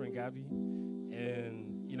amazing girlfriend, Gabby.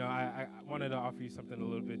 And, you know, I wanted to offer you something a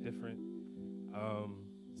little bit different.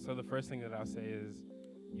 So the first thing that I'll say is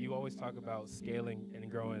you always talk about scaling and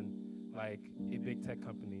growing like a big tech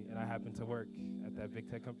company. And I happen to work at that big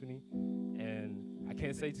tech company. And I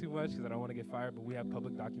can't say too much because I don't want to get fired, but we have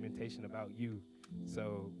public documentation about you.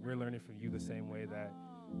 So we're learning from you the same way that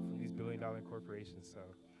from these billion-dollar corporations. So.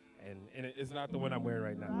 And it's not the one I'm wearing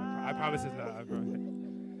right now. I promise it's not.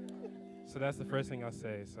 So that's the first thing I'll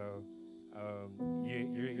say. So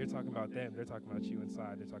you're talking about them. They're talking about you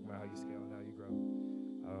inside. They're talking about how you scale and how you grow.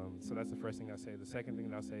 So that's the first thing I'll say. The second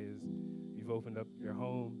thing I'll say is you've opened up your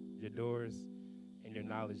home, your doors, and your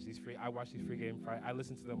knowledge. I watch these free game Friday. I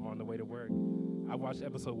listen to them on the way to work. I watched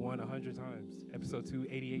episode 1 100 times, episode 2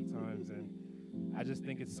 88 times, and I just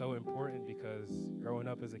think it's so important because growing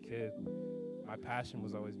up as a kid, my passion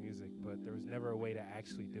was always music, but there was never a way to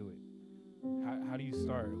actually do it. How do you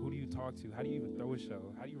start? Who do you talk to? How do you even throw a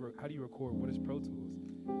show? How do you record? What is Pro Tools?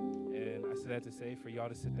 And I said that to say for y'all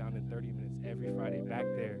to sit down in 30 minutes every Friday back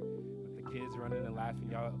there with the kids running and laughing,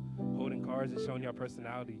 y'all holding cards and showing y'all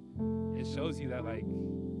personality. It shows you that, like,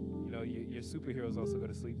 you know, your superheroes also go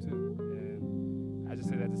to sleep too. And I just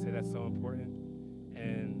say that to say that's so important.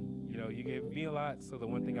 And, you know, you gave me a lot, so the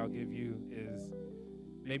one thing I'll give you is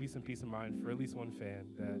maybe some peace of mind for at least one fan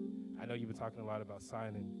that I know you've been talking a lot about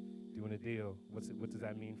signing, doing a deal. What does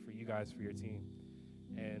that mean for you guys, for your team?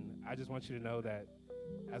 And I just want you to know that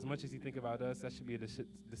as much as you think about us, that should be a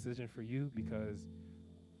decision for you because,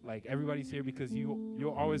 like, everybody's here because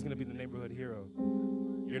you're always going to be the neighborhood hero.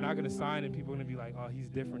 You're not going to sign and people are going to be like, oh, he's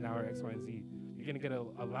different now or X, Y, and Z. You're going to get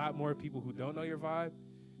a lot more people who don't know your vibe,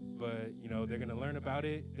 but, you know, they're going to learn about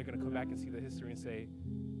it. They're going to come back and see the history and say,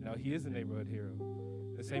 no, he is a neighborhood hero.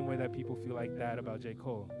 The same way that people feel like that about J.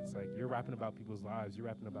 Cole. It's like you're rapping about people's lives. You're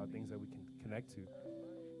rapping about things that we can connect to.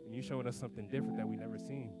 And you're showing us something different that we've never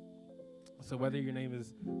seen. So whether your name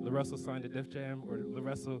is LaRussell signed to Def Jam or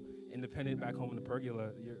LaRussell independent back home in the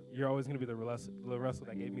pergola, you're always going to be the LaRussell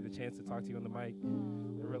that gave me the chance to talk to you on the mic.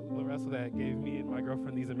 The LaRussell that gave me and my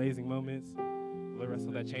girlfriend these amazing moments.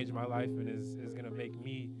 LaRussell that changed my life and is going to make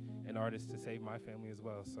me an artist to save my family as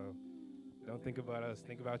well. So don't think about us,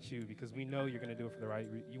 think about you, because we know you're going to do it for the right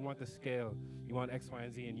reason. You want the scale, you want X, Y,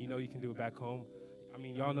 and Z, and you know you can do it back home. I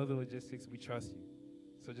mean, y'all know the logistics, we trust you.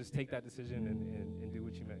 So just take that decision and do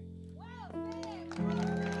what you may.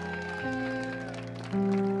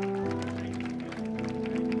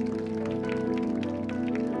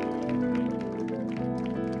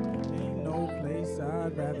 Ain't no place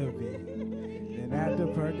I'd rather be than at the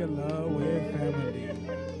pergola with family.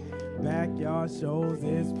 Backyard shows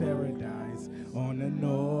is paradise on the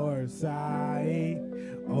north side.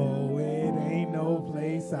 Oh, it ain't no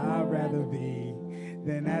place I'd rather be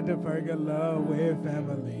than at the pergola with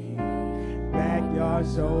family. Backyard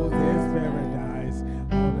shows is paradise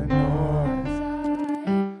on the north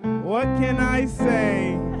side. What can I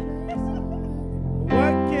say?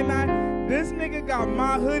 What can I? This nigga got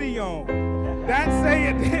my hoodie on. That's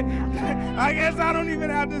saying, I guess I don't even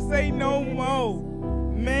have to say no more.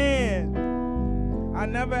 Man, I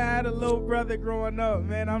never had a little brother growing up,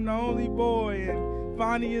 man. I'm the only boy, and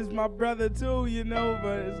Fonnie is my brother too, you know,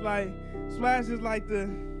 but it's like, Splash is like he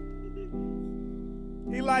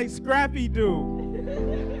like Scrappy dude.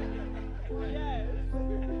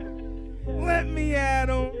 Let me at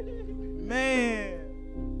him. Man,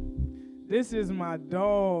 this is my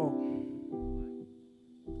dog.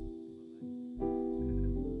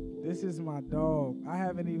 This is my dog. I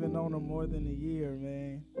haven't even known him more than a year,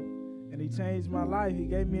 man. And he changed my life. He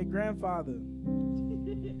gave me a grandfather.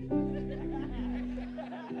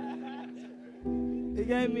 He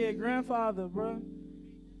gave me a grandfather, bro.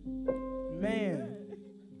 Man.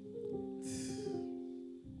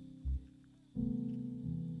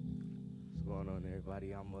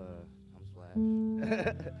 I'm Slash.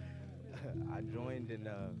 I joined in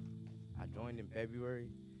February,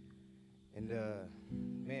 and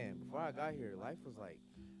man, before I got here, life was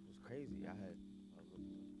crazy.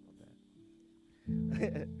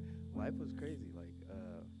 Life was crazy.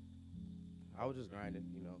 I was just grinding,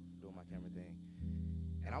 doing my camera thing.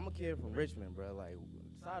 And I'm a kid from Richmond, bro. Like, the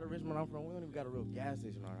side of Richmond I'm from, we don't even got a real gas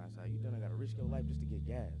station on our side. You done gotta risk your life just to get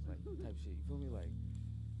gas, type shit. You feel me? Like,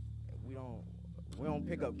 we don't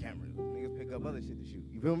pick up cameras. Niggas pick up other shit to shoot.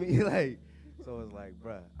 You feel me? So it's like,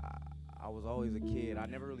 bruh, I was always a kid. I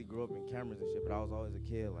never really grew up in cameras and shit, but I was always a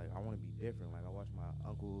kid. Like, I want to be different. Like, I watched my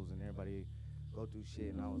uncles and everybody go through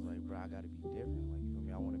shit, and I was like, bruh, I gotta be different. Like, you feel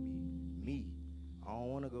me? I want to be me. I don't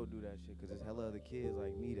want to go do that shit because there's hella other kids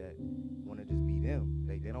like me that want to just be them.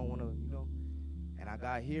 They don't want to, And I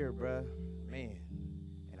got here, bruh, man,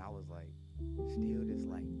 and I was like, still just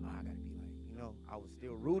like, oh, I gotta be like, I was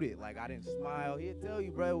still rooted. Like, I didn't smile. He'll tell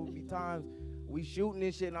you, bruh, it would be times we shooting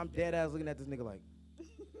this shit and I'm dead ass looking at this nigga like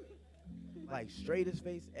straightest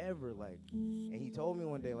face ever. Like, and he told me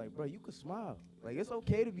one day, like, bruh, you could smile. Like, it's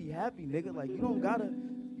okay to be happy, nigga. Like, you don't gotta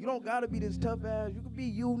be this tough ass. You could be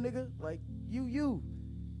you, nigga. Like, you.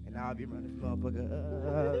 And now I be running this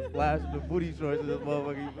motherfucker, flashing the booty shorts of this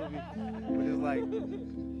motherfucker, you feel me? But it's like,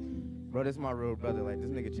 bro, this my real brother. Like,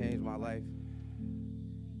 this nigga changed my life.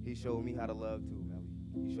 He showed me how to love too, man.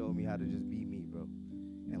 He showed me how to just be me, bro.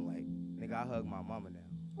 And like, nigga, I hug my mama now.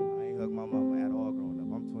 I ain't hug my mama at all growing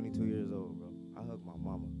up. I'm 22 years old, bro. I hug my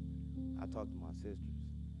mama. I talk to my sisters.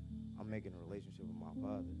 I'm making a relationship with my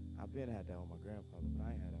father. I've been had that with my grandfather, but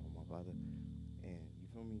I ain't had that with my father. And you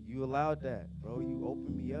feel me? You allowed that, bro. You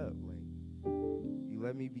opened me up. Like, you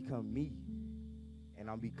let me become me. And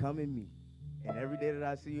I'm becoming me. And every day that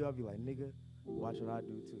I see you, I'll be like, nigga, watch what I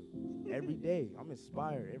do too. Every day. I'm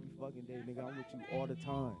inspired every fucking day, nigga. I'm with you all the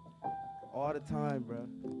time. All the time, bro.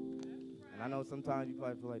 And I know sometimes you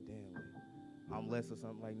probably feel like, damn, like, I'm less or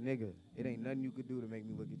something. Like, nigga, it ain't nothing you could do to make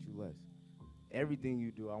me look at you less. Everything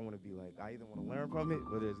you do, I want to be like, I either want to learn from it,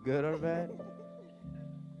 whether it's good or bad,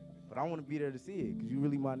 but I want to be there to see it, because you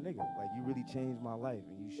really my nigga. Like, you really changed my life,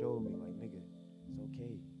 and you showed me, like, nigga, it's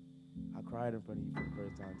okay. I cried in front of you for the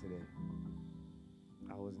first time today.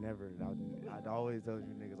 I'd always tell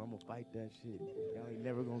you niggas, I'm gonna fight that shit. Y'all ain't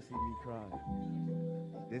never gonna see me cry.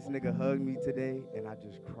 This nigga hugged me today, and I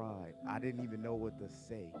just cried. I didn't even know what to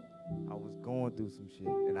say. I was going through some shit,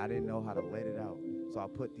 and I didn't know how to let it out. So I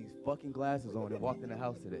put these fucking glasses on and walked in the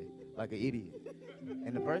house today like an idiot.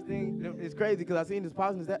 And the first thing, it's crazy, because I seen his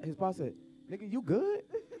pops, and his pops said, nigga, you good?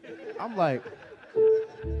 I'm like,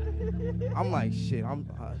 shit,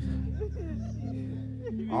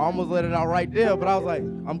 I almost let it out right there, but I was like,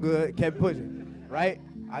 I'm good, kept pushing, right?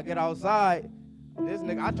 I get outside, this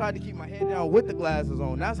nigga, I tried to keep my head down with the glasses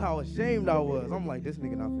on. That's how ashamed I was. I'm like, this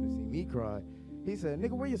nigga not finna see me cry. He said,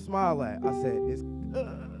 nigga, where your smile at? I said, it's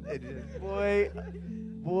good.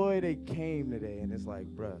 Boy, they came today, and it's like,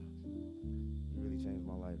 bruh, you really changed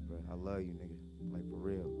my life, bruh. I love you, nigga, like, for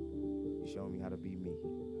real. You showed me how to be me.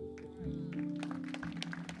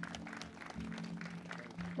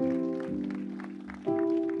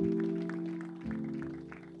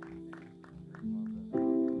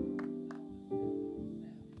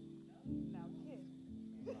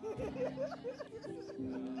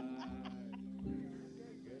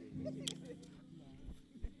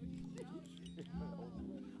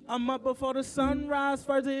 I'm up before the sunrise,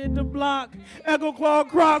 first to hit the block. Echo claw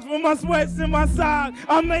cross with my sweats in my sock.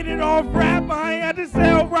 I made it off rap, I ain't had to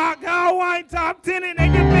sell rock. How I ain't top 10 and they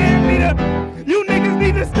can bend me to. You niggas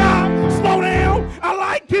need to stop, slow down. I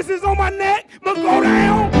like kisses on my neck, but go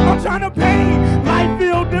down. I'm trying to pay. Life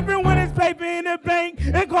feel different when it's paper in the bank.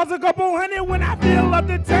 It costs a couple hundred when I fill up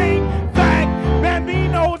the tank. Fact,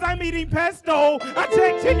 Bambinos, I'm eating pesto. I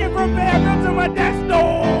check chicken from Fairfield to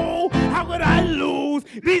Modesto. How could I lose?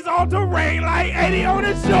 These all terrain like 80 on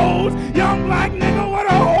the shows. Young black nigga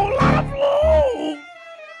with a whole lot of flu.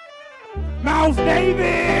 Mouse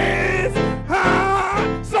Davis,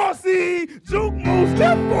 Saucy, Juke Moose,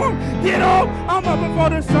 step form, get up. I'm up before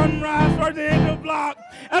the sunrise, first to hit the block.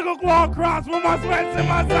 Echo claw cross with my sweats in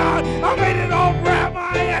my sock. I made it off rap,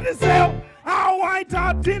 I ain't had to sell. How I ain't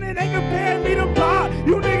top 10 and they compare me to pop.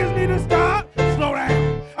 You niggas need to stop, slow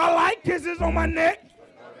down. I like kisses on my neck.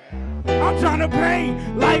 I'm trying to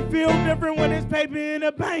paint. Life feel different when it's paper in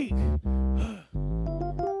the bank.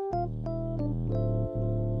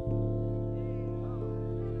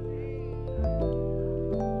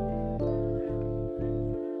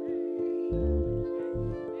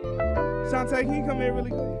 Shantae, can you come here really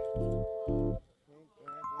quick?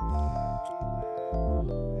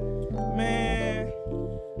 Man.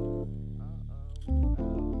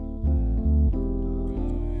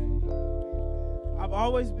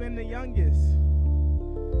 always been the youngest.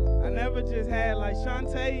 I never just had like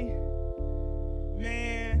Shantae,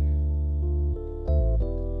 man.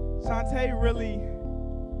 Shantae really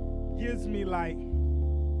gives me like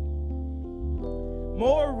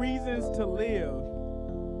more reasons to live.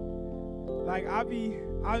 Like I be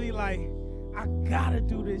like, I gotta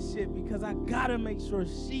do this shit because I gotta make sure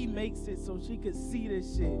she makes it so she could see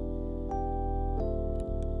this shit.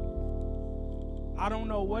 I don't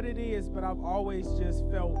know what it is, but I've always just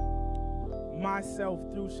felt myself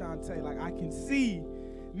through Shantae. Like I can see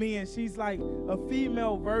me, and she's like a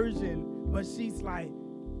female version, but she's like,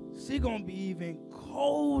 she gonna be even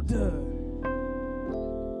colder.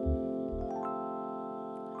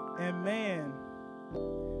 And man,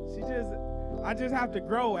 I just have to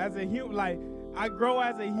grow as a human. Like I grow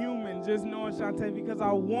as a human just knowing Shantae because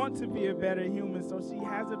I want to be a better human so she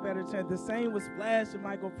has a better chance. The same with Splash and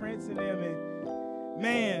Michael Prince and them. And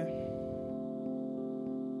man,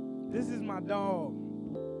 this is my dog.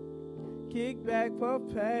 Kick back, puff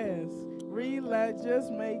pass. Relax,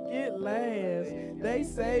 just make it last. They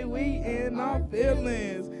say we in our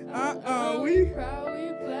feelings. We proud,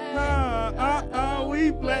 we blessed.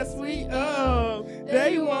 We blessed, we up.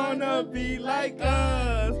 They wanna be like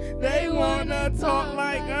us. They wanna talk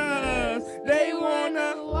like us. They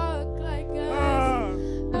wanna walk like us.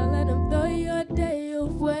 Don't let them throw your day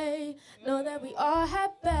away. Know that we all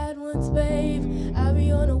have bad ones, babe. I'll be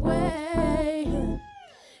on the way.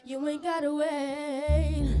 You ain't gotta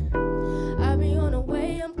wait. I'll be on the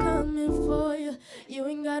way, I'm coming for you. You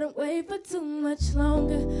ain't gotta wait for too much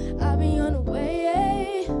longer. I'll be on the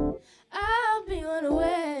way. I'll be on the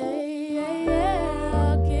way.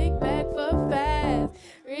 I'll kick back for fast.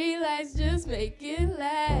 Relax, just make it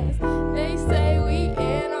last. They say we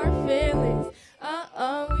in our feelings.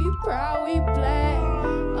 We proud, we black.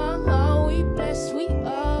 We blessed, we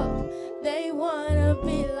up. They wanna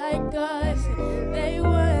be like us. They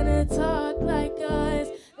wanna talk like us.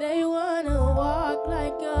 They wanna walk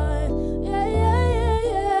like us. Yeah, yeah,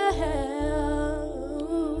 yeah, yeah.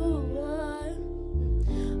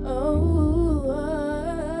 Oh,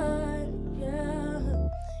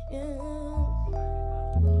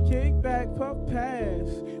 yeah. Kick back, puff pass.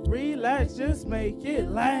 Relax, just make it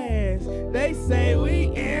last. They say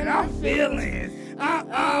we in our feelings.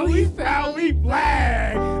 We proud, we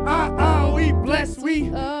black. We blessed, we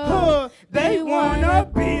They wanna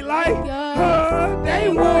be like her. They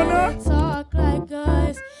wanna talk like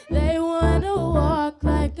us. They wanna walk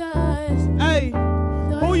like us. Hey,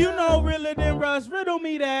 who you know realer than Russ? Riddle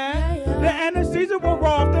me that. The anesthesia will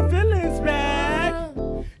off, the feelings back.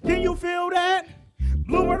 Can you feel that?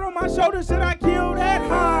 Blue word on my shoulder, should I kill that?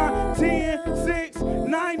 10, 6,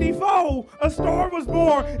 94. A star was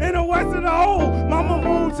born in the west of the O. Mama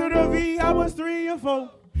moved to the V, I was 3 and 4.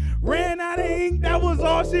 Ran out of ink, that was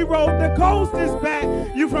all she wrote. The coast is back.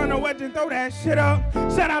 You from the west and throw that shit up.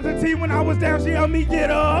 Shout out to T when I was down, she helped me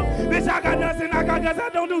get up. Bitch, I got nuts and I got guts, I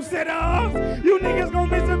don't do sit-ups. You niggas gon'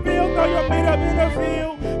 miss a bill, throw your feet up in the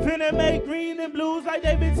field. Finna make green and blues like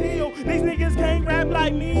David Teal. These niggas can't rap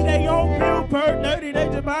like me, they on pill perk. Dirty, they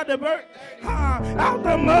just by the bird. Out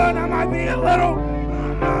the mud, I might be a little.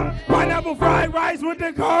 Pineapple fried rice with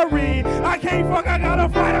the curry. I can't fuck, I gotta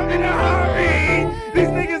fight, I'm in a hurry. These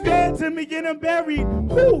niggas dead to me, getting buried.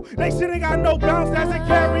 Whoo, they shit ain't got no bounce, that's a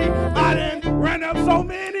carry. I done ran up so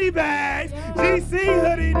many bags. GC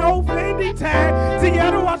hoodie, no Fendi tag.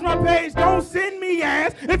 Together, watch my page, don't send me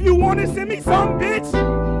ass. If you wanna send me some bitch.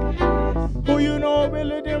 Who you know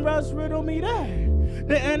realer than Russ, riddle me that.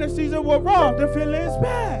 The anesthesia will off, the feeling's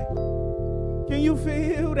back. Can you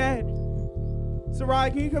feel that?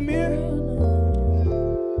 Sarai, can you come here?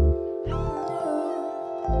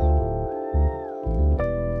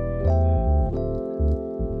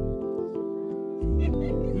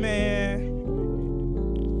 Man.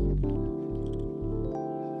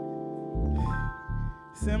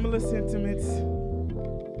 Similar sentiments.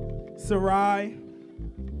 Sarai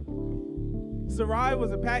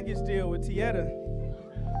was a package deal with Tieta.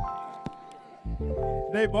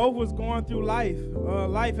 They both was going through life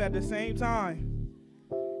at the same time.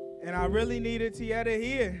 And I really needed Tieta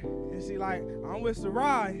here. And she like, I'm with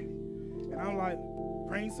Sarai. And I'm like,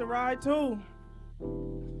 bring Sarai too.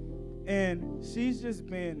 And she's just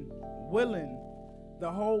been willing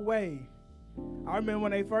the whole way. I remember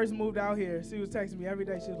when they first moved out here, she was texting me every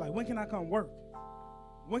day. She was like, when can I come work?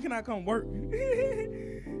 When can I come work?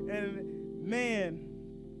 And man,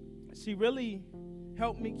 she really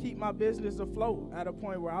helped me keep my business afloat at a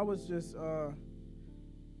point where I was just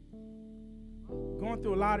going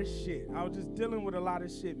through a lot of shit. I was just dealing with a lot of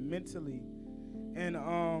shit mentally. And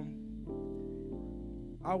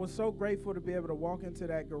I was so grateful to be able to walk into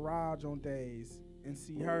that garage on days and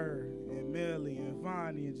see her and Millie and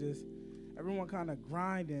Vonnie and just everyone kind of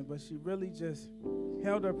grinding, but she really just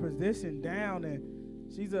held her position down, and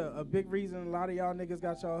she's a big reason a lot of y'all niggas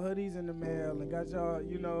got y'all hoodies in the mail and got y'all,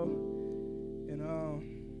 you know, and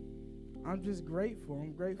I'm just grateful.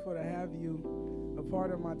 I'm grateful to have you a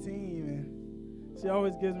part of my team, and she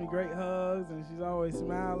always gives me great hugs, and she's always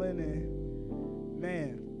smiling, and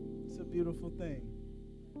man, it's a beautiful thing.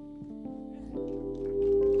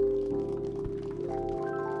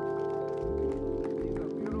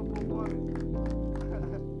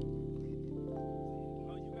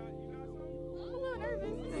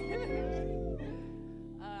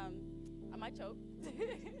 Choke.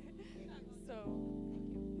 So,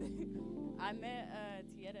 thank you. I met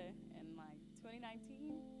Tieta in like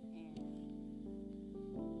 2019,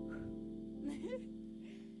 and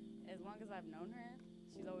as long as I've known her,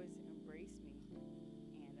 she's always embraced me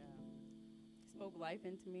and spoke life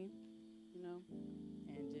into me, you know,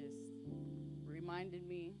 and just reminded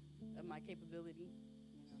me of my capability,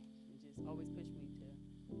 you know, and just always pushed me to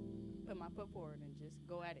put my foot forward and just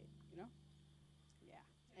go at it, you know.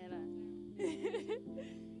 And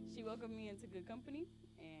she welcomed me into Goodcompenny,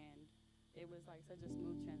 and it was like such a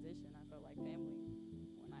smooth transition. I felt like family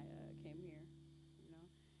when I came here, you know.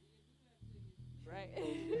 Right.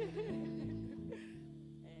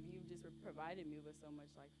 And you just provided me with so much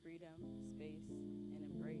like freedom, space, and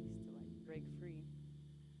embrace to like break free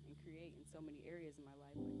and create in so many areas in my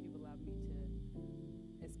life. Like you've allowed me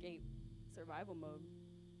to escape survival mode,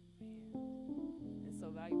 and it's so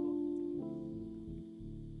valuable to me.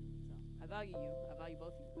 I value you. I value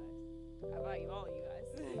both of you guys. I value all of you guys.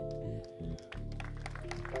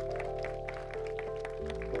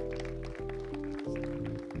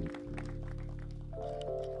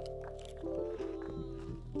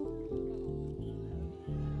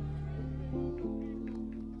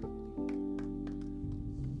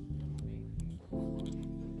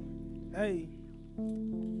 Hey.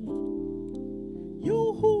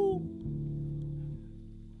 Yoo-hoo.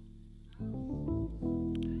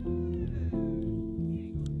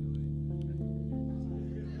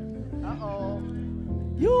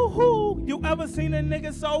 Yoo-hoo, you ever seen a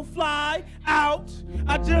nigga so fly? Ouch,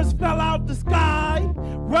 I just fell out the sky.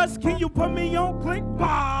 Russ, can you put me on click?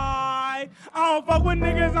 Bye. I don't fuck with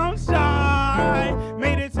niggas, I'm shy.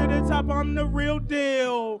 Made it to the top, I'm the real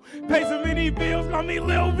deal. Pay so many bills, call me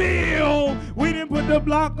Lil Bill. We didn't put the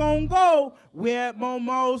block on go. We at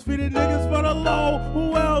Momo's, feeding niggas for the low.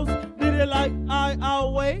 Who else did it like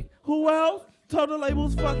I'll wait? Who else? Total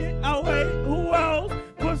labels fucking outweigh. Who else?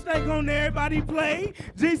 Put steak on everybody play.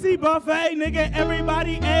 GC buffet, nigga,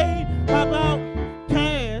 everybody ate. How about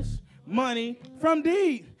cash money from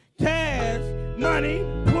D? Cash money,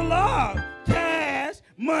 pull up. Cash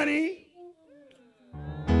money.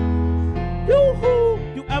 Yoo-hoo.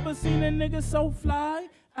 You ever seen a nigga so fly?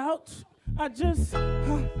 Out. I just,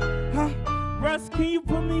 Russ, can you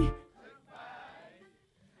put me?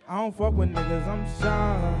 I don't fuck with niggas, I'm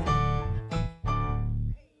shy.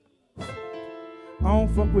 I don't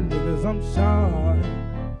fuck with niggas, I'm shy.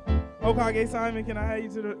 Okay, Simon, can I have you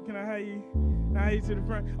to the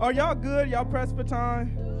front? Are y'all good? Y'all pressed for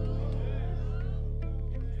time?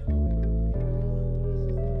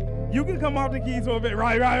 You can come off the keys for a bit.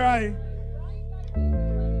 Right.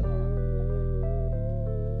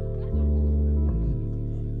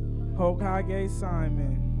 Hokage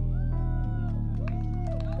Simon.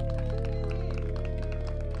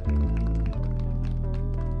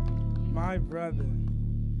 My brother.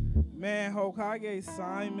 Man, Hokage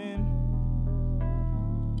Simon.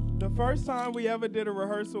 The first time we ever did a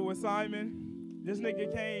rehearsal with Simon, this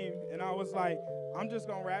nigga came and I was like, I'm just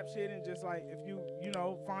gonna rap shit and just like, if you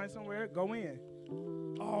find somewhere, go in.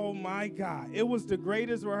 Oh my God, it was the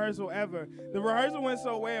greatest rehearsal ever. The rehearsal went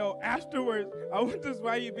so well. Afterwards, I went to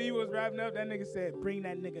Spidey B was rapping up. That nigga said, bring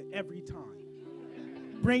that nigga every time.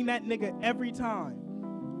 Bring that nigga every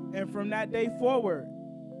time. And from that day forward,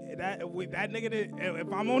 that nigga,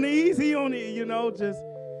 if I'm on the ease, he on it, just,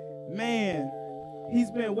 man,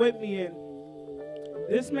 he's been with me. And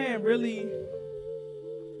this man really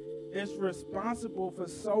is responsible for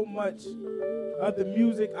so much of the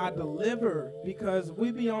music I deliver, because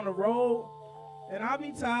we be on the road and I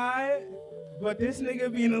be tired, but this nigga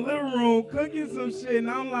be in the living room cooking some shit and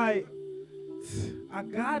I'm like, I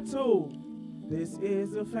got to. This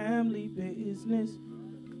is a family business.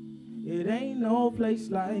 It ain't no place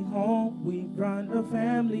like home. We run a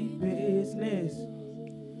family business.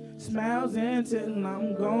 Smiles until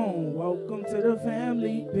I'm gone. Welcome to the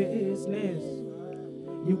family business.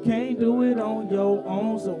 You can't do it on your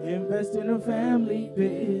own, so invest in a family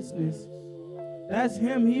business. That's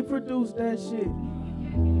him, he produced that shit.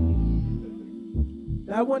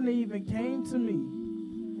 That wouldn't even came to me.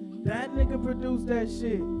 That nigga produced that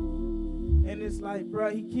shit. And it's like,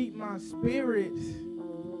 bruh, he keep my spirit.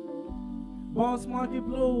 Boss Market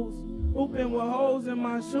Blues, hooping with holes in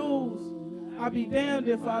my shoes. I be damned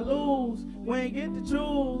if I lose. We ain't get to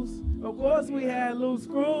choose. Of course we had loose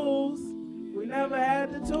screws. We never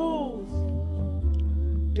had the tools.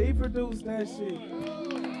 He produced that shit.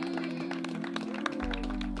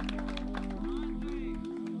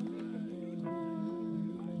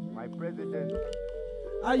 My president.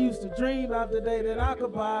 I used to dream about the day that I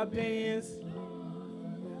could buy Benz.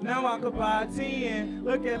 Now I could buy 10.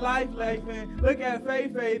 Look at life laughing, look at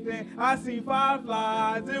faith faithing. I see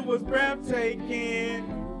fireflies, it was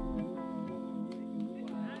breathtaking.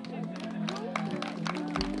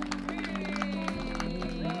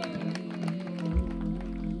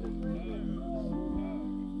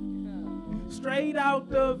 Straight out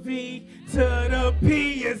the V to the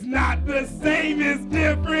P, it's not the same, it's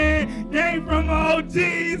different. Came from OGs,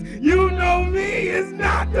 you know me, it's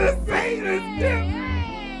not the same, it's different.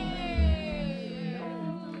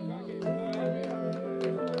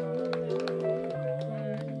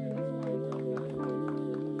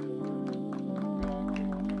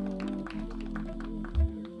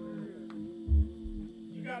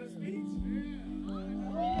 You got a speech?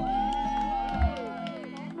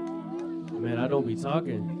 Man, I don't be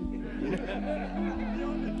talking.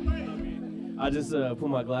 I just put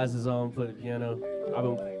my glasses on, play the piano. I've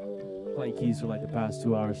been playing keys for like the past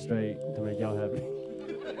 2 hours straight to make y'all happy.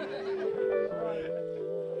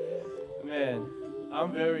 Man,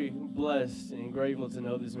 I'm very blessed and grateful to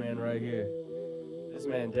know this man right here. This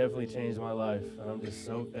man definitely changed my life, and I'm just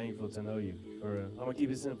so thankful to know you. For real. I'm gonna keep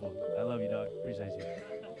it simple. I love you, dog. Appreciate you.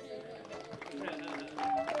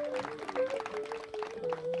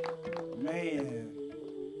 Man.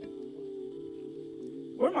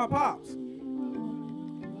 Where my pops?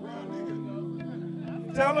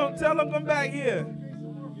 Tell him come back here.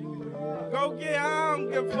 Go get him. I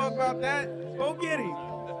don't give a fuck about that. Go get him.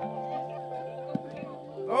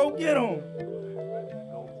 Go get him.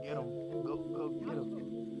 Go get him. Go get him.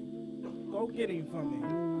 Go get him for me.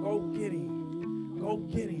 Go get him. Go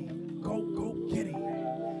get him. Go get him.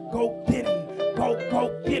 Go get him. Go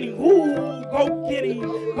get him. Ooh, go get him.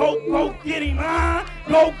 Go get him.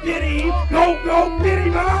 Go get him. Go get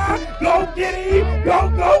him. Go get him.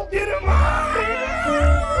 Go get him.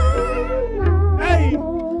 Hey,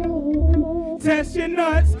 test your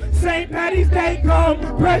nuts. St. Patty's Day come.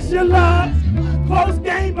 Press your luck. Close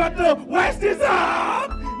game, but the West is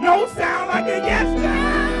up. No sound like a yes.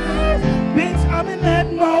 Bitch, I'm in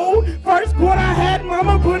that mode. First quarter I had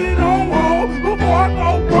mama put it on hold. Before I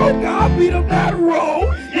go broke, I'll beat up that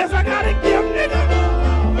road. Yes, I gotta give nigga.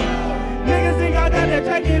 Niggas think I got that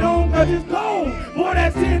jacket on cause it's cold. Boy,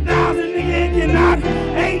 that's 10,000 nigga cannot.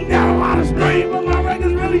 Ain't that a lot of streams, but my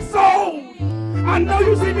record's really sold. I know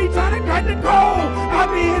you see me trying to crack the code. I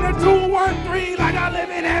be in a 213 like I live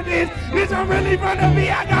in that bitch. Bitch, I'm really from the V.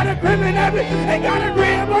 I got a grip in that bitch. Ain't got a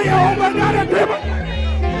grip on your home, I got a grip on.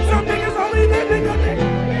 Some niggas only living on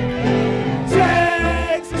niggas.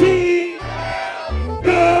 Checks, T,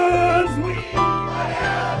 guns, weed,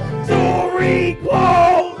 jewelry,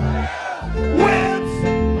 clothes, whips.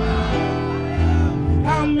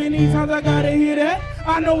 How many times I gotta hear that?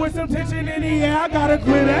 I know it's some tension in the air, I gotta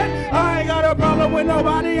quit that. I ain't got a problem with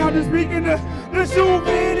nobody, I'm just speaking the shoe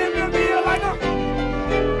fit in the feel like a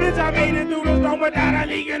bitch. I made it through the storm without a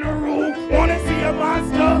leak in the room. Wanna see a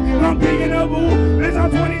monster, I'm picking a boo. Bitch, I'm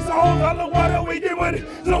 20 souls, all the water we did with it.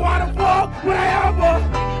 So why the fuck would I ever?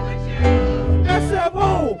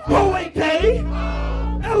 SFO, OAK,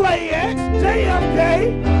 LAX, JFK,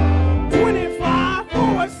 25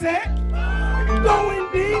 for a set. Going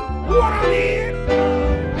deep, what I need.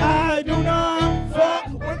 I do not fuck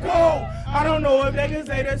with cold. I don't know if they can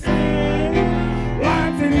say the same.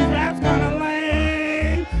 Lying to these raps kinda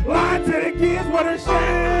lame. Lying to the kids, what a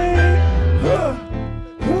shame.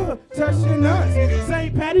 Touch your nuts.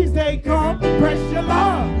 St. Patty's Day come, press your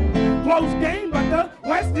luck. Close game, but the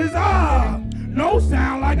West is up. No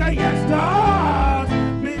sound like a yes does.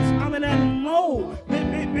 Bitch, I'm in that mode.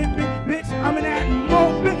 Bitch, I'm in that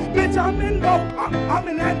mode. Bitch, I'm in mode. I'm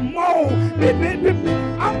in that mode.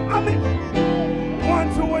 I'm in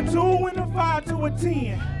 1 to a 2 and a 5 to a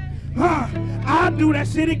 10. I'll do that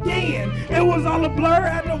shit again. It was all a blur,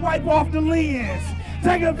 had to wipe off the lens.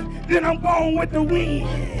 Then I'm going with the wind.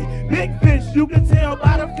 Big fish, you can tell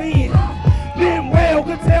by the fin. Then well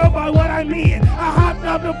could tell by what I mean. I hopped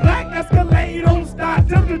up the black Escalade on stop.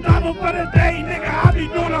 Took the driver for the day, nigga, I be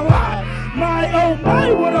doing a lot. My oh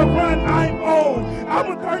my, what a run I'm on.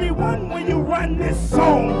 I'm a 31 when you run this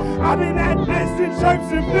song. I've been at distant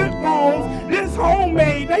chirps and flip phones. This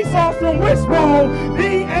homemade, they saw some wishbone.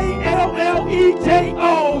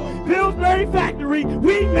 Vallejo, Pillsbury Factory,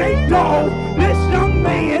 we make dough. This young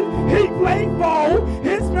man, he played ball.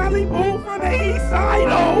 His family moved from the east side,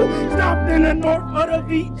 oh. Stopped in the north of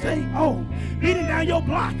the VJO. Beating down your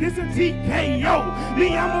block, it's a TKO.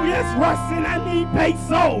 Me, I'm yes, Russ, and I need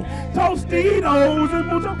peso. Tostitos and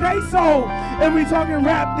mucho queso. If we talking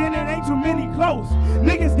rap, then it ain't too many close.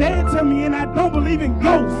 Niggas dead to me, and I don't believe in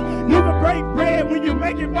ghosts. You can break bread when you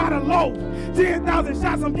make it by the loaf. 10,000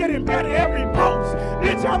 shots, I'm getting better every post.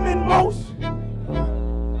 Bitch, I'm in motion.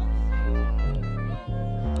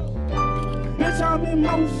 Bitch, I'm in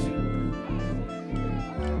motion.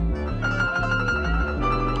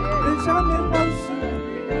 Bitch, I'm in motion.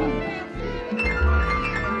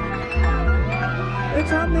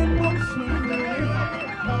 Bitch, I'm in motion.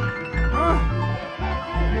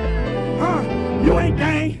 You ain't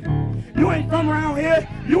gang. You ain't from around here.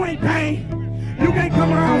 You ain't gang. You can't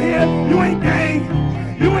come around here. You ain't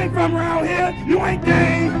gang. You ain't from around here. You ain't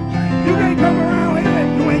gang. You can't come around here.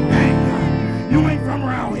 You ain't gang. You ain't from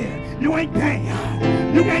around here. You ain't gang.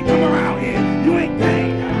 You can't come around here. You ain't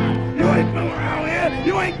gang. You ain't from around here.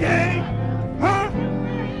 You ain't gang. Huh?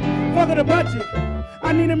 Fuck the budget.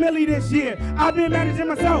 I need a milli this year. I've been managing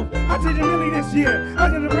myself. I take a milli this year.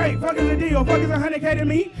 Fuck is a break. Fuck is a deal. Fuck is 100K to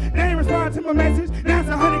me. They ain't respond to my message. Now it's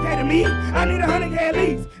 100K to me. I need 100K at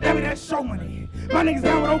least. That mean that's show money. My niggas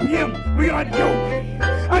down with OPM. We got yo money.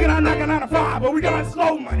 I got knocking out of 5, but we got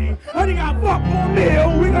slow money. Honey got fuck for a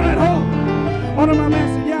meal. We got that hoe. On my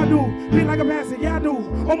master, yeah I do. Feel like a master, yeah I do.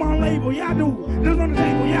 On my label, yeah I do. This on the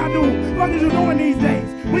table, yeah I do. What is you doing these days?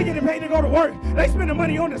 We getting paid to go to work. They spending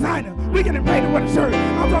money on designer. We getting paid to wear the shirt.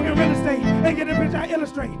 I'm talking real estate. They get a bitch I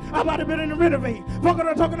illustrate. I'm about to build and renovate. Fuck what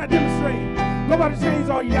I'm talking, I demonstrate. Go buy the chains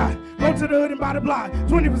all you got. Go to the hood and buy the block.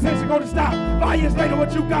 20% should go to stop. 5 years later,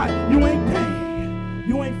 what you got? You ain't gang.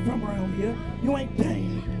 You ain't from around here. You ain't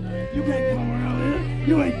gang. You can't come around here.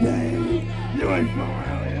 You ain't gang. You ain't from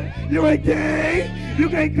around here. You ain't gang. You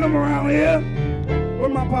can't come around here. Where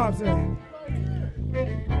my pops at?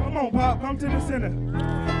 Come on, Pop. Come to the center.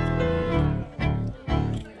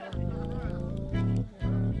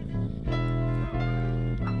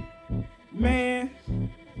 Man.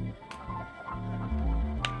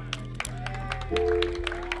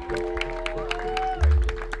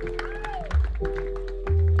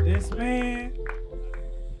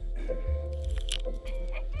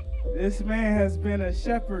 This man has been a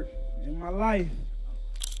shepherd in my life.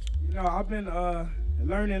 You know, I've been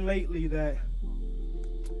learning lately that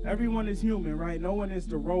everyone is human, right? No one is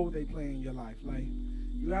the role they play in your life. Like,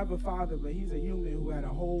 you have a father, but he's a human who had a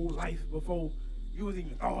whole life before you was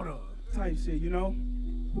even thought of, type shit, you know?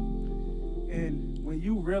 And when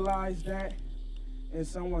you realize that, and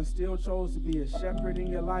someone still chose to be a shepherd in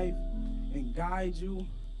your life and guide you,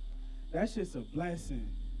 that's just a blessing.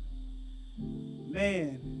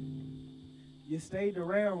 Man, you stayed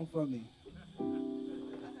around for me.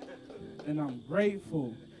 And I'm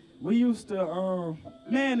grateful. We used to,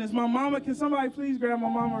 man, is my mama, can somebody please grab my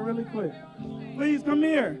mama really quick? Please, come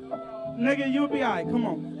here. Nigga, you'll be all right, come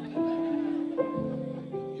on.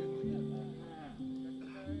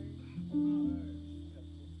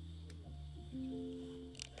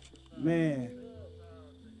 Man,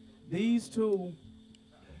 these two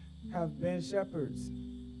have been shepherds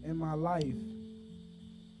in my life.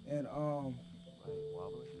 And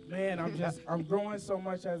man, I'm growing so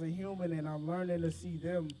much as a human, and I'm learning to see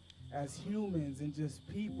them as humans and just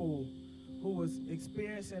people who was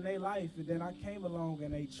experiencing their life. And then I came along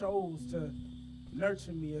and they chose to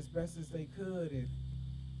nurture me as best as they could. And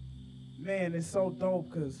man, it's so dope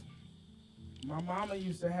because my mama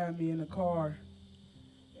used to have me in the car,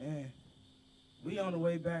 and we on the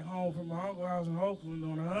way back home from my uncle's house in Oakland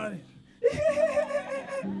on 100.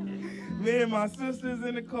 Me and my sister's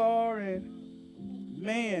in the car, and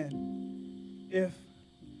man, if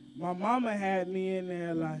my mama had me in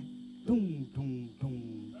there like doom doom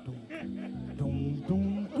doom doom doom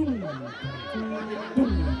doom doom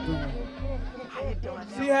doom doom,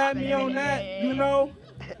 she had me on that, you know.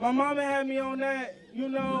 My mama had me on that, you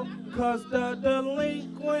know, 'cause the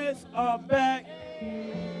delinquents are back.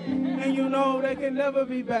 And you know they can never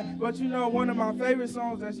be back. But you know, one of my favorite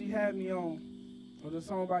songs that she had me on was a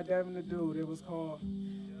song by Devin the Dude. It was called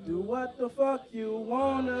Do What the Fuck You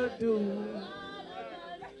Wanna Do.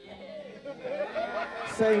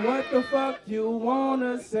 Say what the fuck you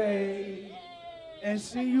wanna say. And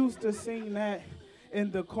she used to sing that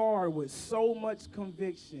in the car with so much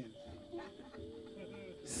conviction.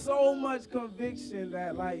 So much conviction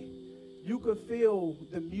that, like, you could feel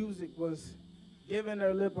the music was giving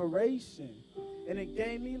her liberation. And it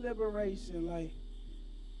gave me liberation. Like,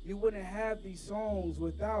 you wouldn't have these songs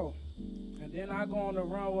without. And then I go on the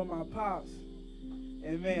run with my pops.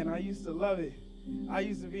 And man, I used to love it. I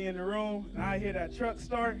used to be in the room and I hear that truck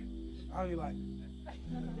start. I'd be like,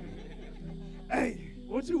 hey,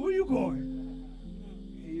 where you going?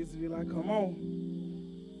 He used to be like, come on.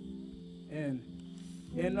 And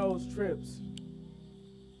in those trips,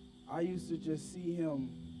 I used to just see him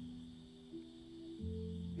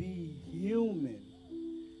be human.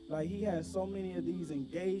 Like, he had so many of these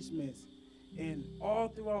engagements, and all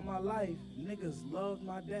throughout my life, niggas loved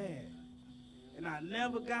my dad. And I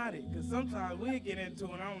never got it, because sometimes we get into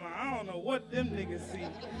it, and I'm like, I don't know what them niggas see.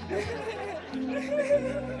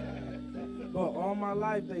 But all my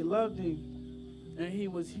life, they loved him, and he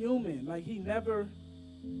was human. Like, he never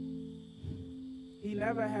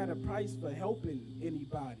had a price for helping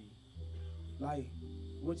anybody. Like,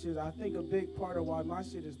 which is, I think, a big part of why my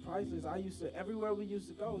shit is priceless. Everywhere we used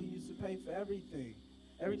to go, he used to pay for everything.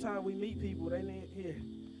 Every time we meet people, they need here.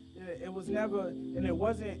 It was never, and it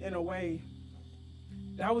wasn't in a way,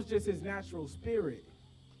 that was just his natural spirit.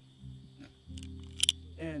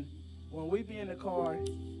 And when we be in the car,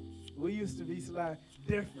 we used to be like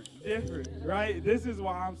different, right? This is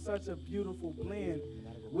why I'm such a beautiful blend.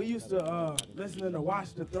 We used to listen to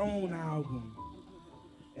Watch the Throne album.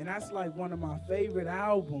 And that's like one of my favorite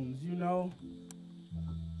albums, you know?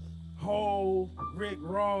 Hole, Rick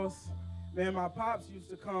Ross. Man, my pops used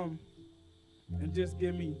to come and just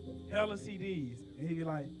give me hella CDs. And he'd be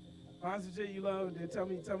like, find some shit you love, and then tell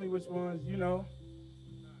me which ones, you know?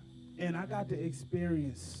 And I got to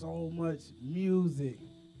experience so much music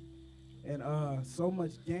and so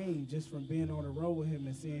much game just from being on the road with him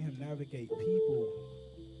and seeing him navigate people.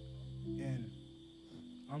 And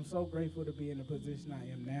I'm so grateful to be in the position I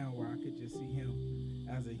am now, where I could just see him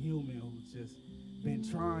as a human who's just been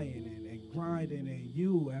trying and grinding, and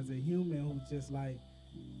you as a human who's just like,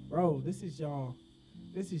 bro, this is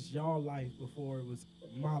y'all life before it was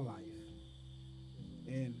my life.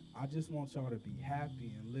 And I just want y'all to be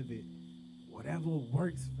happy and live it whatever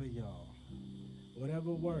works for y'all.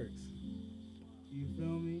 Whatever works. You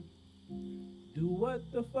feel me? Do what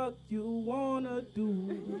the fuck you wanna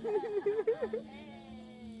do.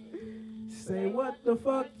 Say what the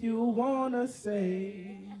fuck you wanna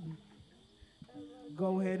say.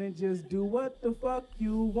 Go ahead and just do what the fuck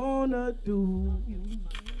you wanna do.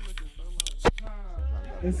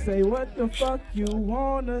 And say what the fuck you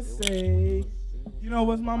wanna say. You know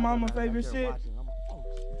what's my mama's favorite shit?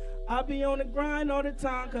 I be on the grind all the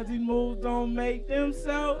time, cause these moves don't make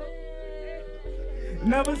themselves.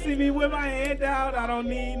 Never see me with my hand out, I don't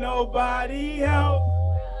need nobody help.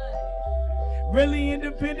 Really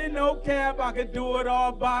independent, no cap, I could do it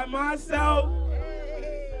all by myself.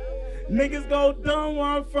 Niggas go dumb where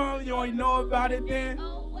I'm from, you ain't know about it then.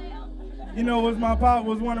 You know what's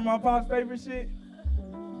one of my pop's favorite shit?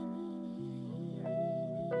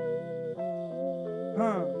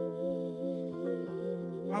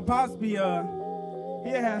 My pops be, he'll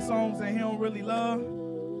have songs that he don't really love,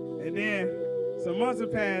 and then some months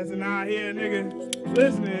have passed, and now I hear a nigga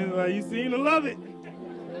listening, like, you seem to love it.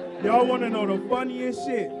 Y'all wanna know the funniest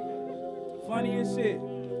shit? Funniest shit.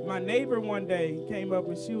 My neighbor one day came up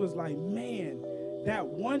and she was like, man, that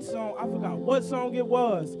one song, I forgot what song it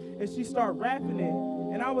was, and she started rapping it,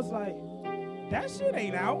 and I was like, that shit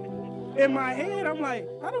ain't out. In my head, I'm like,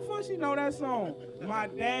 how the fuck she know that song? My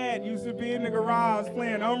dad used to be in the garage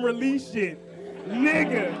playing unreleased shit.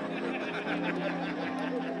 Nigga.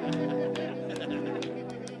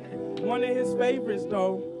 One of his favorites,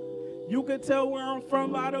 though, you could tell where I'm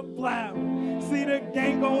from by the blow. See the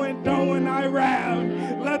gang going down when I rap.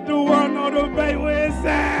 Let the world know the bay where it's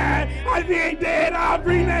at. If he ain't dead, I'll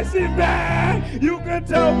bring that shit back. You could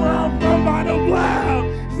tell where I'm from by the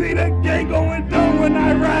blow. See the gang going down when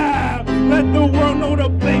I rap. Let the world know the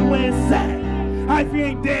bay where it's at. If he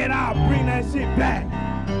ain't dead, I'll bring that shit back.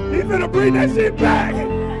 He finna bring that shit back.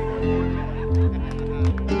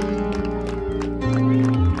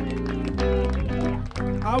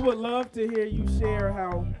 I would love to hear you share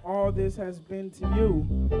how all this has been to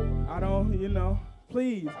you. I don't, you know,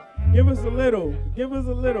 please, give us a little.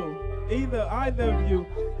 Either of you,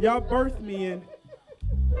 y'all birthed me in,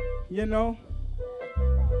 you know.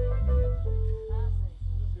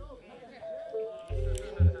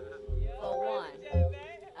 For one,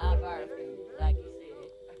 I birthed you, like you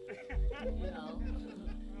said. You know,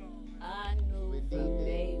 I knew from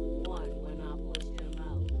day one when I pushed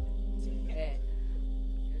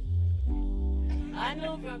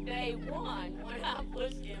from day one when I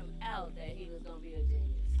pushed him out that he was gonna be a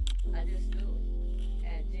genius. I just knew it.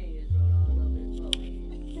 And genius wrote all over his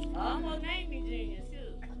forehead. I almost named me genius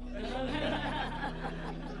too.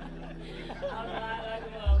 I'm lying like a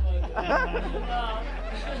motherfucker.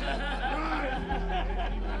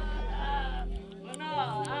 But no,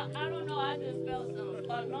 I don't know. I just felt something.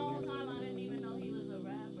 For a long time, I didn't even know he was a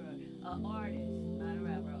rapper, an artist, not a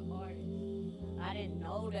rapper, an artist. I didn't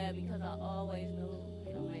know that because I always knew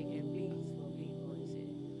him making beats for people and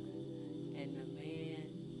shit. And the man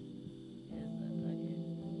is a fucking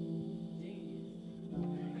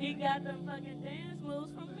genius. He got them fucking dance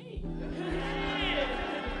moves from me.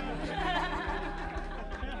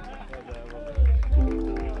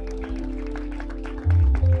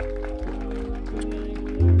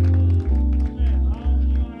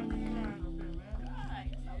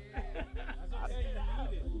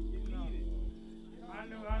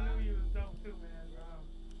 I knew you was dope too, man.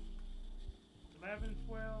 11,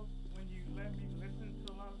 12, when you let me listen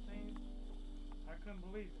to a lot of things, I couldn't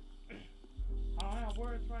believe it. I don't have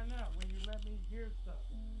words right now. When you let me hear stuff,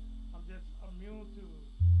 I'm just immune to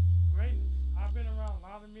greatness. I've been around a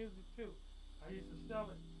lot of music too. I used to sell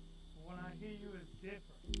it, but when I hear you, it's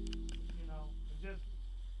different. You know, it's just,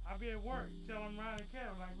 I be at work telling Ryan and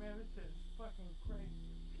Kevin, like, man, this shit is fucking crazy.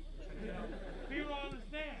 You know, people don't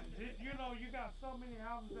understand. You know, you got so many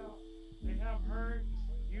albums out they haven't heard.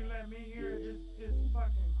 You let me hear it, it's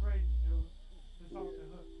fucking crazy, dude. It's off the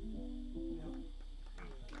hook.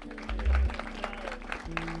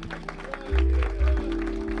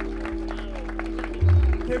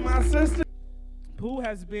 Okay, my sister, Pooh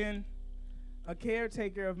has been a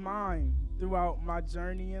caretaker of mine throughout my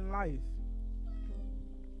journey in life,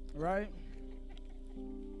 right?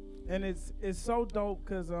 And it's so dope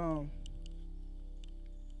because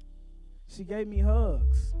she gave me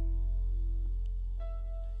hugs.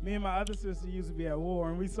 Me and my other sister used to be at war,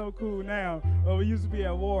 and we so cool now. But we used to be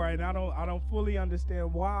at war, and I don't fully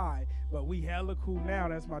understand why. But we hella cool now.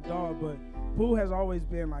 That's my dog. But Pooh has always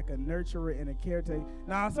been like a nurturer and a caretaker.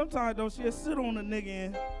 Now sometimes though she'll sit on a nigga,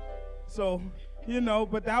 and so you know.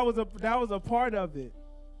 But that was a part of it.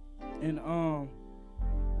 And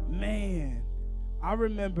man, I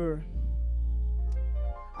remember.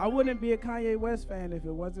 I wouldn't be a Kanye West fan if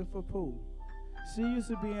it wasn't for Pooh. She used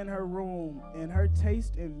to be in her room, and her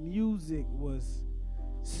taste in music was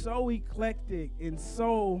so eclectic and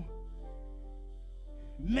so,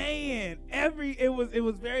 man, it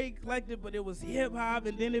was very eclectic, but it was hip hop,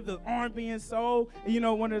 and then it was R&B and soul. And you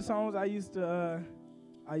know, one of the songs I used to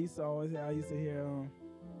hear,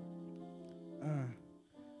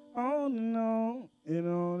 on and on and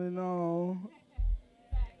on and on.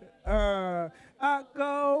 I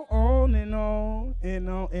go on and on and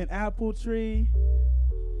on, an apple tree,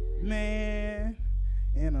 man,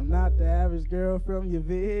 and I'm not the average girl from your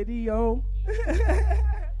video.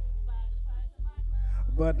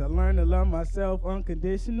 But I learned to love myself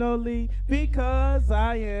unconditionally because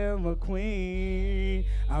I am a queen.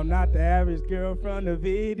 I'm not the average girl from the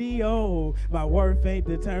video. My worth ain't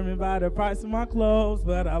determined by the price of my clothes,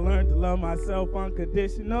 but I learned to love myself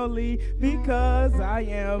unconditionally because I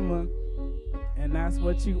am a... And that's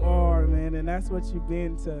what you are, man, and that's what you've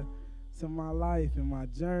been to my life and my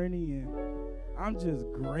journey, and I'm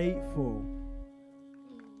just grateful.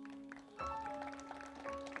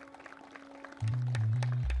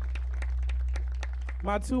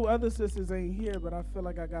 My two other sisters ain't here, but I feel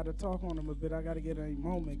like I got to talk on them a bit. I got to get a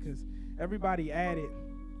moment because everybody added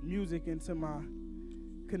music into my...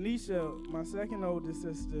 Kanisha, my second oldest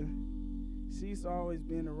sister, she used to always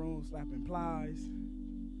be in the room slapping plies.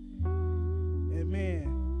 And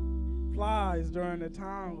man, plies during the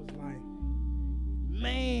time was like,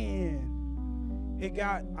 man,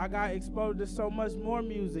 I got exposed to so much more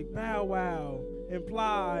music, Bow Wow and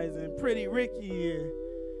plies and Pretty Ricky, and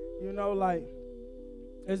you know, like,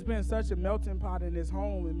 it's been such a melting pot in this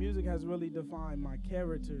home, and music has really defined my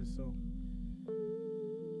character. So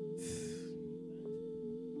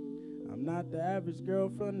I'm not the average girl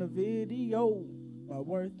from the video. My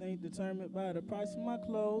worth ain't determined by the price of my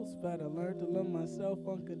clothes, but I learned to love myself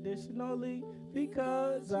unconditionally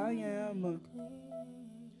because I am a...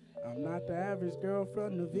 I'm not the average girl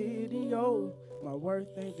from the video. My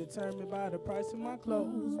worth ain't determined by the price of my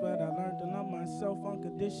clothes, but I learned to love myself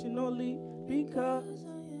unconditionally because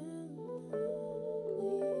I am a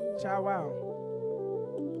queen. Chow wow.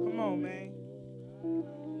 Come on, man.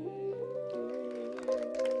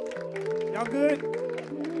 Y'all good?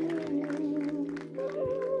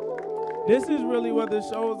 This is really what the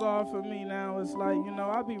shows are for me now. It's like, you know,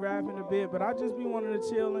 I be rapping a bit, but I just be wanting to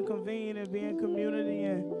chill and convene and be in community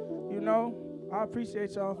and, you know, I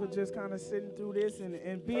appreciate y'all for just kind of sitting through this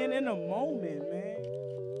and being in the moment, man.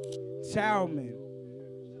 Chow, man.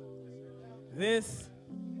 This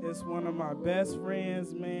is one of my best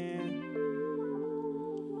friends, man.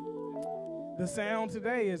 The sound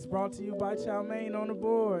today is brought to you by Chow Mein on the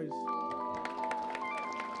boards.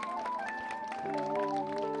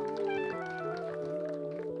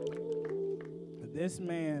 This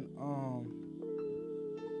man,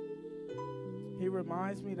 he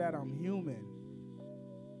reminds me that I'm human.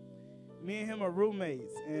 Me and him are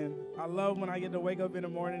roommates, and I love when I get to wake up in the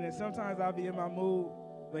morning, and sometimes I'll be in my mood,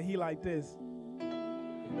 but he like this.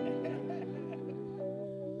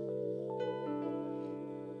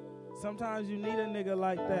 Sometimes you need a nigga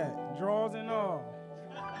like that, drawers and all.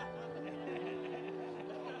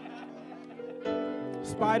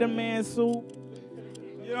 Spider-Man suit.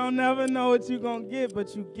 You don't never know what you gonna get,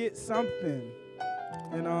 but you get something.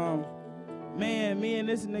 And man, me and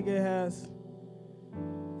this nigga has.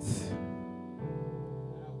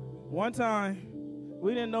 One time,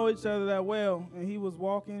 we didn't know each other that well, and he was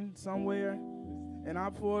walking somewhere, and I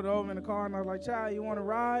pulled over in the car, and I was like, "Child, you want to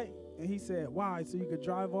ride?" And he said, "Why? So you could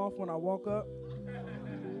drive off when I walk up?"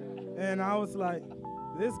 And I was like,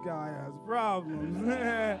 "This guy has problems."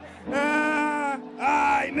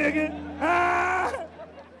 Alright, nigga.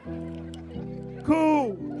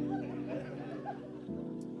 Cool.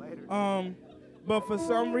 But for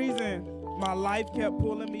some reason, my life kept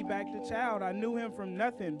pulling me back to Child. I knew him from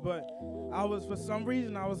nothing, but for some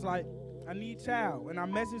reason, I was like, I need Child. And I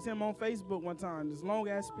messaged him on Facebook one time, this long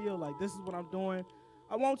ass spiel, like, this is what I'm doing.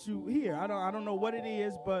 I want you here. I don't know what it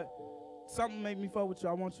is, but something made me fuck with you.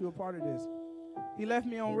 I want you a part of this. He left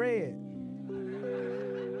me on red.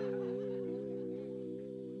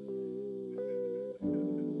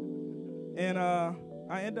 And I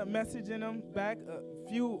ended up messaging him back a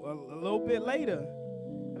little bit later.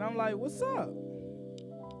 And I'm like, what's up?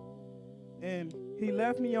 And he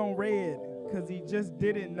left me on red because he just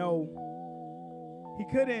didn't know. He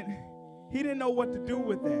didn't know what to do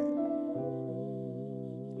with that.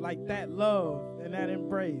 Like that love and that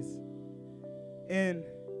embrace. And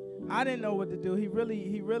I didn't know what to do. He's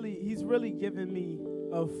really giving me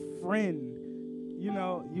a friend. You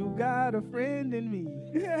know, you got a friend in me.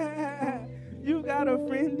 You got a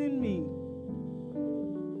friend in me.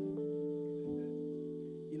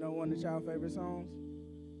 You know one of y'all favorite songs?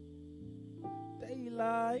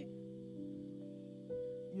 Daylight.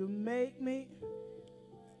 You make me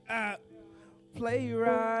play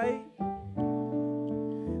right.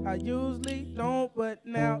 I usually don't, but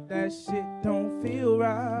now that shit don't feel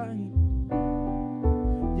right.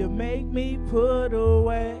 You make me put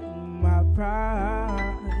away my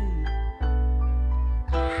pride.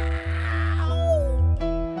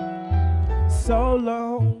 So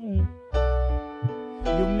long,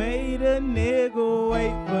 you made a nigga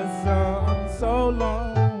wait for so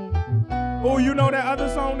long. Oh, you know that other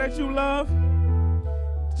song that you love?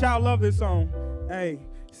 Child, love this song. Hey,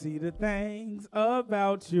 see the things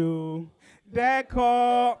about you that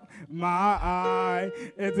caught my eye.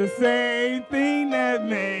 It's the same thing that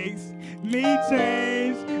makes me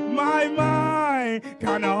change my mind.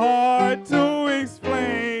 Kinda hard to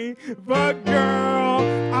explain, but girl,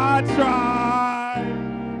 I try.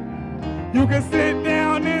 You can sit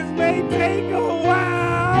down, this may take a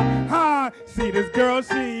while. Huh? See this girl,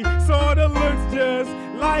 she sorta looks just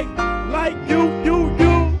like you.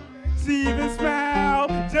 She even smile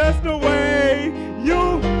just the way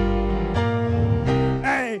you.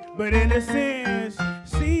 Hey, but in a sense,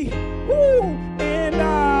 she, and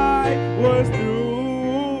I was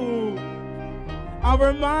through. I'm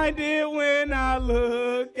reminded when I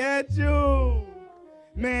look at you.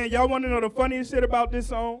 Man, y'all want to know the funniest shit about this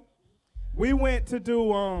song? We went to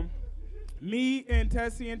do, me and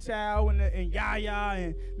Tessie and Chow and Yaya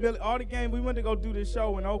and Billy, all the gang, we went to go do this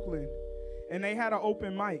show in Oakland. And they had an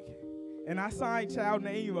open mic. And I signed Child's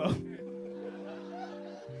name up.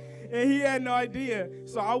 And he had no idea.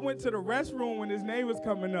 So I went to the restroom when his name was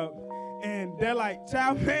coming up. And they're like,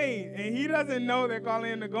 Chow Mein. And he doesn't know they're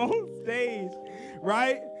calling him to go on stage,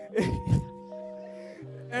 right?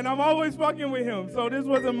 And I'm always fucking with him. So this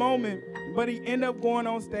was a moment. But he ended up going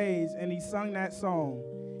on stage and he sung that song.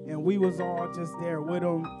 And we was all just there with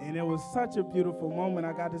him. And it was such a beautiful moment.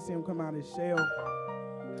 I got to see him come out of his shell.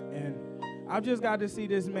 And I've just got to see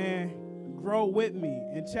this man grow with me.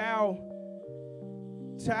 And Chow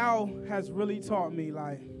has really taught me,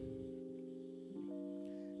 like,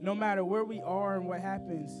 no matter where we are and what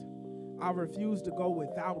happens, I refuse to go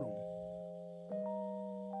without him.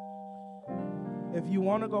 If you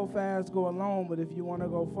want to go fast, go alone. But if you want to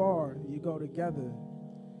go far, you go together.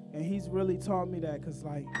 And he's really taught me that because,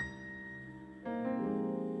 like,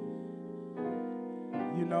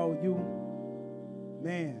 know,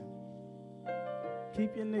 man,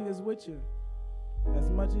 keep your niggas with you as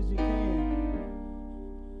much as you can.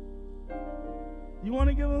 You want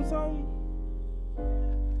to give them something?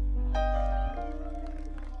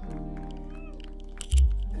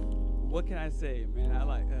 What can I say, man?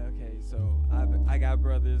 Okay, so I got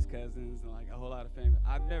brothers, cousins, and like a whole lot of family.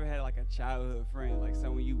 I've never had like a childhood friend, like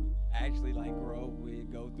someone you actually like grow up with,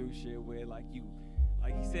 go through shit with, like he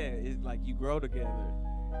said, it's like you grow together.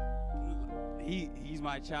 He's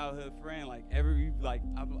my childhood friend. Like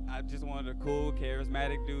I just wanted a cool,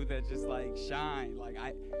 charismatic dude that just like shine. Like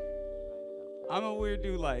I'm a weird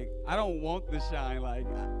dude. Like I don't want the shine. Like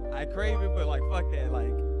I crave it, but like fuck that.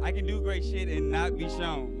 Like I can do great shit and not be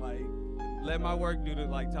shown. Like let my work do the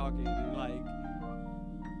like talking. And like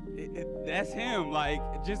that's him. Like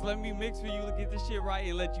just let me mix for you, get this shit right,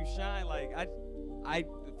 and let you shine. Like I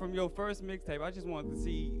from your first mixtape, I just wanted to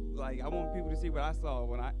see, like, I want people to see what I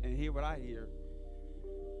saw and hear what I hear.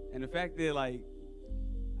 And the fact that, like,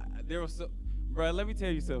 there was bro, let me tell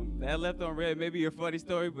you something. That Left on Red may be a funny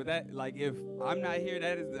story, but that, like, if I'm not here,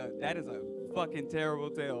 that is a fucking terrible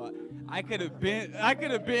tale. I could have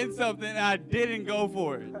been something and I didn't go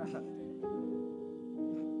for it.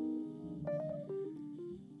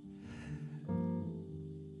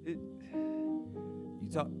 You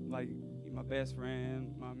talk like my best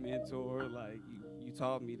friend, my mentor, like you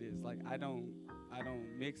taught me this. Like I don't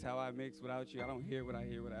mix how I mix without you. I don't hear what I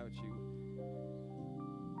hear without you.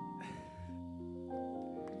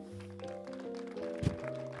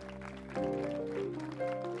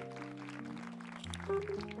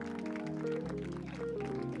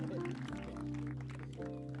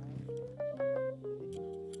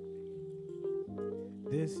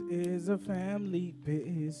 This is a family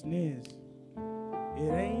business. It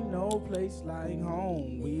ain't no place like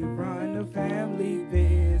home. We run a family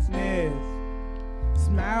business.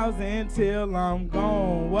 Smiles until I'm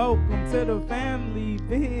gone. Welcome to the family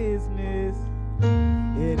business.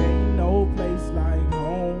 It ain't no place like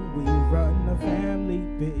home. We run a family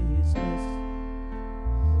business.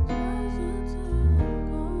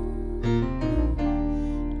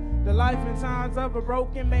 The life and times of a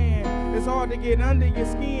broken man. It's hard to get under your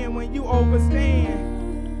skin when you overstand.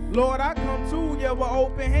 Lord, I come to you with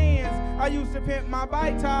open hands. I used to pimp my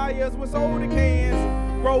bike tires with soda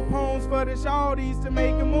cans. Wrote poems for the shorties to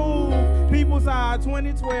make a move. People's Eye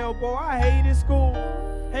 2012, boy, I hated school.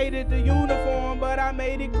 Hated the uniform, but I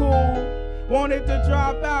made it cool. Wanted to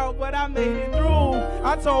drop out, but I made it through.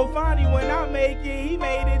 I told Fonnie when I make it, he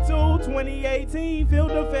made it too. 2018,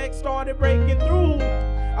 field effects started breaking through.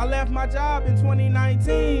 I left my job in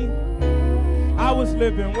 2019. I was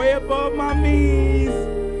living way above my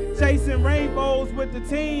means. Chasing rainbows with the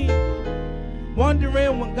team,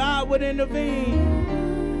 wondering when God would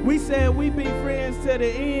intervene. We said we'd be friends to the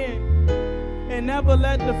end, and never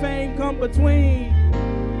let the fame come between.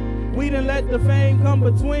 We didn't let the fame come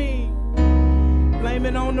between. Blame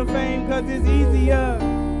it on the fame cause it's easier.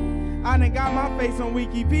 I done got my face on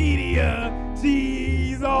Wikipedia.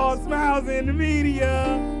 Jeez, all smiles in the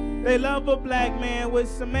media. They love a black man with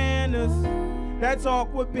some manners, that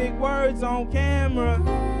talk with big words on camera,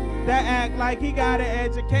 that act like he got an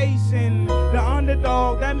education, the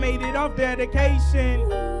underdog that made it off dedication.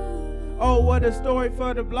 Oh, what a story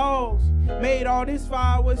for the blogs. Made all this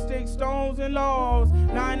fire with sticks, stones, and logs.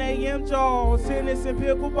 9 a.m. jaws, tennis and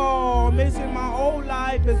pickleball. Missing my old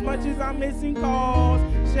life as much as I'm missing calls.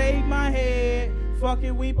 Shave my head, fuck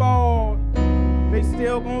it, we bald. They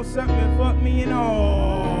still gon' suck me, fuck me and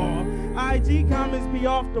all. IG comments be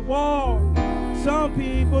off the wall. Some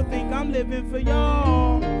people think I'm living for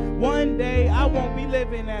y'all. One day I won't be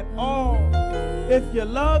living at all. If you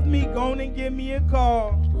love me, go and give me a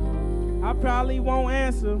call. I probably won't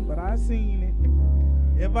answer, but I seen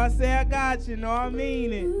it. If I say I got you, no, I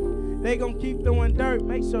mean it. They gon' keep throwing dirt,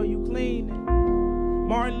 make sure you clean it.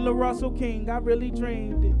 Martin LaRussell King, I really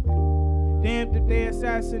dreamed it. Damned if they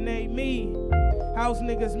assassinate me. House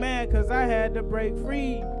niggas mad cause I had to break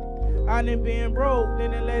free. I done been broke,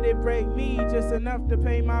 didn't let it break me. Just enough to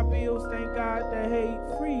pay my bills, thank God the hate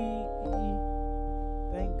free.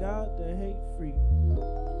 Thank God the hate free.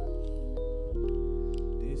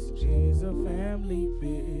 This is a family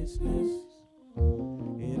business.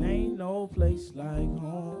 It ain't no place like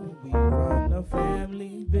home. We run a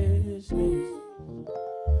family business.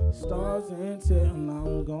 Stars until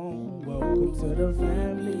I'm gone. Welcome to the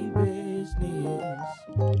family business.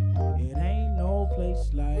 It ain't no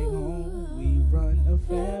place like home. We run a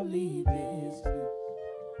family business.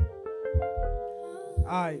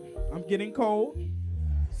 Alright, I'm getting cold.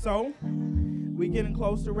 So, we getting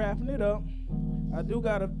close to wrapping it up. I do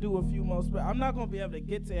gotta do a few more. I'm not gonna be able to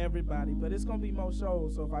get to everybody, but it's gonna be more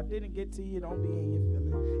shows. So if I didn't get to you, don't be in your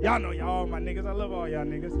feelings. Y'all know y'all my niggas. I love all y'all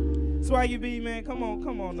niggas. Swaggy B, man, come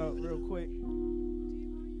on up real quick.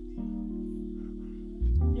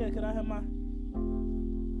 Yeah, could I have my? Let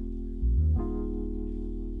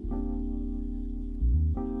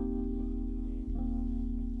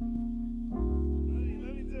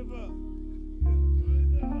me zip up.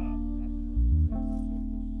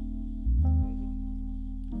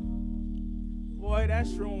 Boy, that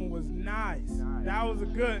shroom was nice. That was a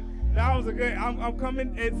good. I'm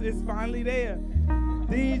coming. It's finally there.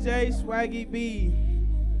 DJ Swaggy B.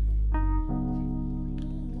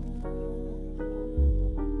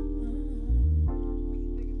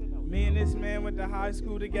 Me and this man went to high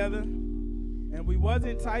school together, and we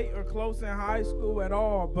wasn't tight or close in high school at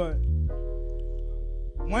all. But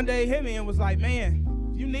one day he hit me and was like, "Man,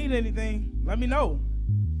 if you need anything, let me know."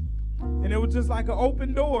 And it was just like an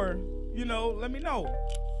open door. You know, let me know.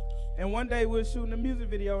 And one day we were shooting a music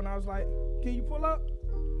video, and I was like, "Can you pull up?"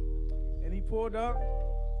 And he pulled up,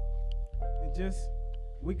 and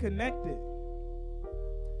we connected.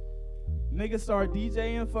 Niggas start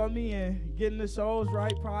DJing for me and getting the shows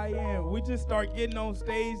right probably, and we just start getting on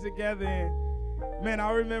stage together. And man,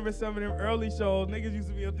 I remember some of them early shows. Niggas used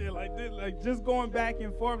to be up there like this, like just going back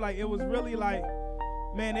and forth. Like it was really like,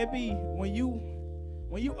 man, it be when you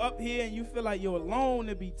up here and you feel like you're alone,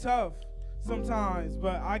 it be tough sometimes.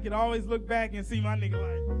 But I could always look back and see my nigga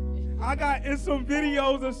like, I got in some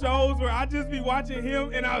videos of shows where I just be watching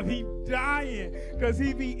him and I'll be dying because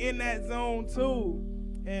he be in that zone too.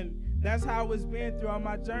 And that's how it's been throughout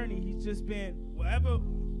my journey. He's just been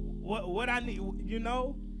what I need, you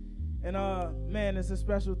know? And man, it's a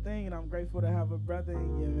special thing, and I'm grateful to have a brother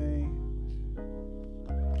in you, man.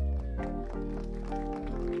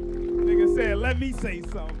 Nigga said, let me say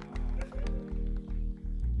something.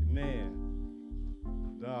 Man,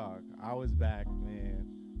 dog, I was back, man,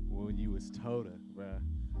 when you was Tota, bruh.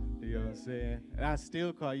 You know what I'm saying? And I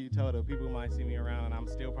still call you Tota. People might see me around, and I'm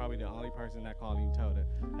still probably the only person that call you Tota.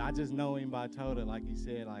 I just know him by Tota. Like he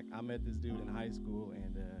said, like, I met this dude in high school,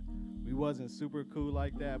 and we wasn't super cool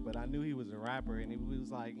like that, but I knew he was a rapper, and it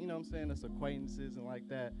was like, you know what I'm saying, us acquaintances and like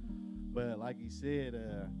that. But like he said,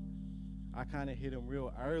 I kind of hit him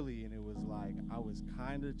real early, and it was like I was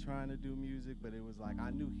kind of trying to do music, but it was like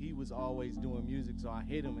I knew he was always doing music, so I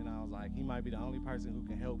hit him, and I was like, he might be the only person who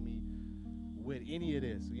can help me with any of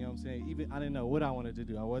this, you know what I'm saying? Even I didn't know what I wanted to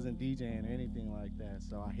do. I wasn't DJing or anything like that,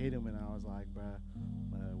 so I hit him, and I was like, bruh,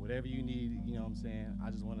 whatever you need, you know what I'm saying?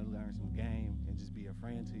 I just want to learn some game and just be a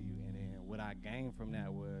friend to you. And then what I gained from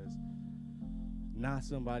that was not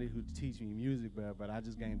somebody who teach me music, but I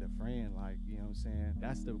just gained a friend, like, you know what I'm saying?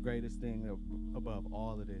 That's the greatest thing above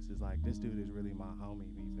all of this, is like, this dude is really my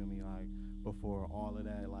homie, you feel me? Like, before all of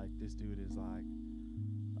that, like, this dude is like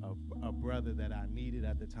a brother that I needed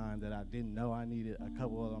at the time that I didn't know I needed. A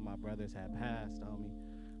couple of my brothers had passed on me,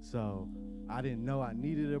 so I didn't know I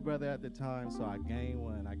needed a brother at the time, so I gained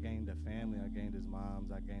one. I gained a family, I gained his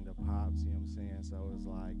moms, I gained a pops, you know what I'm saying? So it was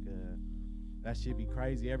like, that shit be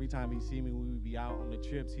crazy. Every time he see me, we would be out on the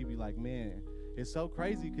trips, he'd be like, man, it's so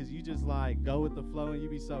crazy because you just like go with the flow and you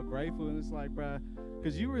be so grateful. And it's like, bruh,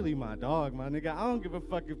 because you really my dog, my nigga. I don't give a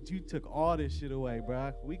fuck if you took all this shit away,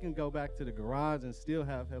 bruh. We can go back to the garage and still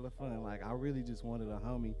have hella fun. Like, I really just wanted a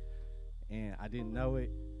homie, and I didn't know it,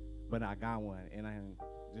 but I got one. And I'm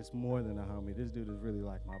just more than a homie. This dude is really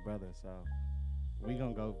like my brother. So we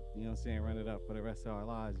gonna go, you know what I'm saying, run it up for the rest of our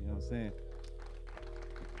lives, you know what I'm saying?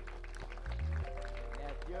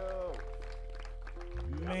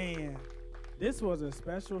 Man, this was a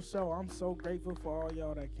special show. I'm so grateful for all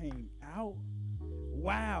y'all that came out.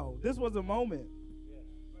 Wow, this was a moment.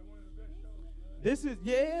 This is,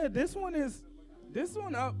 yeah, this one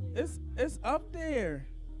up, it's up there.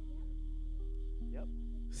 Yep.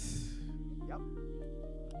 Yep.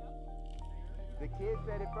 The kid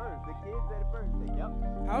said it first. The kid said it first. He said, yep.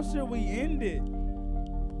 How should we end it?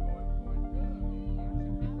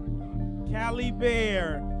 Cali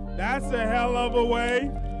Bear. That's a hell of a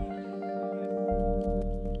way.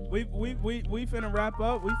 We finna wrap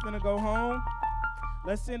up. We finna go home.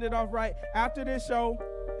 Let's send it off right. After this show,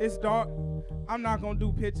 it's dark. I'm not gonna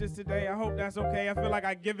do pictures today. I hope that's okay. I feel like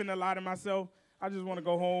I've given a lot of myself. I just wanna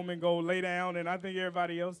go home and go lay down, and I think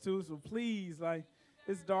everybody else too. So please, like,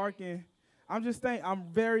 it's dark, and I'm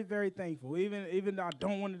very, very thankful. Even though I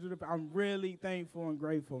don't want to do the, I'm really thankful and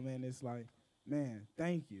grateful, man. It's like, man,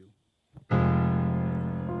 thank you.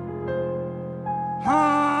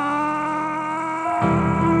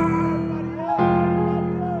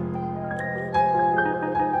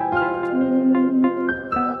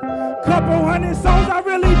 Couple hundred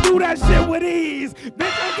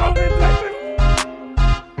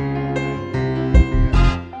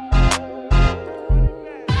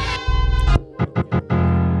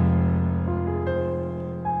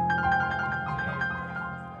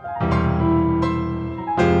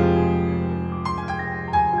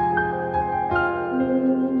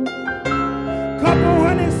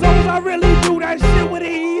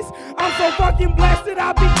so fucking blessed that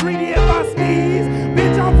I be greedy if I sneeze.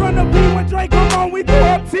 Bitch, I'm from the B when Drake come on, we throw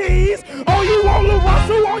up teas. Oh, you want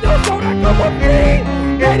LaRussell on your show, that come with me.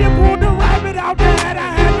 Yeah, you pulled the rabbit out there and I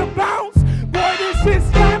had to bounce. Boy, this shit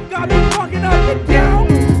slap, got me fucking up and down.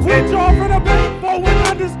 Withdraw from the bank for an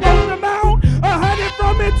undisclosed amount. 100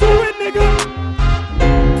 from it to it, nigga.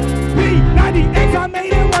 B98, I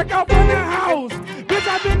made it work out from the house. Bitch,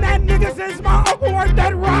 I've been that nigga since my uncle worked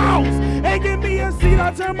at Rouse. Hey, give me a seat,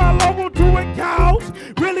 I turn my logo to a couch.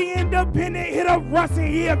 Really independent, hit up Russ and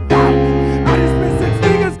he a vouch. I just spent 6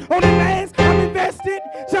 figures on the mask, I'm invested.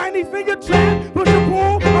 Chinese finger trap, push a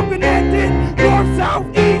pull, I'm connected. North, south,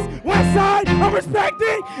 east, west side, I'm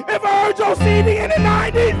respected. If I heard your CD in the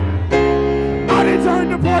 90s, I done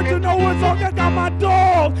turned the part to know what's up, I got my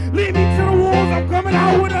dog. Leave me to the wolves, I'm coming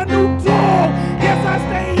out with a new dog. Yes, I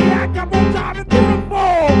stay here, I kept on driving through the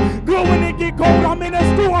fall. Good when it get cold, I'm in the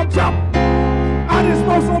stew, I'm jumping. I just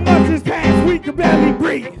smoked so much this past week, could barely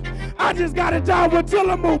breathe. I just got a job with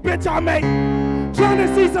Tillamoo, bitch, I make. Trying to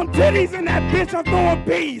see some titties in that bitch, I'm throwing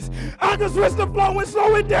bees. I can switch the flow and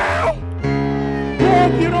slow it down. Boy,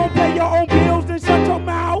 if you don't pay your own bills, then shut your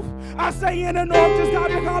mouth. I say in the north, just got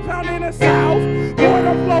the compound in the south. Boy,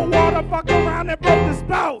 the flow water, fuck around and broke the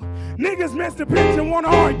spout. Niggas missed the pitch and wanna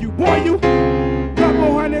argue. Boy, you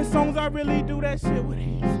couple hundred songs, I really do that shit with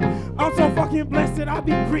ease. I'm so fucking blessed that I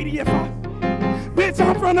be greedy if I. Bitch,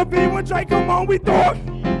 I'm from the B when Drake come on, we thought.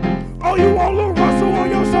 Oh, you want LaRussell on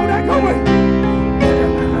your show, that going?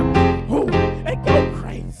 Ooh, and go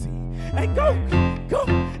crazy, and go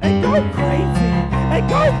crazy, and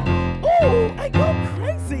go, ooh, and go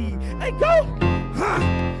crazy, and go,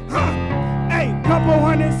 Hey, couple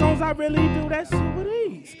hundred songs, I really do that shit with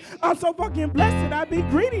ease. I'm so fucking blessed that I be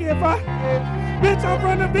greedy if I. Bitch, I'm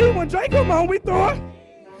from the B when Drake come on, we thought.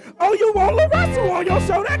 Oh, you want LaRussell on your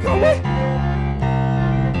show, that going?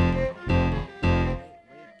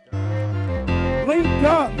 Link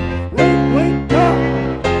up, link up,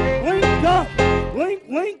 link up,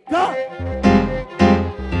 link up.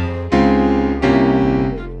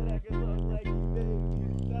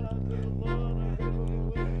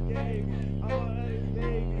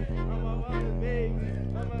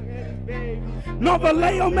 No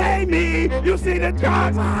Vallejo made me. You see the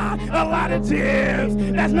drugs, a lot of tears.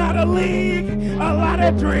 That's not a leak, a lot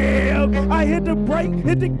of drip. I hit the brake,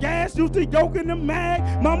 hit the gas, used the yoke in the mag.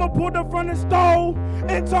 Mama pulled up from the stove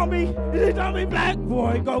and told me, black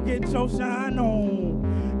boy, go get your shine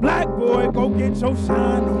on. Black boy, go get your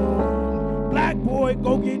shine on. Black boy,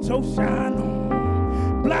 go get your shine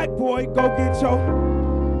on. Black boy, go get your.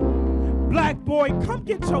 Black boy, come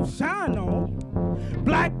get your shine on.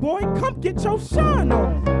 Black boy, come get your shine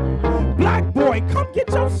on. Black boy, come get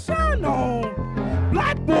your shine on.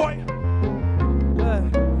 Black boy.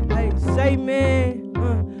 Hey, say man,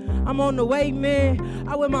 I'm on the way, man.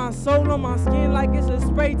 I wear my soul on my skin like it's a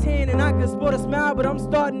spray tan, and I can sport a smile, but I'm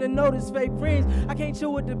starting to notice fake friends. I can't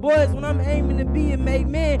chill with the boys when I'm aiming to be a made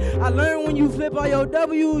man. I learned when you flip all your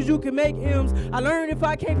W's, you can make M's. I learned if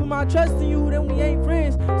I can't put my trust in you, then we ain't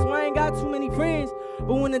friends. So I ain't got too many friends.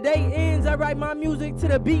 But when the day ends, I write my music to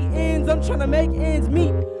the beat ends. I'm trying to make ends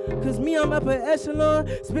meet. Cause me, I'm upper echelon.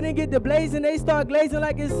 Spinning, get the blazing, they start glazing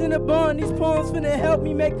like it's in a barn. These poems finna help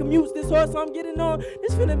me make commutes. This horse I'm getting on,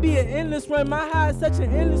 this finna be an endless run. My high is such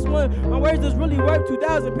an endless one. My words just really worth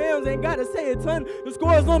 2,000 pounds. Ain't gotta say a ton. The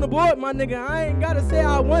score's on the board, my nigga. I ain't gotta say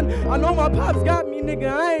I won. I know my pops got me,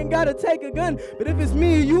 nigga. I ain't gotta take a gun. But if it's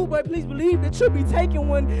me or you, boy, please believe that you'll be taking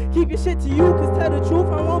one. Keep your shit to you, cause tell the truth,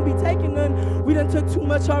 I won't be taking none. We done took too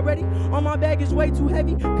much already. On my baggage way too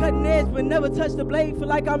heavy. Cutting edge, but never touch the blade. Feel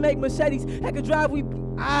like I make machetes. Heck of drive,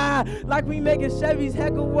 like we making Chevys.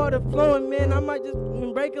 Heck of water flowing, man. I might just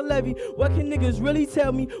break a levee. What can niggas really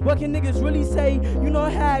tell me? What can niggas really say? You know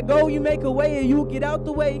how it go, you make a way and you get out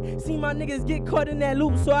the way. See my niggas get caught in that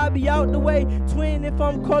loop, so I be out the way. Twin, if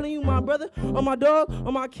I'm calling you my brother, or my dog,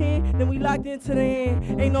 or my kin, then we locked into the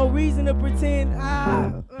end. Ain't no reason to pretend.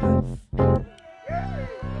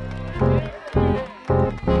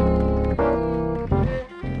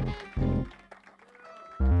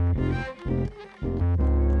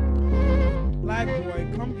 Black boy,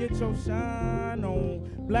 come get your shine on.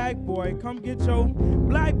 Black boy, come get your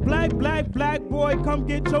black boy, come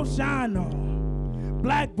get your shine on.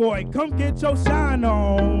 Black boy, come get your shine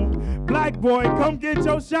on. Black boy, come get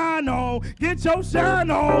your shine on. Get your shine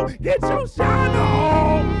on. Get your shine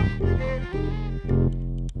on.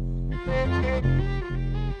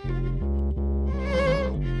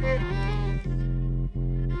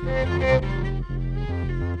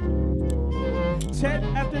 Check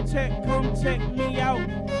after check, come check me out.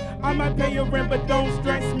 I might pay your rent, but don't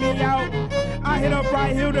stress me out. I hit up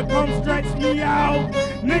right here to come stretch me out.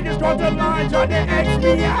 Niggas cross the line, tried to X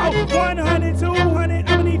me out. 100, 200,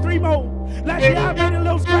 I'ma need 3 more. Last year I made a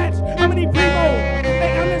little scratch, I'ma need primo.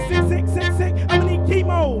 Hey, I'm in 6666, I'ma need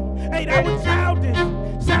chemo. Hey, that was childish.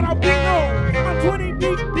 Shout out Bino. I'm 20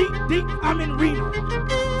 deep, I'm in Reno.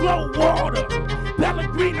 Flow water,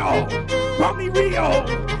 Pellegrino. Call me Rio,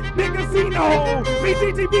 big casino.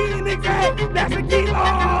 BTTB and exact, that's a kilo.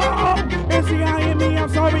 And she eyeing me, I'm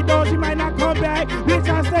sorry though, she might not come back. Bitch,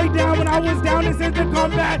 I stayed down when I was down, this is the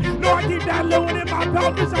comeback. No, I keep that low in my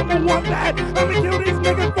pouch, bitch, I'm a one back. I'ma kill these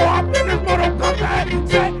niggas before I finish Mortal Kombat.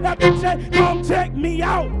 Check after check, come check me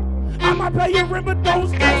out. I might pay your rent, but don't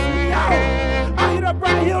stress me out. I hit up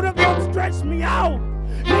right here to come stretch me out.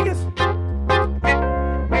 Niggas,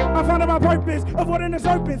 I found out my purpose, avoiding the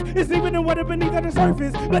serpents. It's even in water beneath the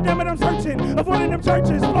surface. But damn it, I'm searching, avoiding them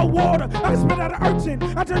churches. Flow water, I spit out an urchin.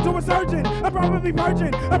 I turn to a surgeon, I probably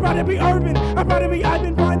virgin. I probably be urban, I've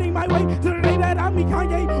been finding my way to the day that I meet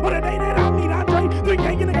Kanye, or the day that I meet Andre.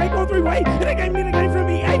 3K in the game, go 3-way, and they gave me the game from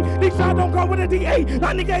EA. These shots don't come with a DA,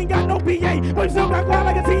 that nigga ain't got no BA, but still got quiet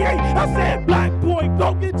like a TA. I said, black boy,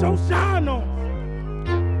 go get your shine on.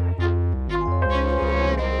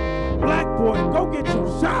 Black boy, go get your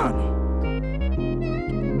shine on.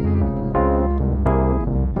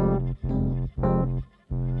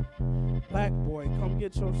 Black boy, come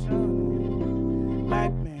get your shine on.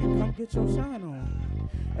 Black man, come get your shine on.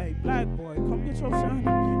 Hey, black boy, come get your shine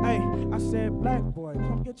on. Hey, I said, black boy,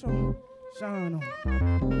 come get your shine on.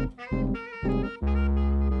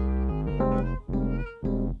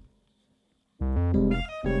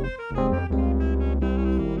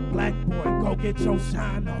 Black boy, go get your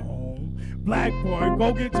shine on. Black boy,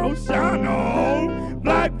 go get your shine on.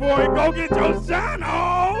 Black boy, go get your shine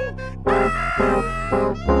on.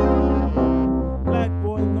 Black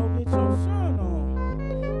boy, go get your shine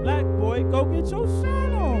on. Black boy, go get your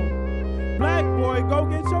shine on. Black boy, go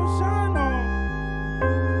get your shine on.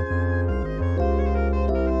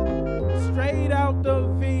 Straight out the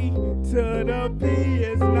V to the P,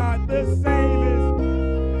 it's not the same as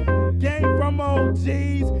game from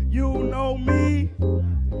OGs, you know me.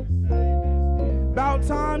 About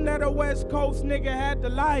time that a West Coast nigga had the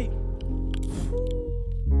light.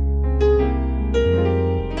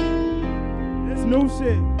 It's new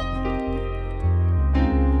shit.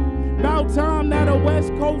 About time that a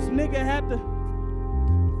West Coast nigga had the.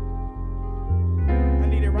 I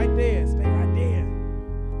need it right there. Stay right there.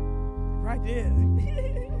 Right there.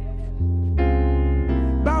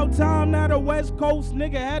 About time that a West Coast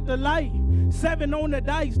nigga had the light. 7 on the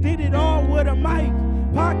dice, did it all with a mic.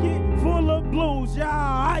 Pocket full of blues, yeah,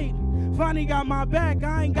 alright. Finally got my back,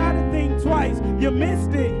 I ain't gotta think twice. You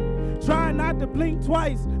missed it, try not to blink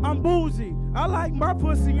twice. I'm bougie, I like my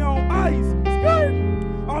pussy on ice. Skirt,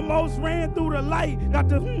 almost ran through the light. Got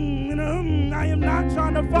the I am not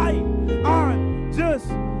trying to fight. I'm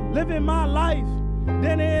just living my life.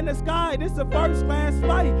 Dinner in the sky, this a first class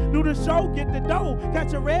flight. Do the show, get the dough,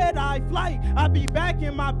 catch a red eye flight. I'll be back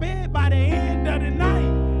in my bed by the end of the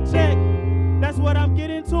night. Check. That's what I'm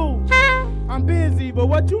getting to. I'm busy, but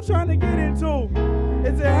what you trying to get into?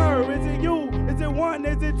 Is it her? Is it you? Is it one?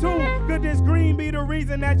 Is it two? Could this green be the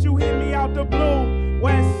reason that you hit me out the blue?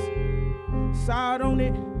 West side on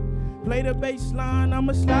it. Play the bass line,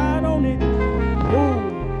 I'ma slide on it.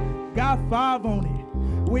 Ooh, got 5 on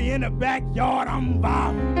it. We in the backyard, I'm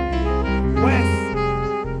vibing.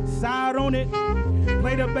 West side on it.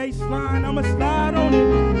 Play the bass line, I'ma slide on it.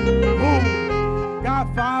 Ooh,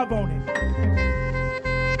 got 5 on it.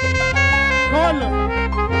 Carla,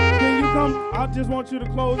 can you come? I just want you to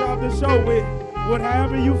close out the show with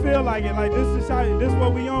however you feel like it. Like this is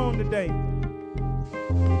what we on today.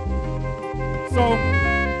 So,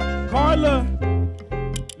 Carla,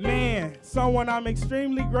 man, someone I'm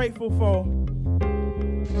extremely grateful for.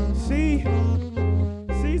 She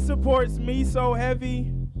supports me so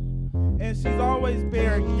heavy, and she's always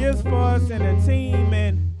bearing gifts for us and a team.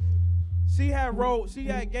 And she had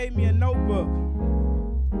gave me a notebook.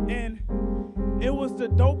 And it was the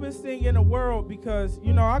dopest thing in the world because,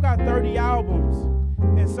 you know, I got 30 albums.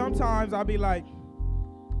 And sometimes I'll be like,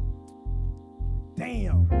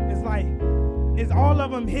 damn, it's like, is all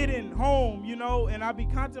of them hidden home, you know? And I'll be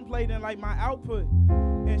contemplating like my output.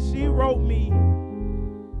 And she wrote me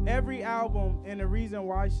every album and the reason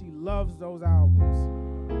why she loves those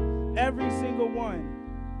albums. Every single one.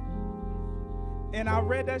 And I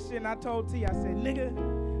read that shit and I told T, I said, nigga,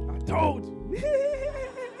 I told you.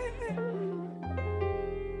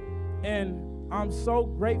 And I'm so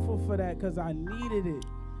grateful for that because I needed it.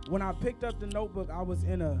 When I picked up the notebook, I was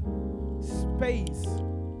in a space.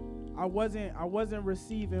 I wasn't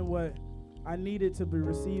receiving what I needed to be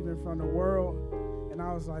receiving from the world. And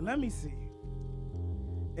I was like, let me see.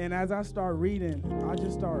 And as I started reading, I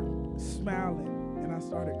just started smiling and I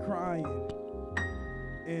started crying.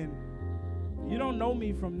 And you don't know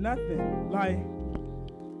me from nothing. Like,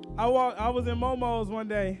 I was in Momo's one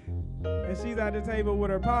day, and she's at the table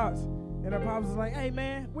with her pops, and her pops was like, hey,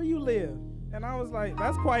 man, where you live? And I was like,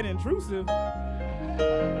 that's quite intrusive. Like,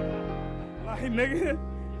 nigga,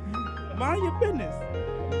 mind your business.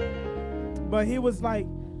 But he was like,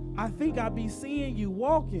 I think I be seeing you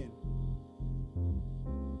walking.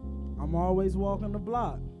 I'm always walking the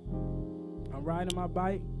block. I'm riding my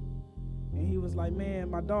bike. And he was like, man,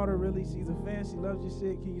 my daughter really, she's a fan. She loves your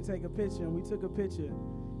shit. Can you take a picture? And we took a picture.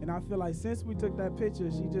 And I feel like since we took that picture,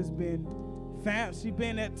 she just been she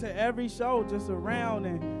been to every show just around.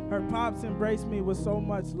 And her pops embraced me with so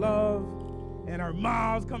much love. And her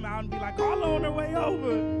moms come out and be like, all on her way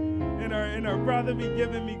over. And her brother be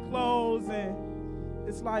giving me clothes. And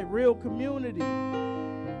it's like real community.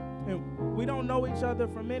 And we don't know each other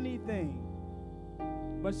from anything.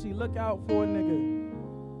 But she look out for a nigga.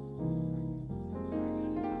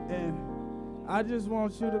 And I just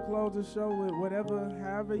want you to close the show with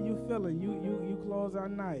however you feeling. You close our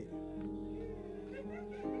night.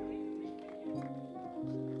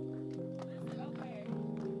 Okay.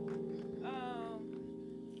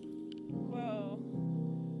 Well,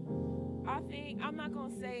 I think I'm not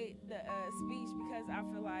gonna say the speech because I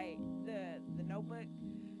feel like the Notebook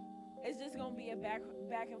is just gonna be a back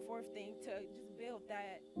and forth thing to just build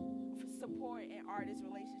that support and artist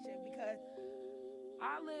relationship because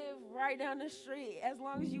I live right down the street. As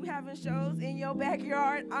long as you having shows in your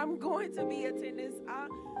backyard, I'm going to be attendance.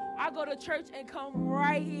 I go to church and come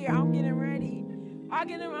right here. I'm getting ready. I'm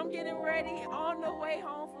getting ready on the way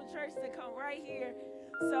home from church to come right here.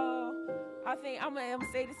 So I think I'm gonna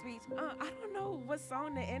say the speech. I don't know what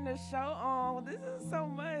song to end the show on. This is so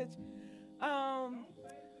much.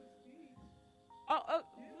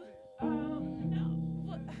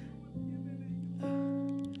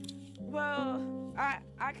 Well,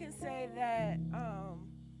 I can say that,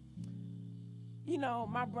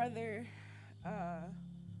 my brother,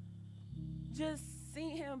 just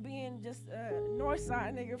seeing him being just a north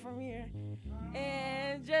side nigga from here,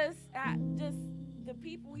 and just the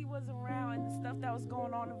people he was around and the stuff that was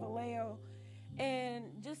going on in Vallejo,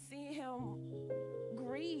 and just seeing him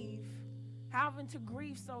having to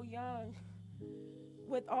grieve so young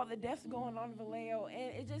with all the deaths going on in Vallejo,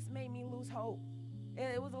 and it just made me lose hope.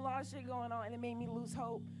 It was a lot of shit going on, and it made me lose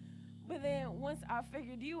hope. But then once I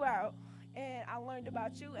figured you out, and I learned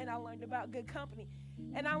about you, and I learned about Goodcompenny,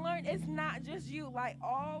 and I learned it's not just you. Like,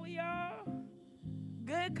 all y'all,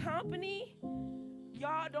 Goodcompenny,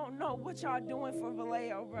 y'all don't know what y'all doing for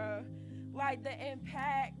Vallejo, bro. Like, the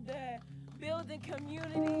impact, the building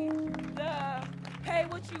community, the pay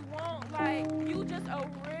what you want. Like, you just a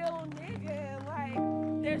real nigga. Like,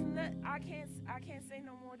 there's not, I can't say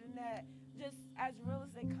no more than that. Just as real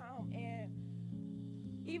as they come. And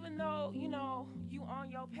even though, you on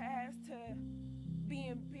your path to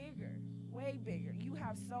being bigger, way bigger, you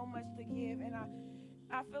have so much to give. And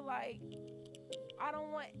I feel like I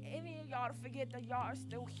don't want any of y'all to forget that y'all are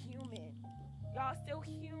still human. Y'all still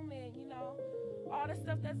human, all the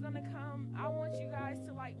stuff that's gonna come. I want you guys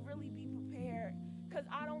to really be prepared, cause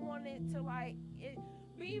I don't want it to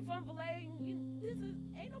being from Vallejo.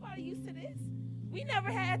 Ain't nobody used to this. We never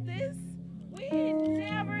had this. We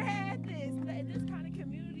never had this kind of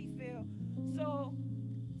community feel. So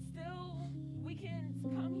still we can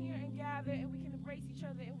come here and gather and we can embrace each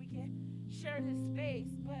other and we can share this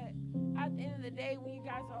space. But at the end of the day, when you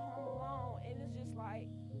guys are home alone, and it's just like,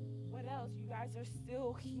 what else? You guys are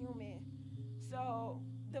still human. So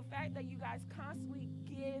the fact that you guys constantly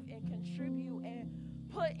give and contribute and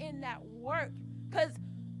put in that work, because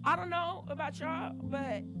I don't know about y'all,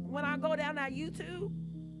 but when I go down that YouTube,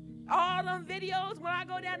 all them videos, when I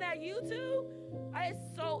go down that YouTube, it's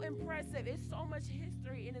so impressive. It's so much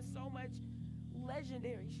history and it's so much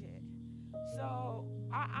legendary shit. So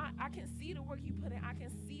I can see the work you put in. I can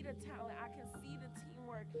see the talent. I can see the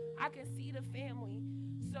teamwork. I can see the family.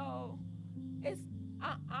 So it's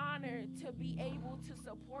an honor to be able to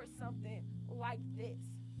support something like this,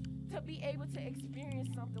 to be able to experience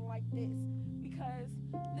something like this, because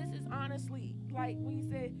this is honestly, like when you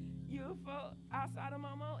say UFO outside of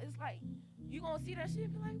Momo, it's like you gonna see that shit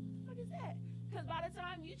and be like, what the fuck is that? Because by the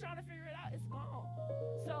time you trying to figure it out, it's gone.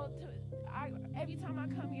 So every time I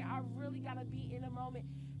come here, I really gotta be in the moment.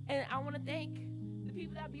 And I wanna thank the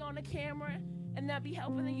people that be on the camera and that be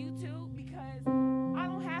helping the YouTube, because I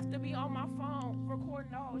don't have to be on my phone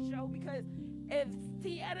recording the whole show, because if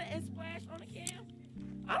Tieta and Splash on the cam,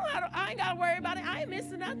 I ain't gotta worry about it. I ain't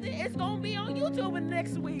missing nothing. It's gonna be on YouTube in the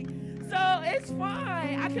next week. So it's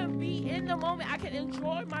fine. I can be in the moment. I can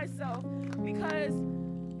enjoy myself because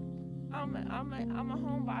I'm a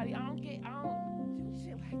homebody. I don't do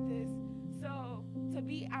shit like this. So to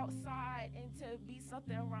be outside and to be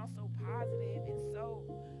something around so positive and so,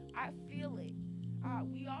 I feel it.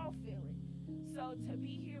 We all feel it. So to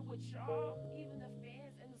be here with y'all, even the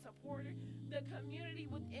fans and the supporters, the community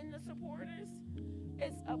within the supporters,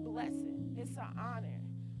 it's a blessing. It's an honor.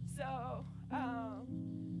 So,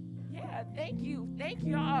 yeah, thank you. Thank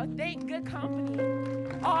y'all. Thank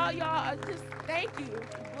Goodcompenny. All y'all, just thank you.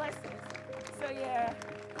 Blessings. So, yeah.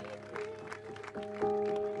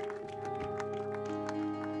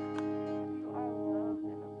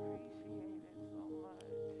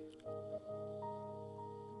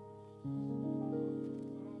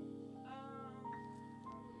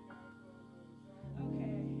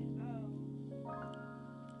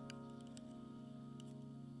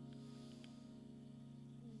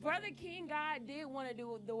 Brother King God did want to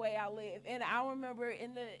do the way I live, and I remember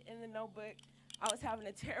in the notebook, I was having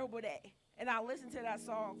a terrible day, and I listened to that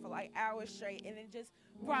song for like hours straight, and it just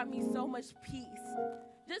brought me so much peace,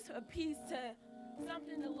 just a peace to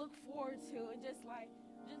something to look forward to, and just bring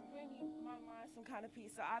my mind some kind of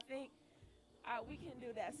peace. So I think we can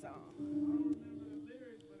do that song. I don't remember the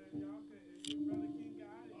lyrics, but if y'all could, if Brother King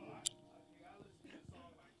God, I listened to the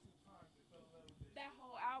song like 2 times. That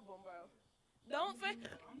whole album, bro. Don't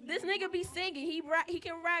this nigga be singing. He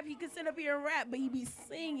can rap. He can sit up here and rap, but he be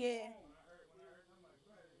singing. I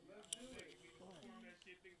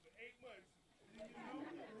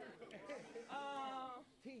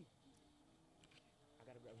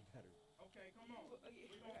gotta grab a battery. Okay, come on. We're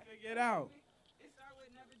gonna figure it out.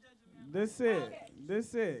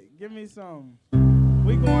 This it. Give me some.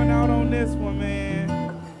 We going out on this one, man.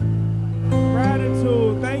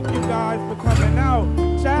 Gratitude. Thank you guys for coming out.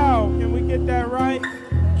 Ciao. Can we get that right?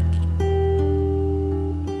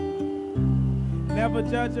 Never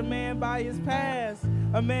judge a man by his past.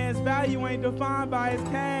 A man's value ain't defined by his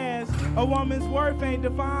cash. A woman's worth ain't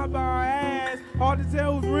defined by her ass. Hard to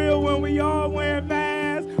tell who's real when we all wearing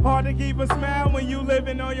masks. Hard to keep a smile when you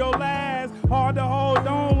living on your last. Hard to hold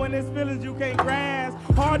on when there's feelings you can't grasp.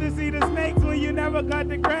 Hard to see the snakes when you never cut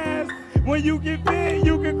the grass. When you get bit,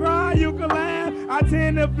 you can cry, you can laugh. I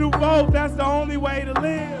tend to do both, that's the only way to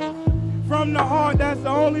live. From the heart, that's the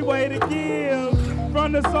only way to give.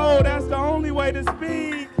 From the soul, that's the only way to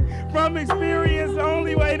speak. From experience, the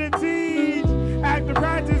only way to teach. Active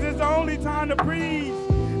practice is the only time to preach.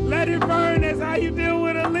 Let it burn, that's how you deal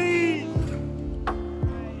with a lead.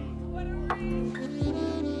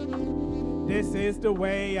 This is the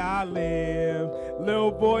way I live.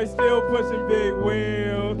 Little boy still pushing big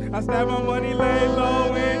wheels. I stack my money, lay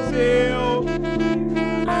low and chill.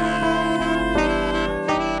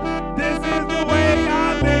 This is the way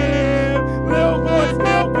I live. Little boy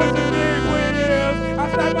still pushing big wheels. I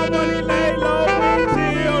stack my money, lay low and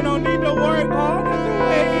chill. Don't need to work hard, that's the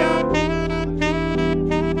way I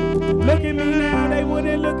look at me now, they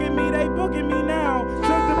wouldn't look at me, they booking me now.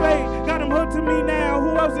 Took the bait, got them hooked to me now.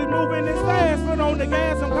 Who else is moving this fast? Foot on the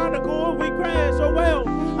gas, I'm kinda cool if we crash. Oh well,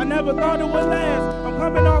 I never thought it would last. I'm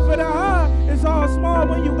coming off of the high, it's all small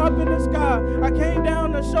when you up in the sky. I came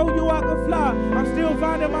down to show you I could fly. I'm still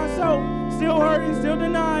finding myself, still hurting, still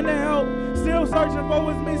denying the help. Still searching for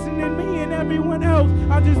what's missing in me and everyone else.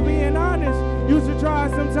 I'm just being honest, you should try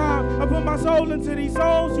sometime. I put my soul into these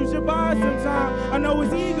souls, you should buy sometime. I know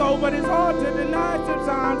it's ego, but it's hard to deny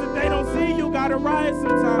sometimes. If they don't see you, gotta riot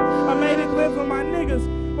sometime. I made it clear for my niggas.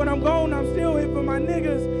 When I'm gone, I'm still here for my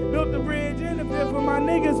niggas. Built the bridge in the fit for my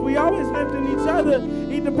niggas. We always lifting each other.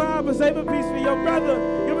 Eat the pie, but save a piece for your brother.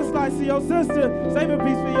 Give a slice to your sister. Save a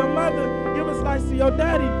piece for your mother. Give a slice to your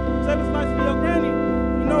daddy. Save a slice for your granny.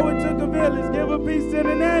 You know it took a village, give a piece to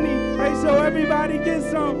the nanny. Make sure everybody gets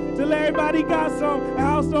some, till everybody got some. A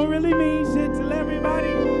house don't really mean shit till everybody.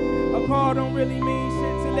 A car don't really mean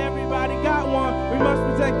shit till everybody got one. We must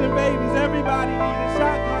protect them babies, everybody need a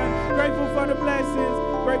shotgun. Grateful for the blessings,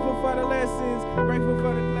 grateful for the lessons, grateful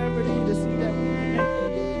for the clarity to see that we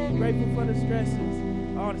connected. Grateful for the stresses,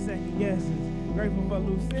 all the second guesses. Grateful for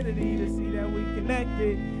lucidity to see that we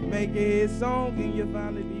connected. Make a hit song and you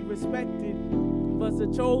finally be respected. Us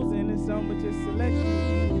are chosen and some are just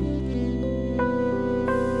selected.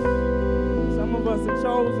 Some of us are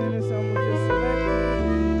chosen and some are just selected.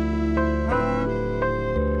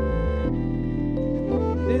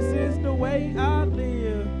 This is the way I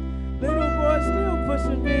live. Little boy still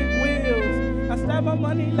pushing big wheels. I stack my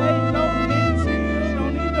money, lay low and chill.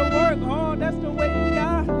 Don't need to work hard, that's the way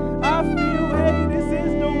I feel. Hey, this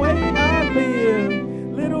is the way I live.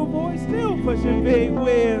 pushing big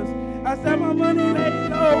wheels. I stack my money, lay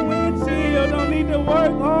low and chill. Don't need to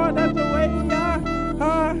work hard, that's the way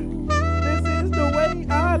this is the way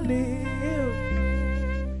I live.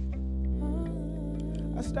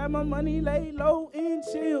 I stack my money, lay low and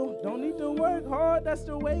chill. Don't need to work hard, that's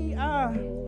the way I